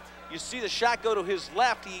right. You see the shot go to his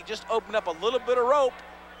left. He just opened up a little bit of rope,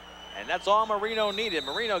 and that's all Marino needed.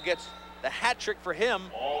 Marino gets the hat trick for him,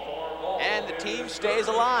 and the team stays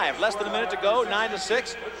alive. Less than a minute to go,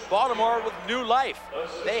 9-6. Baltimore with new life.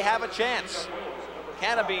 They have a chance.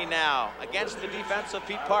 Canopy now against the defense of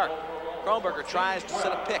Pete Park. Kronberger tries to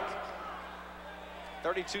set a pick.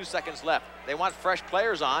 32 seconds left. They want fresh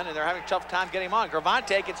players on, and they're having a tough time getting them on.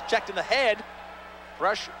 Gravante gets checked in the head.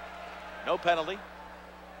 Rush, no penalty.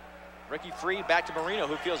 Ricky Freed back to Marino,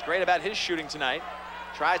 who feels great about his shooting tonight.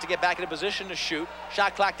 Tries to get back in a position to shoot.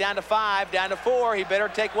 Shot clock down to 5, down to 4. He better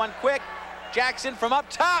take one quick. Jackson from up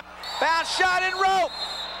top. Bounce shot and rope.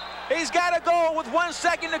 He's got a goal with 1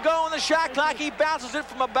 second to go on the shot clock. He bounces it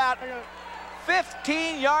from about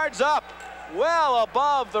 15 yards up, well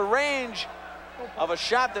above the range of a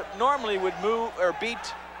shot that normally would move or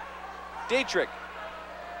beat Dietrich.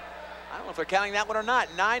 I don't know if they're counting that one or not.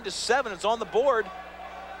 9-7, it's on the board.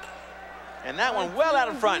 And that one well out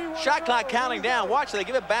in front. Shot clock counting down. Watch, they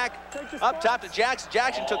give it back up top to Jackson.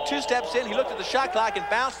 Jackson took 2 steps in. He looked at the shot clock and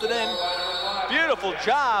bounced it in. Beautiful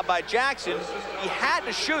job by Jackson. He had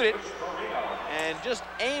to shoot it and just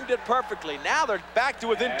aimed it perfectly. Now they're back to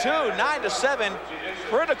within 2, 9-7.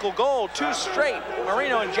 Critical goal, 2 straight.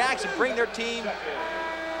 Marino and Jackson bring their team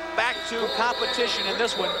back to competition in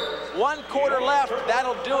this one. 1 quarter left.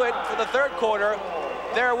 That'll do it for the third quarter.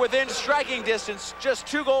 They're within striking distance, just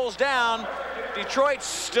 2 goals down. Detroit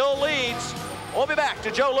still leads. We'll be back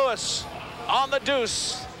to Joe Louis on the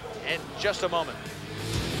Deuce in just a moment.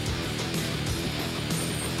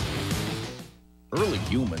 Early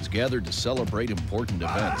humans gathered to celebrate important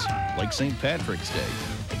events, like St. Patrick's Day.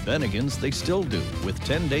 At Bennigan's, they still do, with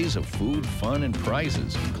 10 days of food, fun, and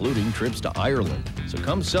prizes, including trips to Ireland. So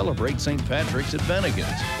come celebrate St. Patrick's at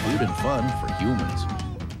Bennigan's. Food and fun for humans.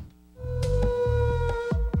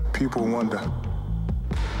 People wonder,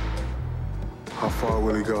 how far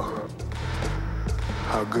will he go?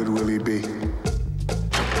 How good will he be?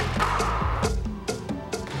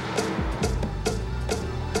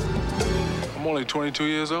 I'm only 22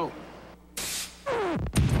 years old.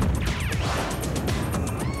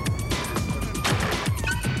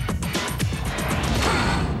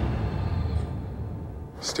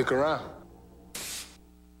 Stick around.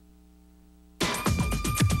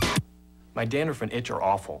 My dandruff and itch are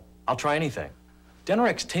awful. I'll try anything.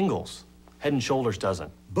 Denorex tingles. Head and Shoulders doesn't.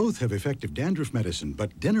 Both have effective dandruff medicine,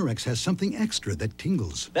 but Denorex has something extra that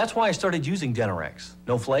tingles. That's why I started using Denorex.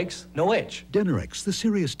 No flakes, no itch. Denorex, the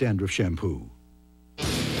serious dandruff shampoo.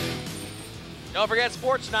 Don't forget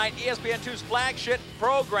Sports Night, ESPN2's flagship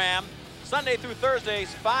program, Sunday through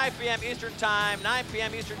Thursdays, 5 p.m. Eastern Time, 9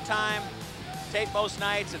 p.m. Eastern Time. tape most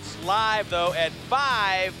nights. It's live, though, at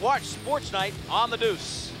 5. Watch Sports Night on the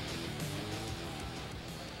Deuce.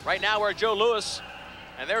 Right now, we're at Joe Louis,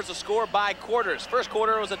 and there's the score by quarters. First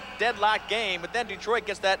quarter was a deadlock game, but then Detroit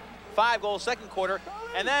gets that 5-goal second quarter,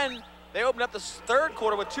 and then they opened up the third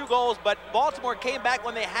quarter with 2 goals, but Baltimore came back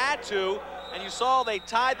when they had to, and you saw they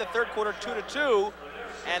tied the third quarter 2-2,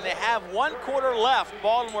 and they have 1 quarter left,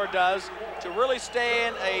 Baltimore does, to really stay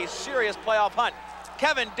in a serious playoff hunt.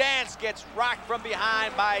 Kevin Dance gets rocked from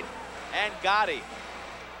behind by Gotti.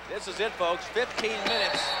 This is it, folks, 15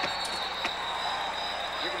 minutes.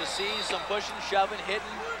 You're gonna see some pushing, shoving, hitting.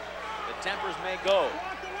 The tempers may go.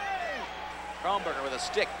 Kronberger with a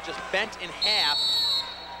stick just bent in half.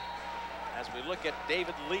 As we look at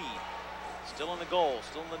David Lee, still in the goal,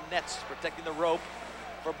 still in the nets, protecting the rope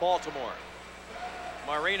for Baltimore.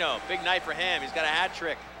 Marino, big night for him. He's got a hat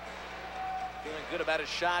trick. Feeling good about his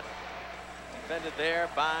shot. Defended there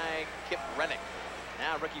by Kip Rennick.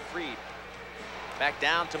 Now Ricky Freed. Back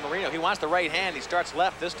down to Marino. He wants the right hand. He starts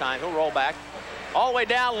left this time. He'll roll back. All the way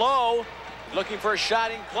down low. Looking for a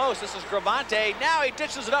shot in close. This is Gravante. Now he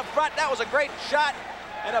ditches it up front. That was a great shot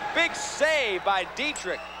and a big save by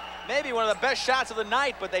Dietrich. Maybe one of the best shots of the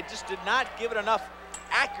night, but they just did not give it enough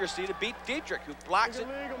accuracy to beat Dietrich, who blocks it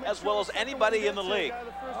as well as anybody in the league.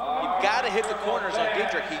 You've got to hit the corners on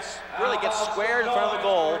Dietrich. He really gets squared in front of the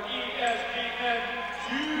goal.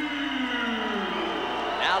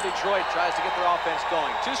 Now Detroit tries to get their offense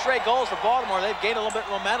going. 2 straight goals for Baltimore. They've gained a little bit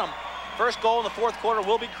of momentum. First goal in the fourth quarter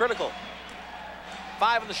will be critical.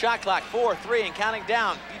 5 on the shot clock, 4, 3, and counting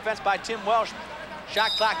down. Defense by Tim Welsh.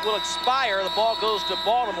 Shot clock will expire. The ball goes to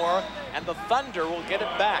Baltimore, and the Thunder will get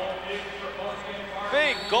it back.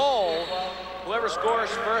 Big goal. Whoever scores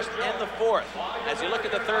first in the fourth. As you look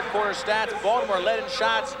at the third quarter stats, Baltimore led in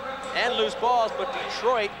shots and loose balls, but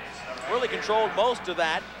Detroit really controlled most of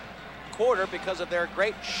that quarter because of their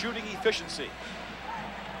great shooting efficiency.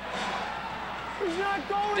 He's not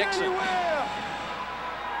going Dixon anywhere.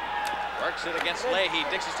 works it against Leahy.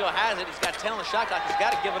 Dixon still has it. He's got 10 on the shot clock. He's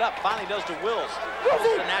got to give it up. Finally goes to Wills.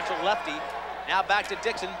 The natural lefty. Now back to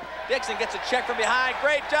Dixon. Dixon gets a check from behind.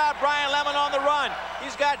 Great job, Brian Lemon on the run.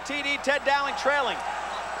 He's got TD, Ted Dowling trailing.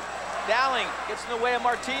 Dowling gets in the way of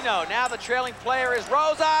Martino. Now the trailing player is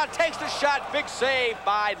Rosa. Takes the shot. Big save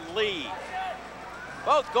by Lee.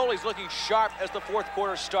 Both goalies looking sharp as the fourth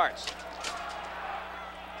quarter starts.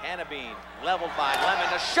 Cannabine leveled by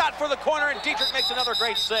Lemon. A shot for the corner, and Dietrich makes another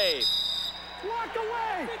great save. Walk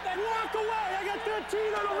away! Walk away! I got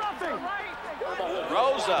 13 on a roughing!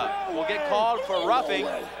 Rosa will get called for roughing.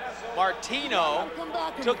 Martino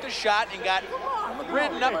took the shot and got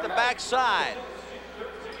ridden up the backside.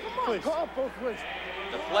 The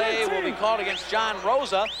play will be called against John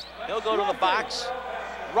Rosa. He'll go to the box.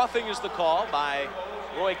 Roughing is the call by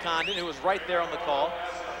Roy Condon, who was right there on the call.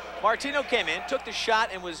 Martino came in, took the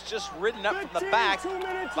shot, and was just ridden up from the back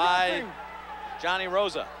by Johnny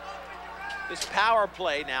Rosa. This power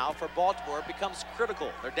play now for Baltimore becomes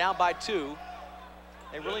critical. They're down by 2.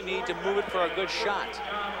 They really need to move it for a good shot.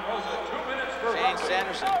 Shane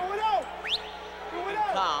Sanderson,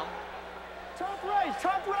 calm. Top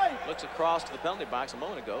right. Looks across to the penalty box a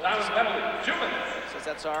moment ago. Says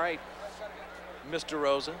that's all right, Mr.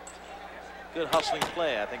 Rosa. Good hustling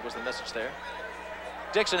play, I think was the message there.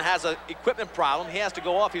 Dixon has an equipment problem. He has to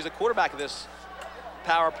go off. He's a quarterback of this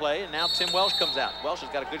power play, and now Tim Welsh comes out. Welsh has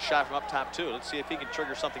got a good shot from up top, too. Let's see if he can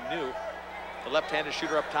trigger something new. The left-handed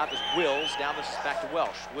shooter up top is Wills. Down this is back to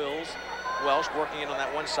Welsh. Welsh working in on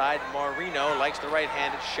that one side. Marino likes the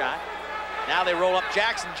right-handed shot. Now they roll up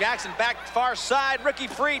Jackson. Jackson back far side. Ricky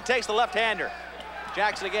Freed takes the left-hander.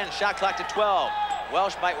 Jackson again, shot clock to 12.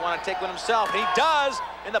 Welsh might want to take one himself, and he does,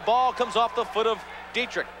 and the ball comes off the foot of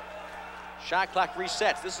Dietrich. Shot clock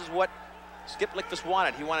resets. This is what Skip Lickfus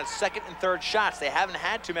wanted. He wanted second and third shots. They haven't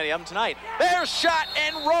had too many of them tonight. There's shot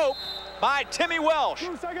and rope by Timmy Welsh.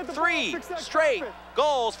 3 straight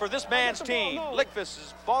goals for this man's team.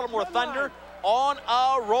 Lickfus' Baltimore Thunder on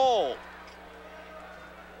a roll.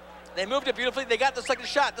 They moved it beautifully. They got the second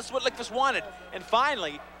shot. This is what Lickfus wanted. And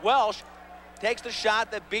finally, Welsh takes the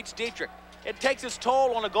shot that beats Dietrich. It takes its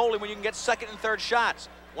toll on a goalie when you can get second and third shots.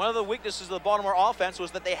 One of the weaknesses of the Baltimore offense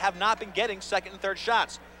was that they have not been getting second and third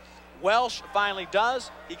shots. Welsh finally does.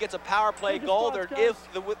 He gets a power play goal. They're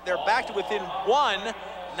back to within 1,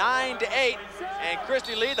 9-8. And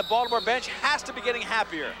Christy Lee, the Baltimore bench, has to be getting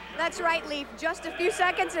happier. That's right, Leaf. Just a few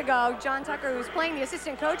seconds ago, John Tucker, who's playing the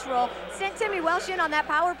assistant coach role, sent Timmy Welsh in on that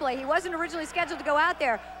power play. He wasn't originally scheduled to go out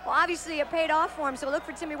there. Well, obviously, it paid off for him, so look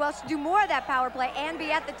for Timmy Welsh to do more of that power play and be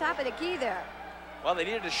at the top of the key there. Well, they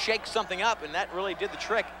needed to shake something up, and that really did the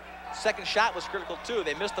trick. second shot was critical too.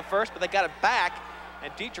 They missed the first, but they got it back.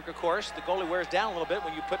 And Dietrich, of course, the goalie wears down a little bit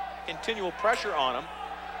when you put continual pressure on him.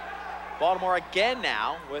 Baltimore again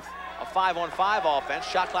now with a 5-on-5 offense.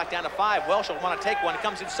 Shot clock down to 5. Welsh will want to take one. He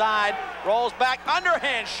comes inside, rolls back,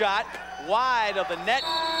 underhand shot, wide of the net.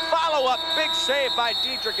 Follow-up, big save by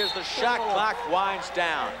Dietrich as the shot clock winds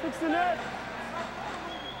down.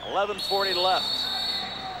 11:40 left.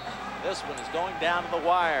 This one is going down to the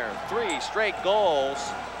wire. 3 straight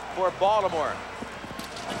goals for Baltimore.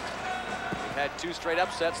 We've had 2 straight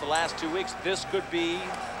upsets the last 2 weeks. This could be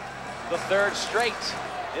the 3rd straight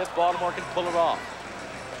if Baltimore can pull it off.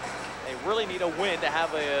 They really need a win to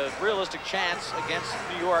have a realistic chance against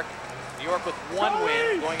New York. New York with 1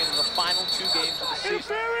 win going into the final 2 games of the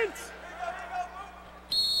season.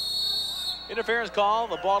 Interference call.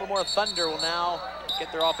 The Baltimore Thunder will now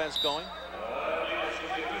get their offense going.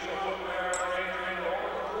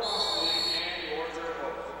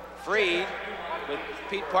 Freed with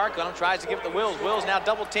Pete Park on him, tries to give it to Wills. Wills now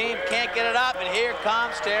double teamed, can't get it up, and here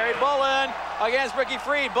comes Terry Bullen against Ricky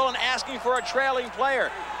Freed. Bullen asking for a trailing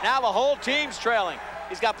player. Now the whole team's trailing.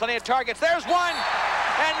 He's got plenty of targets. There's one,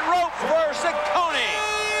 and rope for Ciccone.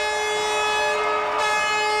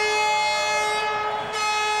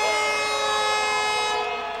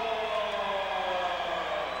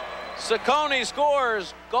 Ciccone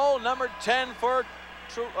scores goal number 10 for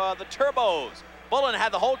the Turbos. Bullen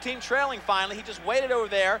had the whole team trailing finally. He just waited over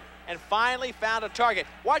there and finally found a target.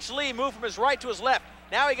 Watch Lee move from his right to his left.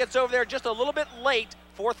 Now he gets over there just a little bit late.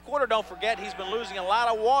 4th quarter, don't forget, he's been losing a lot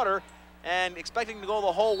of water, and expecting to go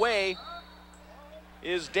the whole way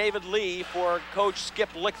is David Lee for Coach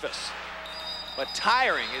Skip Lickfuss. But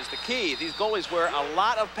tiring is the key. These goalies wear a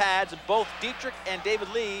lot of pads, and both Dietrich and David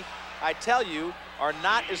Lee, I tell you, are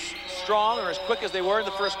not as strong or as quick as they were in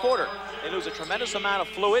the 1st quarter. They lose a tremendous amount of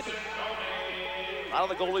fluid. A lot of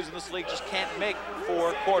the goalies in this league just can't make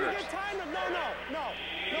 4 quarters.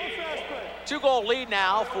 2-goal lead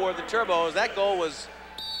now for the Turbos. That goal was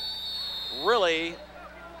really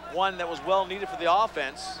one that was well needed for the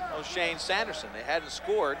offense of Shane Sanderson. They hadn't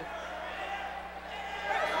scored in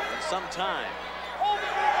some time.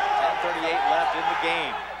 10:38 left in the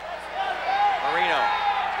game. Marino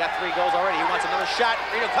got 3 goals already. He wants another shot.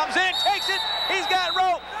 Marino comes in, takes it. He's got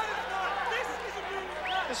rope.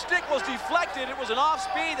 The stick was deflected. It was an off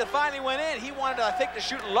speed that finally went in. He wanted, I think, to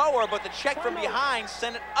shoot lower, but the check from behind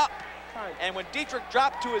sent it up. And when Dietrich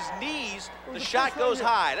dropped to his knees, the shot goes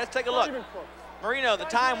high. Let's take a look. Marino, the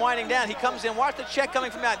time winding down. He comes in. Watch the check coming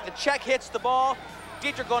from out. The check hits the ball.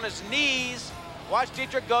 Dietrich on his knees. Watch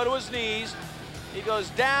Dietrich go to his knees. He goes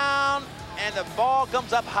down, and the ball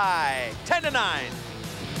comes up high. 10-9.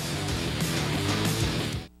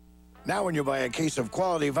 Now when you buy a case of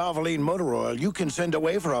quality Valvoline motor oil, you can send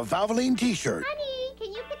away for a Valvoline t-shirt. Honey,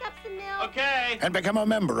 can you pick up some milk? Okay. And become a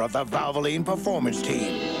member of the Valvoline Performance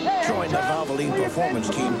Team. Join the Valvoline Performance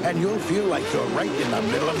Team, and you'll feel like you're right in the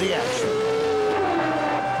middle of the action.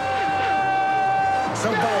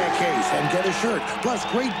 So buy a case and get a shirt, plus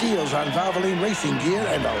great deals on Valvoline racing gear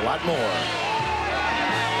and a lot more.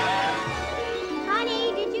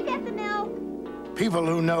 Honey, did you get the milk? People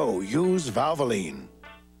who know use Valvoline.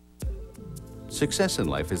 Success in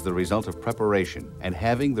life is the result of preparation and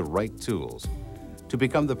having the right tools. To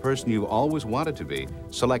become the person you've always wanted to be,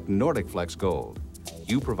 select Nordic Flex Gold.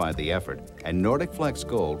 You provide the effort, and Nordic Flex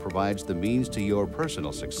Gold provides the means to your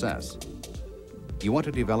personal success. You want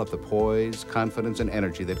to develop the poise, confidence, and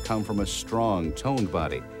energy that come from a strong, toned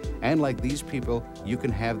body. And like these people, you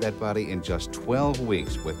can have that body in just 12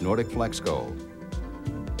 weeks with Nordic Flex Gold.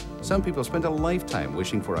 Some people spend a lifetime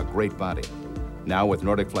wishing for a great body. Now with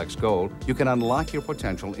Nordic Flex Gold, you can unlock your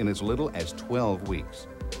potential in as little as 12 weeks.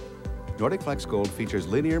 Nordic Flex Gold features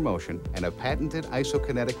linear motion and a patented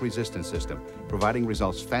isokinetic resistance system, providing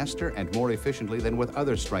results faster and more efficiently than with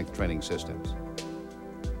other strength training systems.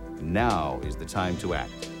 Now is the time to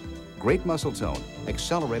act. Great muscle tone,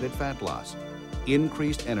 accelerated fat loss,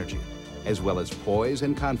 increased energy, as well as poise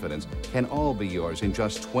and confidence can all be yours in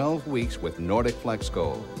just 12 weeks with Nordic Flex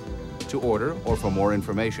Gold. To order or for more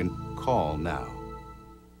information, call now.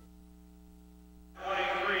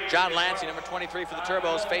 John Lancey, number 23 for the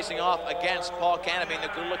Turbos, facing off against Paul Canabine, the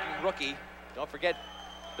good-looking rookie. Don't forget,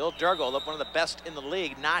 Bill Durgel, one of the best in the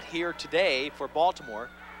league, not here today for Baltimore.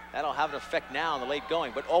 That'll have an effect now in the late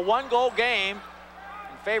going. But a 1-goal game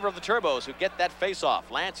in favor of the Turbos, who get that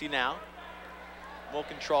face-off. Lancey now will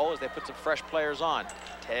control as they put some fresh players on.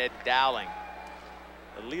 Ted Dowling,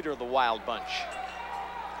 the leader of the Wild Bunch.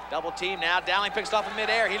 Double team now. Dowling picks it off in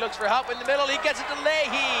midair. He looks for help in the middle. He gets it to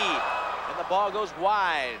Leahy. And the ball goes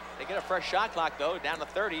wide. They get a fresh shot clock, though, down to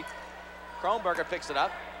 30. Kronberger picks it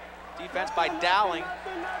up. Defense by Dowling.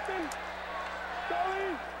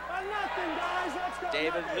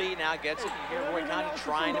 David Lee now gets it. You hear Roy County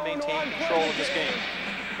trying to maintain control of this game.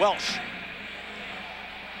 Welsh.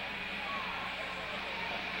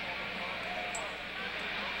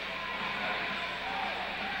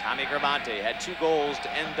 Tommy Gravante had 2 goals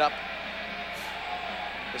to end up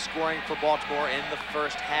the scoring for Baltimore in the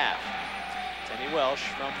first half. Timmy Welsh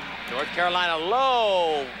from North Carolina,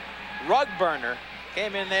 low rug burner.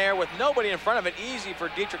 Came in there with nobody in front of it. Easy for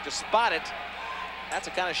Dietrich to spot it. That's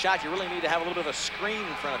the kind of shot you really need to have a little bit of a screen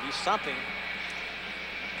in front of you, something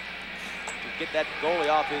to get that goalie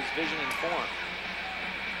off his vision and form.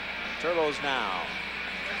 Turbos now.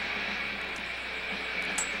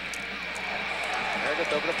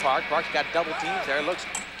 Meredith over to Park. Park's got double teams there. Looks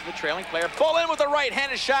to the trailing player. Pull in with a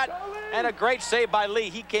right-handed shot. And a great save by Lee.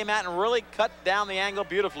 He came out and really cut down the angle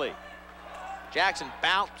beautifully. Jackson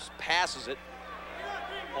passes it.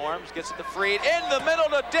 Orms gets it to Freed. In the middle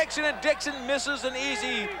to Dixon, and Dixon misses an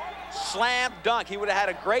easy slam dunk. He would have had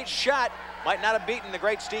a great shot. Might not have beaten the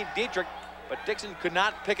great Steve Dietrich, but Dixon could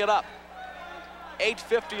not pick it up.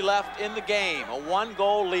 8:50 left in the game. A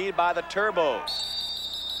 1-goal lead by the Turbos.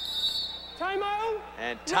 Timeout.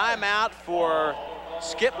 And timeout for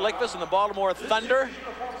Skip Lickfus and the Baltimore Thunder.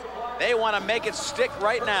 They want to make it stick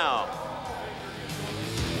right now.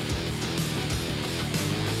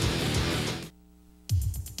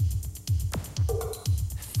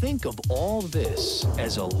 Think of all this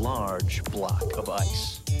as a large block of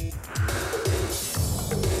ice.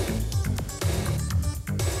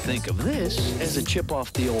 Think of this as a chip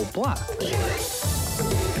off the old block.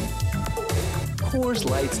 Coors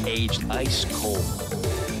Light's aged ice cold.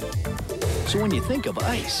 So when you think of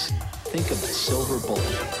ice, think of the silver bullet.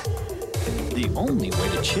 The only way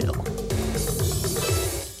to chill.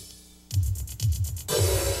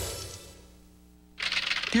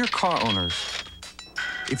 Dear car owners,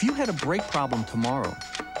 if you had a brake problem tomorrow,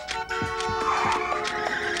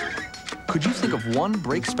 could you think of one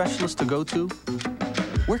brake specialist to go to?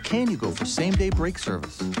 Where can you go for same-day brake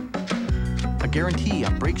service? A guarantee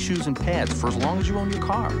on brake shoes and pads for as long as you own your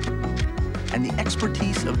car. And the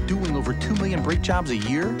expertise of doing over 2 million brake jobs a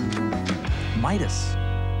year? Midas.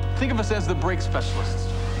 Think of us as the brake specialists.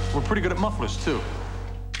 We're pretty good at mufflers, too.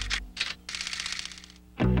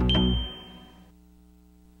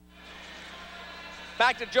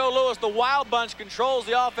 Back to Joe Louis. The Wild Bunch controls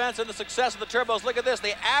the offense and the success of the Turbos. Look at this.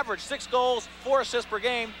 They average 6 goals, 4 assists per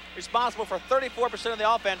game, responsible for 34% of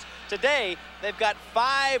the offense. Today, they've got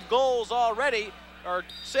 5 goals already, or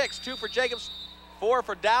 6, 2 for Jacobs, 4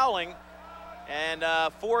 for Dowling, and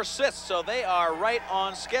 4 assists. So they are right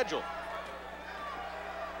on schedule.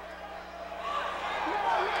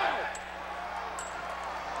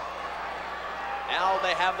 Now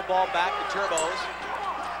they have the ball back, the Turbos.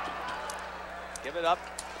 Give it up.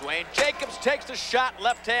 Dwayne Jacobs takes the shot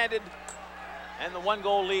left-handed. And the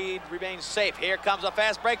 1-goal lead remains safe. Here comes a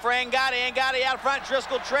fast break for Angotti. Angotti out front.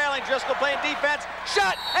 Driscoll trailing. Driscoll playing defense.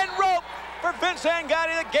 Shot and rope for Vince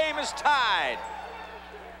Angotti. The game is tied.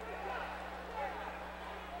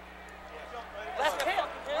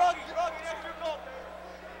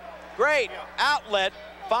 Great outlet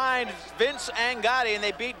finds Vince Angotti, and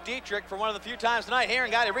they beat Dietrich for one of the few times tonight. Here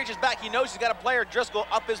Angotti reaches back. He knows he's got a player, Driscoll,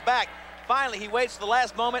 up his back. Finally, he waits to the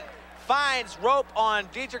last moment, finds rope on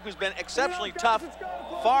Dietrich, who's been exceptionally tough.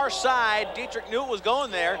 Far side, Dietrich knew it was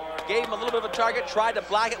going there, gave him a little bit of a target, tried to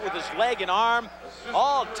block it with his leg and arm.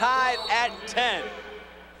 All tied at 10.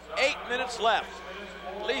 8 minutes left.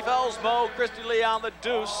 Lee Felsmo, Christy Lee on the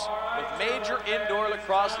deuce with major indoor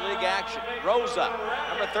lacrosse league action. Rosa,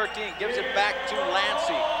 number 13, gives it back to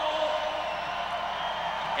Lancey.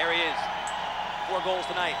 There he is. 4 goals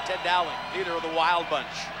tonight. Ted Dowling, leader of the Wild Bunch.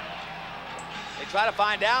 They try to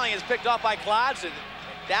find Dowling. It's picked off by Klodson.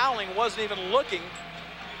 Dowling wasn't even looking.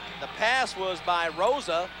 The pass was by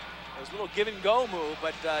Rosa. It was a little give-and-go move,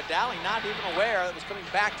 but Dowling not even aware it was coming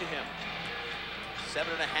back to him.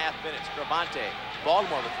 7.5 minutes. Gravante,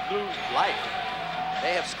 Baltimore with blue life.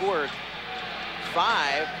 They have scored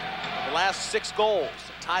 5 of the last 6 goals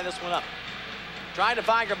to tie this one up. Trying to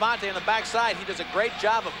find Gravante on the backside. He does a great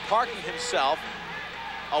job of parking himself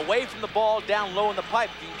away from the ball down low in the pipe.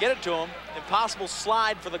 If you can get it to him, impossible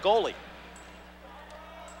slide for the goalie.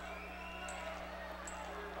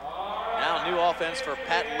 Now new offense for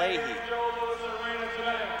Pat Leahy. Get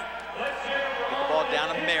the ball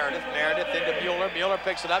down to Meredith. Meredith into Mueller. Mueller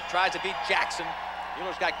picks it up, tries to beat Jackson.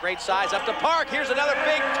 Mueller's got great size up to Park. Here's another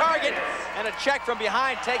big target, and a check from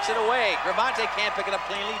behind takes it away. Gravante can't pick it up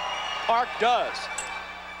cleanly. Park does.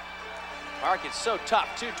 Park is so tough,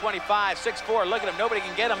 225, 6'4", look at him, nobody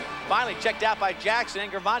can get him. Finally checked out by Jackson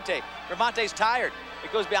and Gravante. Gravante's tired.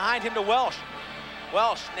 It goes behind him to Welsh.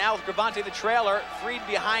 Welsh now with Gravante the trailer, Freed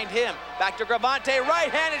behind him. Back to Gravante,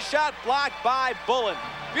 right-handed shot blocked by Bullen.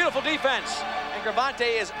 Beautiful defense, and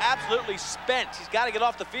Gravante is absolutely spent. He's got to get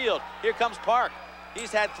off the field. Here comes Park.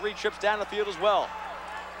 He's had 3 trips down the field as well.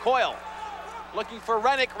 Coyle looking for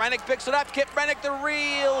Rennick. Rennick picks it up. Kip Rennick, the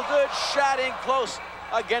real good shot in close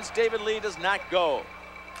against David Lee, does not go.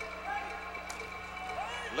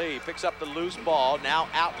 Lee picks up the loose ball, now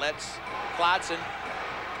outlets. Klodson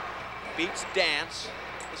beats Dance.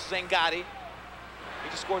 This is Zangati. He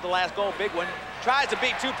just scored the last goal, big one. Tries to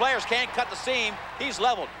beat 2 players, can't cut the seam. He's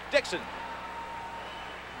leveled. Dixon.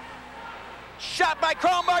 Shot by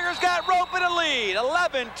Kronberger's got rope and a lead.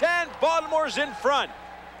 11-10, Baltimore's in front.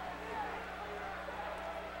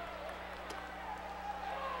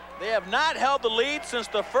 They have not held the lead since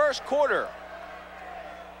the first quarter.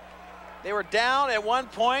 They were down at one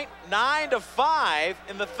point, 9-5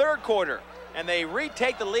 in the third quarter, and they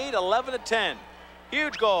retake the lead 11-10.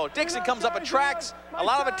 Huge goal. Dixon comes up and tracks. A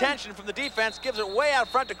lot of attention from the defense, gives it way out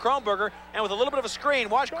front to Kronberger, and with a little bit of a screen,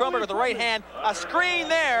 watch Kronberger with the right hand, a screen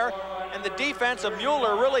there, and the defense of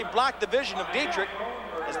Mueller really blocked the vision of Dietrich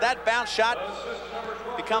as that bounce shot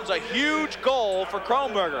becomes a huge goal for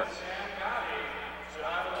Kronberger.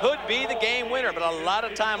 Could be the game winner, but a lot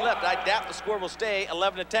of time left. I doubt the score will stay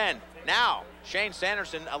 11-10. Now, Shane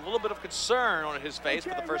Sanderson, a little bit of concern on his face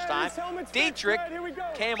for the first time. Dietrich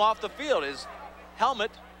came off the field. His helmet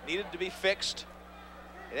needed to be fixed.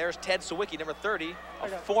 There's Ted Sawicki, number 30, a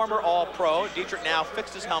former All-Pro. Dietrich now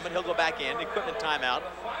fixed his helmet. He'll go back in. Equipment timeout.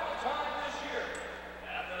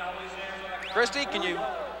 Christy, can you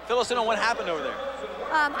fill us in on what happened over there?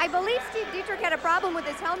 I believe Steve Dietrich had a problem with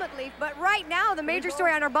his helmet leaf, but right now the major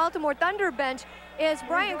story on our Baltimore Thunder bench is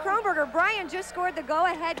Brian Kronberger. Brian just scored the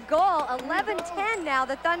go-ahead goal. 11-10 now,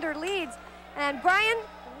 the Thunder leads. And Brian,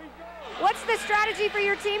 what's the strategy for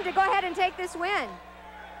your team to go ahead and take this win?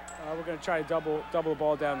 We're going to try to double the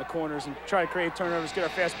ball down the corners and try to create turnovers, get our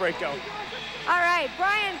fast break going. All right,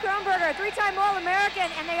 Brian Kronberger, 3-time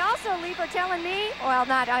All-American, and they also, Leaf, are telling me, well,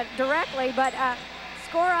 not directly, but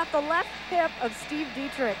score off the left hip of Steve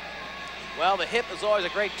Dietrich. Well, the hip is always a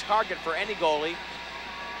great target for any goalie.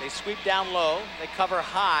 They sweep down low, they cover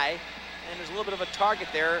high, and there's a little bit of a target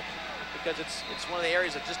there because it's one of the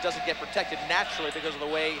areas that just doesn't get protected naturally because of the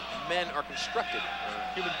way men are constructed,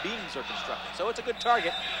 or human beings are constructed. So it's a good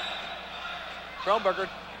target. Kronberger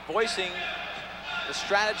voicing the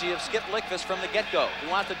strategy of Skip Lickfist from the get-go. He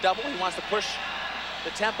wants to double, he wants to push the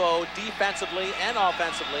tempo defensively and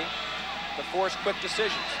offensively to force quick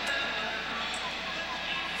decisions.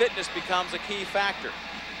 Fitness becomes a key factor.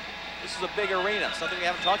 This is a big arena. Something we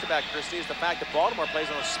haven't talked about, Christy, is the fact that Baltimore plays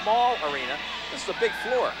on a small arena. This is a big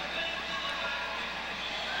floor.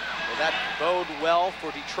 Will that bode well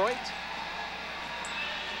for Detroit?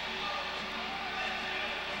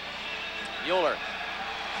 Mueller.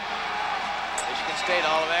 Michigan State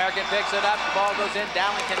All-American picks it up. The ball goes in.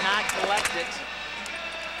 Dowling cannot collect it.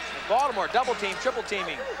 And Baltimore double team, triple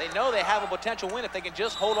teaming. They know they have a potential win if they can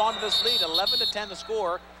just hold on to this lead. 11-10 the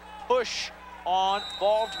score. Push on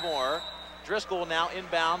Baltimore. Driscoll now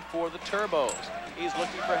inbound for the Turbos. He's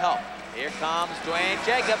looking for help. Here comes Dwayne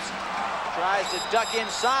Jacobs. Tries to duck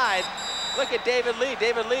inside. Look at David Lee.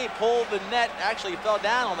 David Lee pulled the net. Actually, he fell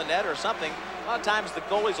down on the net or something. A lot of times the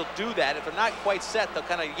goalies will do that. If they're not quite set, they'll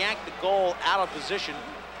kind of yank the goal out of position.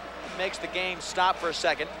 It makes the game stop for a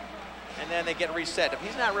second, and then they get reset. If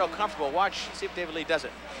he's not real comfortable, watch, see if David Lee does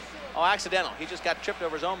it. Oh, accidental. He just got tripped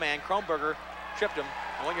over his own man. Kronberger tripped him.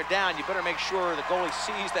 And when you're down, you better make sure the goalie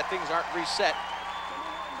sees that things aren't reset.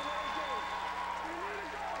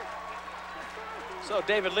 So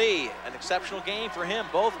David Lee, an exceptional game for him.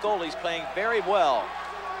 Both goalies playing very well.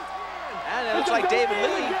 And it looks like David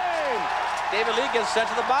Lee gets sent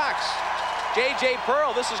to the box. J.J.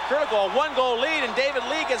 Pearl, this is critical. A 1-goal lead, and David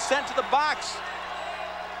Lee gets sent to the box.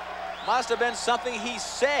 Must have been something he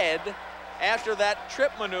said after that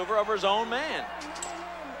trip maneuver over his own man.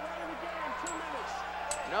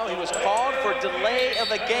 No, he was called for delay of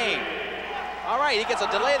the game. All right, he gets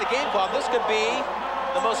a delay of the game call. This could be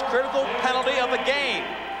the most critical penalty of the game.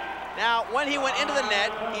 Now, when he went into the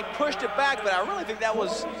net, he pushed it back, but I really think that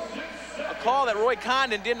was a call that Roy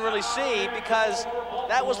Condon didn't really see because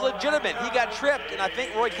that was legitimate. He got tripped, and I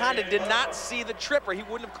think Roy Condon did not see the trip, or he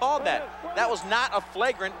wouldn't have called that. That was not a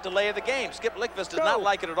flagrant delay of the game. Skip Lickfist does not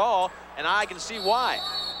like it at all, and I can see why.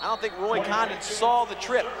 I don't think Roy Condon saw the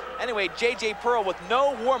trip. Anyway, J.J. Pearl, with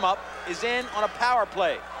no warm-up, is in on a power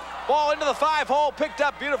play. Ball into the 5-hole, picked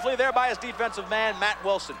up beautifully there by his defensive man, Matt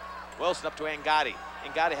Wilson. Wilson up to Angotti.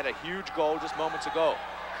 Angotti had a huge goal just moments ago.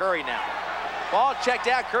 Curry now. Ball checked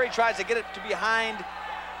out. Curry tries to get it to behind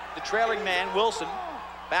the trailing man, Wilson.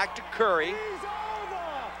 Back to Curry.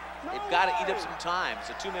 They've got to eat up some time. It's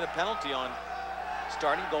a 2-minute penalty on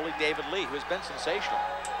starting goalie David Lee, who has been sensational.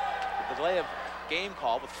 The delay of game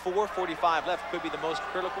call with 4:45 left could be the most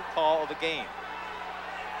critical call of the game.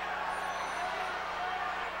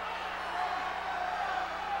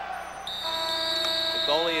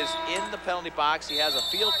 The goalie is in the penalty box. He has a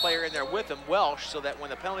field player in there with him, Welsh, so that when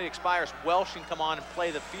the penalty expires, Welsh can come on and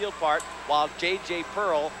play the field part while J.J.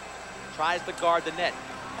 Pearl tries to guard the net.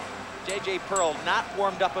 J.J. Pearl not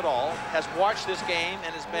warmed up at all, has watched this game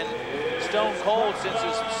and has been stone cold since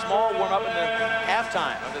his small warm-up in the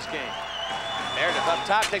halftime of this game. Meredith up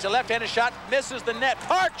top, takes a left-handed shot, misses the net.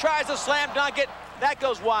 Park tries to slam dunk it. That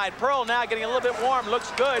goes wide. Pearl now getting a little bit warm, looks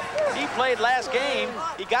good. He played last game.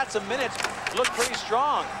 He got some minutes, looked pretty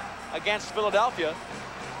strong against Philadelphia.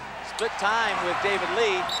 Split time with David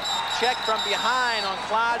Lee. Check from behind on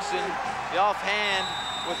Clodson. The offhand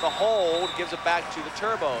with the hold gives it back to the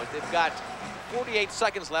Turbos. They've got 48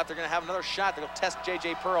 seconds left. They're going to have another shot. They'll test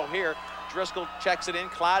J.J. Pearl here. Driscoll checks it in.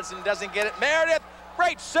 Clodson doesn't get it. Meredith,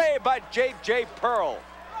 great save by J.J. Pearl.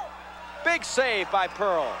 Big save by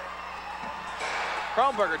Pearl.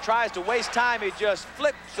 Kronberger tries to waste time. He just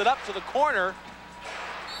flips it up to the corner.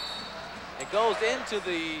 It goes into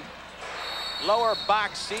the lower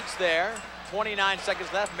box seats there. 29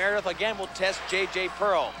 seconds left. Meredith again will test J.J.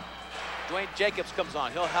 Pearl. Dwayne Jacobs comes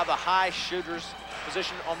on. He'll have a high shooter's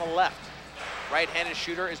position on the left. Right-handed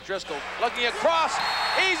shooter is Driscoll. Looking across.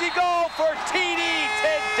 Easy goal for TD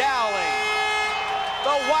Ted Dowling.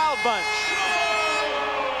 The Wild Bunch.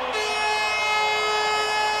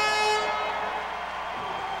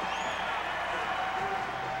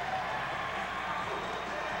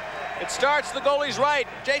 It starts the goalie's right.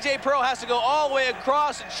 J.J. Pearl has to go all the way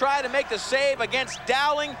across and try to make the save against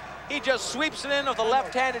Dowling. He just sweeps it in with a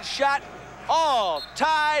left-handed shot. All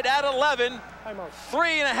tied at 11.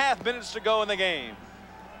 3.5 minutes to go in the game.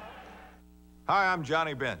 Hi, I'm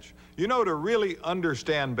Johnny Bench. You know, to really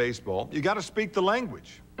understand baseball, you got to speak the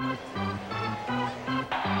language.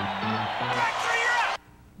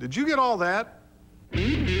 Did you get all that?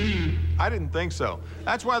 I didn't think so.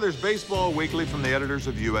 That's why there's Baseball Weekly from the editors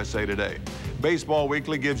of USA Today. Baseball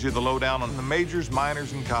Weekly gives you the lowdown on the majors,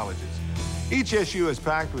 minors, and colleges. Each issue is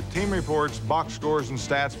packed with team reports, box scores, and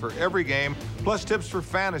stats for every game, plus tips for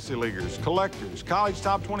fantasy leaguers, collectors, college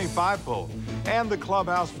top 25 poll, and the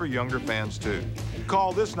clubhouse for younger fans, too.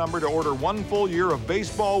 Call this number to order 1 full year of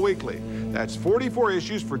Baseball Weekly. That's 44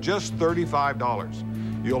 issues for just $35.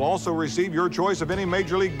 You'll also receive your choice of any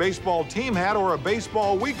Major League Baseball team hat or a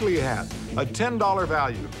Baseball Weekly hat, a $10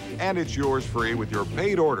 value, and it's yours free with your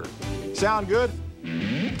paid order. Sound good?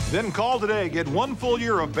 Then call today. Get 1 full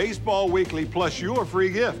year of Baseball Weekly plus your free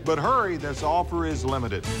gift. But hurry, this offer is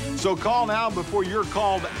limited. So call now before you're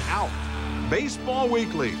called out. Baseball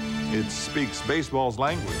Weekly. It speaks baseball's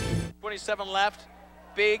language. 27 left.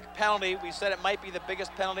 Big penalty. We said it might be the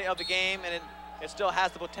biggest penalty of the game, and it still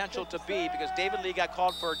has the potential to be because David Lee got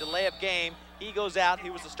called for a delay of game. He goes out. He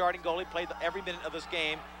was the starting goalie, played every minute of this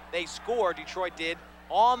game. They scored, Detroit did,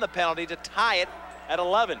 on the penalty to tie it at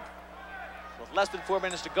 11. With less than 4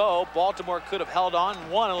 minutes to go, Baltimore could have held on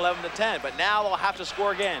and won 11-10, but now they'll have to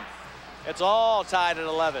score again. It's all tied at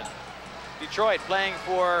 11. Detroit playing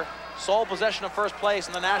for sole possession of first place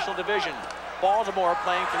in the National Division. Baltimore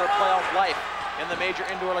playing for their playoff life in the Major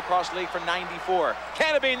Indoor Lacrosse League for '94.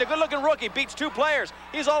 Canabine, the good-looking rookie, beats 2 players.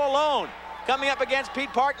 He's all alone. Coming up against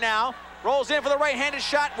Pete Park now. Rolls in for the right-handed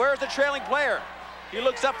shot. Where's the trailing player? He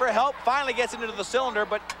looks up for help, finally gets into the cylinder,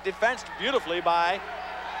 but defensed beautifully by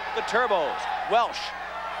the Turbos. Welsh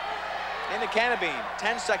in the Canabine.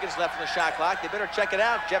 10 seconds left on the shot clock. They better check it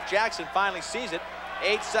out. Jeff Jackson finally sees it.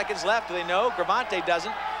 8 seconds left. Do they know? Gravante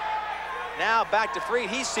doesn't. Now back to Freed.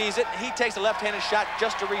 He sees it. He takes a left-handed shot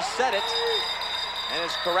just to reset it. And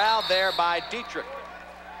is corralled there by Dietrich.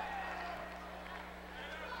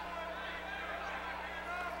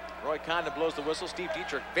 Roy Condon blows the whistle. Steve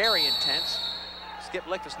Dietrich, very intense. Skip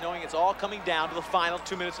Lickfus knowing it's all coming down to the final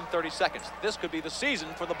 2 minutes and 30 seconds. This could be the season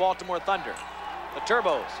for the Baltimore Thunder. The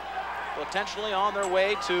Turbos potentially on their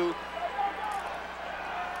way to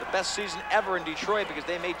the best season ever in Detroit because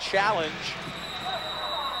they may challenge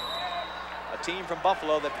a team from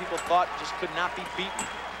Buffalo that people thought just could not be beaten.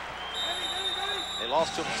 They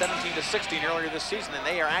lost to them 17-16 earlier this season, and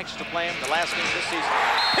they are anxious to play them the last game this season.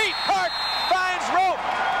 Pete Park finds rope.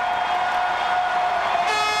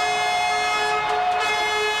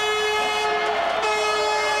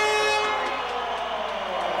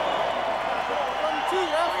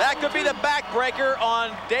 That could be the backbreaker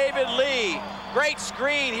on David Lee. Great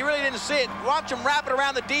screen. He really didn't see it. Watch him wrap it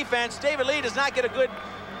around the defense. David Lee does not get a good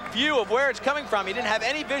view of where it's coming from. He didn't have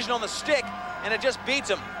any vision on the stick, and it just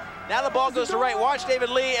beats him. Now the ball goes to right. Watch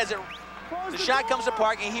David Lee as the shot comes to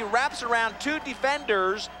Park, and he wraps around two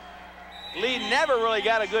defenders. Lee never really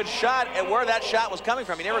got a good shot at where that shot was coming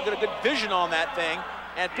from. He never got a good vision on that thing.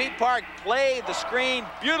 And Pete Park played the screen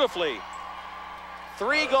beautifully.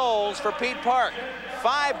 3 goals for Pete Park,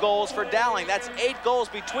 5 goals for Dowling. That's 8 goals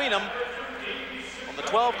between them on the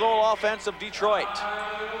 12-goal offense of Detroit.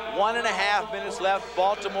 1.5 minutes left.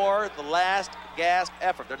 Baltimore, the last gasp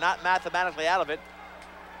effort. They're not mathematically out of it,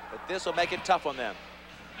 but this will make it tough on them.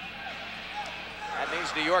 That means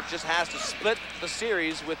New York just has to split the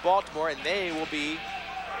series with Baltimore, and they will be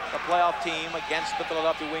a playoff team against the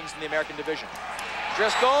Philadelphia Wings in the American Division.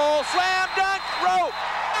 Driscoll, slam dunk, rope.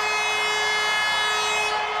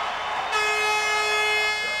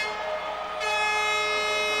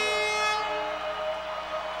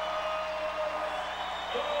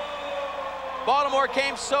 Baltimore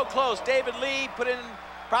came so close. David Lee put in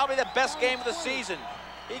probably the best game of the season.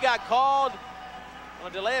 He got called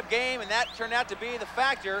on a delay of game, and that turned out to be the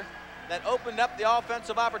factor that opened up the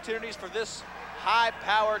offensive opportunities for this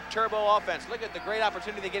high-powered turbo offense. Look at the great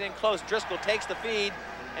opportunity they get in close. Driscoll takes the feed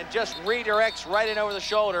and just redirects right in over the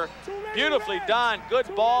shoulder. Beautifully done.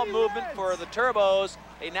 Good ball movement for the Turbos.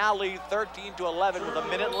 They now lead 13-11 with a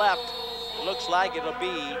minute left. Looks like it'll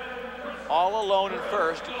be all alone in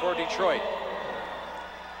first for Detroit.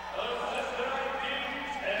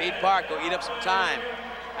 Pete Park will eat up some time.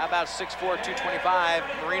 How about 6'4", 225?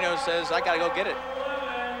 Marino says, I got to go get it.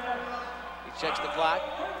 He checks the clock.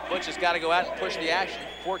 Butch has got to go out and push the action.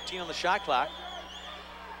 14 on the shot clock.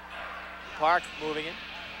 Park moving it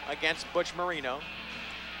against Butch Marino.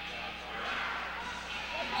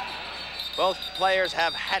 Both players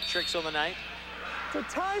have hat tricks on the night. The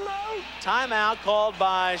timeout. Timeout called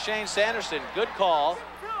by Shane Sanderson. Good call.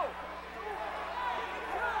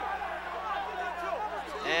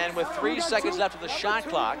 And with 3 seconds left of the shot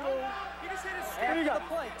clock. What do you got?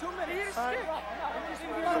 2 minutes.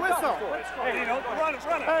 Whistle. Hey, run it.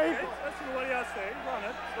 Hey. Listen to what I say. Run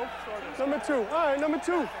it. Don't start it. Number 2. All right, number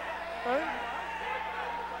 2. All right.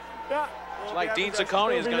 Yeah. Looks like Dean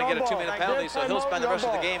Ciccone is going to get a 2-minute penalty, so he'll spend the rest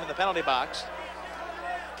of the game in the penalty box.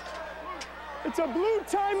 It's a blue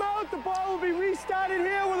timeout. The ball will be restarted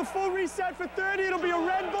here with a full reset for 30. It'll be a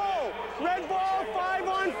red ball. Red ball,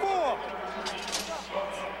 5-on-4.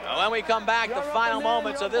 Well, when we come back, the final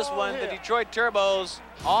moments of this one, the Detroit Turbos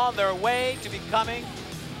on their way to becoming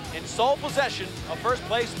in sole possession of first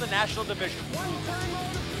place in the National Division.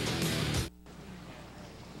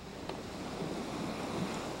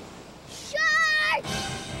 Shot!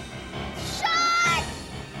 Shot!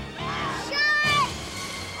 Shot!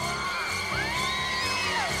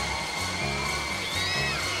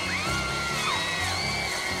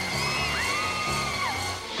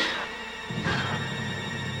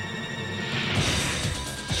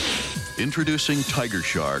 Introducing Tiger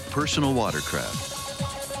Shark personal watercraft.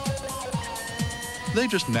 They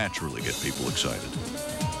just naturally get people excited.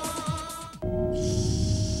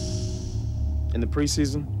 In the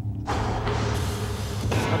preseason,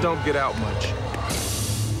 I don't get out much.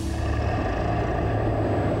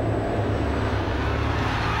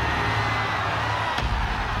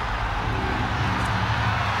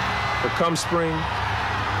 But come spring,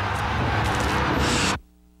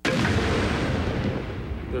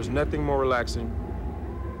 there's nothing more relaxing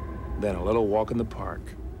than a little walk in the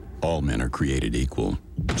park. All men are created equal.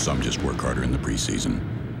 Some just work harder in the preseason.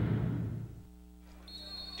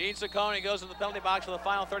 Dean Ciccone goes to the penalty box for the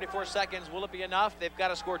final 34 seconds. Will it be enough? They've got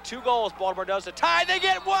to score 2 goals. Baltimore does to tie. They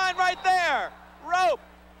get one right there. Rope.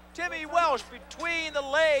 Timmy Welsh between the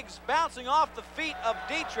legs, bouncing off the feet of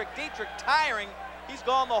Dietrich. Dietrich tiring. He's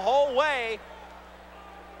gone the whole way.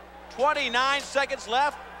 29 seconds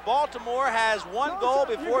left. Baltimore has 1 goal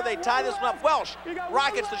before they tie this one up. Welsh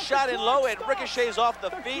rockets the shot in low. It ricochets off the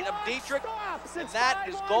feet of Dietrich. And that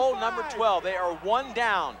is goal number 12. They are 1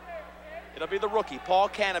 down. It'll be the rookie, Paul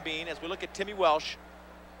Canabine, as we look at Timmy Welsh.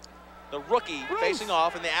 The rookie facing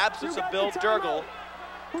off in the absence of Bill Durgel.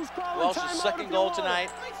 Welsh's 2nd goal tonight.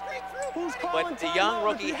 But the young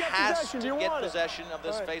rookie has to get possession of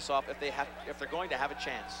this face-off if they're going to have a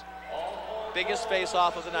chance. Biggest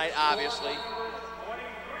face-off of the night, obviously.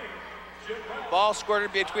 Ball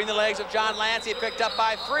squirted between the legs of John Lancey, picked up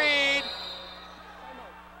by Freed.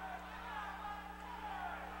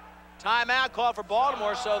 Timeout called for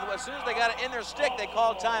Baltimore, so as soon as they got it in their stick, they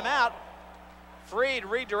called timeout. Freed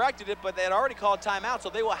redirected it, but they had already called timeout, so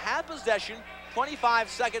they will have possession. 25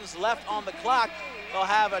 seconds left on the clock. they'll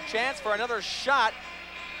have a chance for another shot.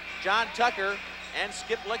 John Tucker and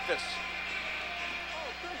Skip Lickfus.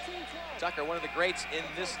 Tucker, one of the greats in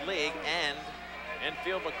this league and in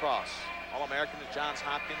field lacrosse. All-American at Johns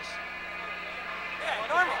Hopkins.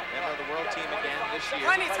 Member of the world team again this year.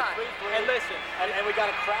 Plenty time. And listen, and we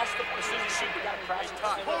got to crash the, as soon as you shoot, we got to crash the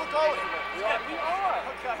time. Pull the goalie. We are.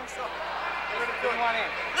 Okay, I'm sorry. Good one in.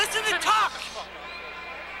 Listen to Tuck.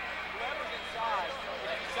 Whoever's inside,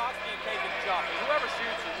 if shots being taken, jump. Whoever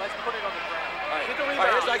shoots it, let's put it on the ground. All right,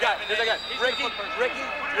 here's what I got. Ricky,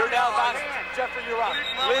 you're down by Jeffrey, you're up.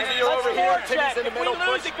 Lindsay, you're over here. Timmy's in the middle. If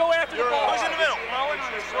we lose it, go after the ball. Who's in the middle?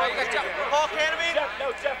 Paul Canopy?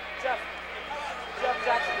 No, Jeff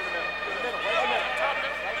Jackson in the middle.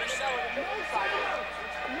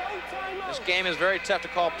 This game is very tough to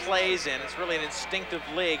call plays in. It's really an instinctive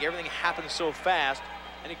league. Everything happens so fast.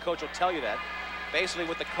 Any coach will tell you that. Basically,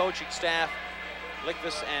 what the coaching staff,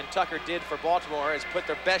 Lickfus and Tucker, did for Baltimore is put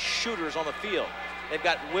their best shooters on the field. They've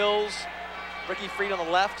got Wills, Ricky Freed on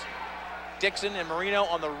the left, Dixon and Marino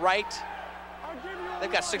on the right.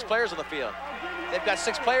 They've got 6 players on the field. They've got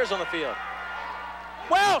 6 players on the field.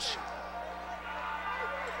 Welsh!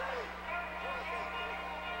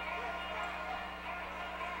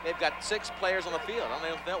 They've got 6 players on the field. I don't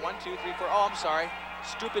know if that 1, 2, 3, 4. Oh, I'm sorry.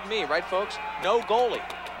 Stupid me, right, folks? No goalie.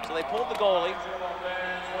 So they pulled the goalie.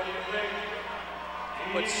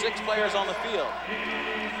 Put 6 players on the field.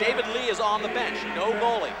 David Lee is on the bench. No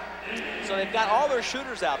goalie. So they've got all their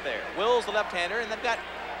shooters out there. Will's the left-hander, and they've got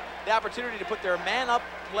the opportunity to put their man-up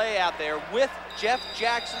play out there with Jeff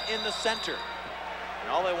Jackson in the center. And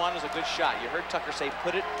all they want is a good shot. You heard Tucker say,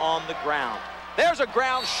 put it on the ground. There's a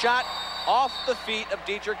ground shot off the feet of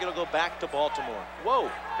Dietrich. It'll go back to Baltimore. Whoa,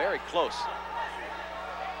 very close.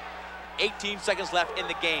 18 seconds left in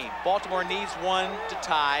the game. Baltimore needs one to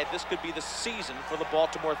tie. This could be the season for the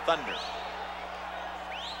Baltimore Thunder.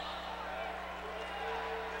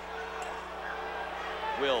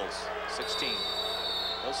 Wills, 16.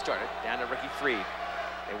 They'll start it down to Ricky Freed.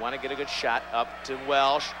 They want to get a good shot up to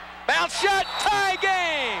Welsh. Bounce shot, tie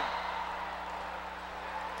game!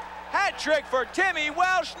 Hat trick for Timmy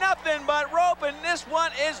Welsh, nothing but rope, and this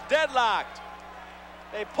one is deadlocked.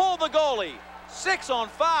 They pull the goalie, 6 on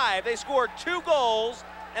 5. They scored 2 goals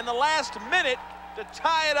in the last minute to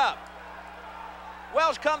tie it up.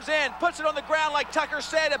 Welsh comes in, puts it on the ground like Tucker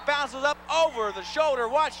said. It bounces up over the shoulder.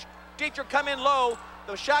 Watch Dietrich come in low.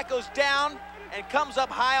 The shot goes down and comes up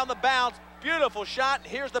high on the bounce. Beautiful shot, and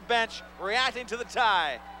here's the bench reacting to the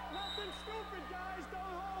tie.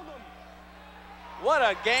 What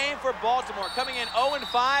a game for Baltimore. Coming in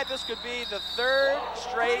 0-5, this could be the 3rd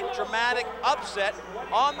straight dramatic upset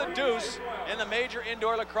on the deuce in the Major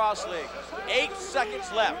Indoor Lacrosse League. 8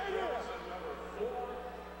 seconds left.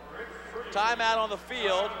 Timeout on the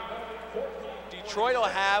field. Detroit will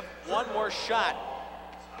have one more shot.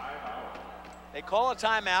 They call a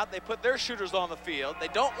timeout. They put their shooters on the field. They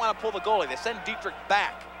don't want to pull the goalie. They send Dietrich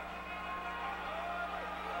back.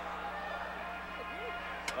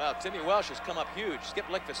 Well, Timmy Welsh has come up huge. Skip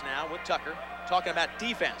Lickfus now with Tucker, talking about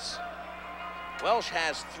defense. Welsh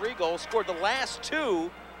has 3 goals, scored the last 2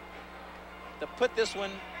 to put this one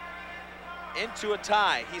into a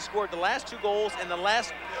tie. He scored the last 2 goals in the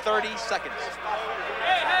last 30 seconds.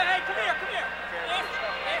 Hey, come here.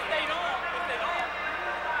 If they don't,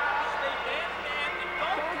 stay man, and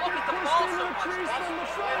don't look at the ball so much.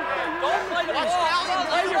 Don't play the ball.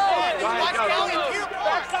 Play your ball.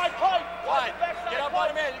 Backside play. Get up on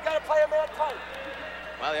a man. You got to play a man tight.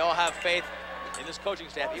 Well, they all have faith in this coaching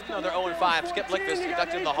staff. Even though they're 0-5, Skip Lickfus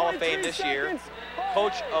inducted in the Hall of Fame this year.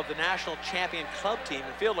 Coach of the national champion club team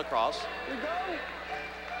in field lacrosse.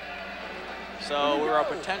 So we're a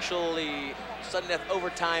potentially sudden death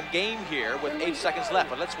overtime game here with 8 seconds left.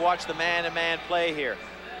 But let's watch the man-to-man play here.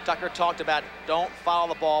 Tucker talked about don't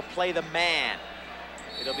follow the ball, play the man.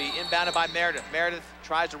 It'll be inbounded by Meredith. Meredith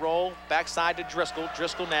tries to roll backside to Driscoll.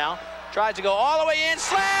 Driscoll now tries to go all the way in.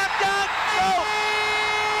 Slam dunk! Go!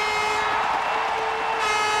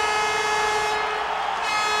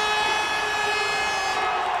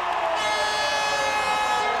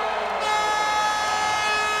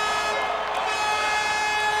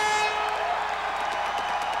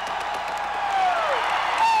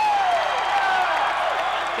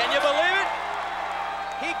 Can you believe it?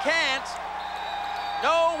 He can't.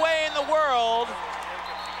 No way in the world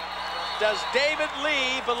does David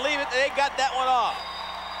Lee believe it that they got that one off.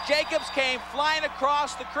 Jacobs came flying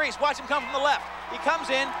across the crease. Watch him come from the left. He comes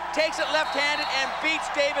in, takes it left-handed, and beats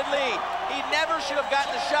David Lee. He never should have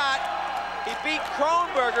gotten the shot. He beat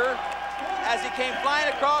Kronberger as he came flying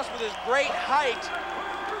across with his great height.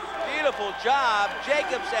 beautiful job.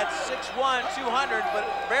 Jacobs at 6'1", 200, but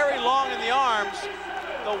very long in the arms.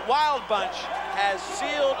 The Wild Bunch has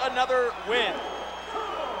sealed another win.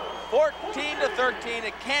 14-13,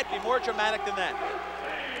 it can't be more dramatic than that.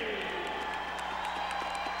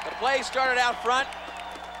 The play started out front.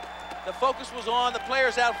 The focus was on the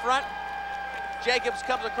players out front. Jacobs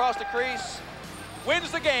comes across the crease,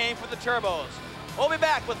 wins the game for the Turbos. We'll be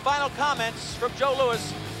back with final comments from Joe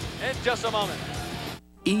Louis in just a moment.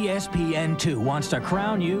 ESPN2 wants to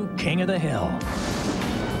crown you King of the Hill.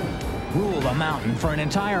 Rule the mountain for an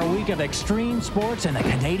entire week of extreme sports in the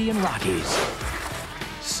Canadian Rockies.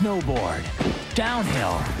 Snowboard,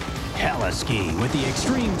 downhill, heli-ski with the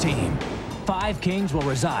Extreme Team. 5 kings will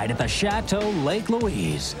reside at the Chateau Lake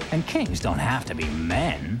Louise. And kings don't have to be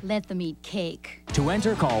men. Let them eat cake. To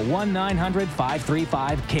enter, call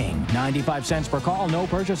 1-900-535-KING. 95 cents per call, no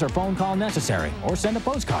purchase or phone call necessary. Or send a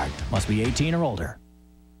postcard. Must be 18 or older.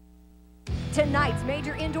 Tonight's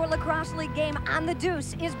Major Indoor Lacrosse League game on the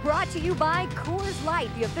Deuce is brought to you by Coors Light,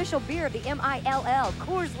 the official beer of the MILL.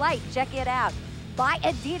 Coors Light, check it out. By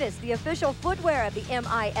Adidas, the official footwear of the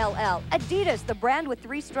MILL. Adidas, the brand with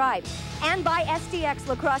 3 stripes. And by STX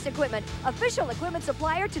Lacrosse Equipment, official equipment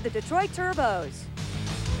supplier to the Detroit Turbos.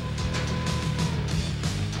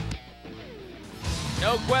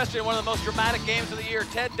 No question, one of the most dramatic games of the year.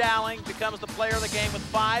 Ted Dowling becomes the player of the game with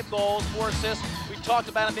 5 goals, 4 assists. We talked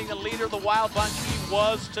about him being the leader of the Wild Bunch. He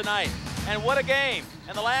was tonight. And what a game.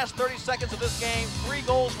 In the last 30 seconds of this game, 3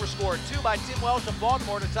 goals were scored, 2 by Tim Welsh of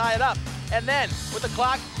Baltimore to tie it up. And then, with the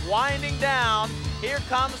clock winding down, here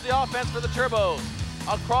comes the offense for the Turbos.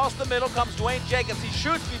 Across the middle comes Dwayne Jacobs. He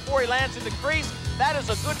shoots before he lands in the crease. That is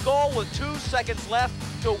a good goal with 2 seconds left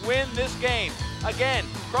to win this game. Again,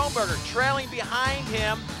 Kronberger trailing behind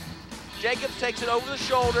him. Jacobs takes it over the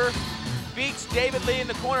shoulder, beats David Lee in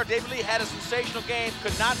the corner. David Lee had a sensational game,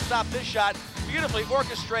 could not stop this shot. Beautifully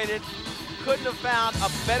orchestrated. Couldn't have found a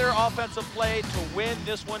better offensive play to win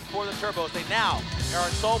this one for the Turbos. They now are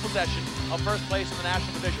in sole possession of first place in the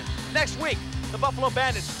National Division. Next week, the Buffalo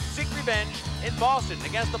Bandits seek revenge in Boston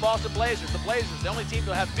against the Boston Blazers. The Blazers, the only team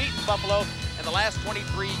to have beaten Buffalo in the last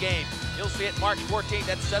 23 games. You'll see it March 14th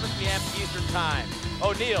at 7 p.m. Eastern Time.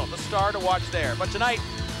 O'Neal, the star to watch there. But tonight,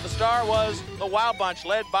 the star was the Wild Bunch,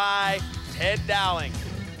 led by Ted Dowling.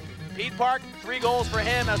 Pete Park, 3 goals for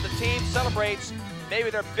him as the team celebrates maybe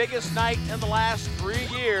their biggest night in the last 3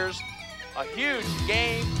 years. A huge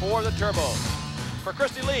game for the Turbos. For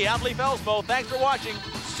Christy Lee, I'm Lee Felsbo. Thanks for watching.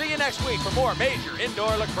 See you next week for more Major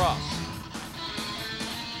Indoor Lacrosse.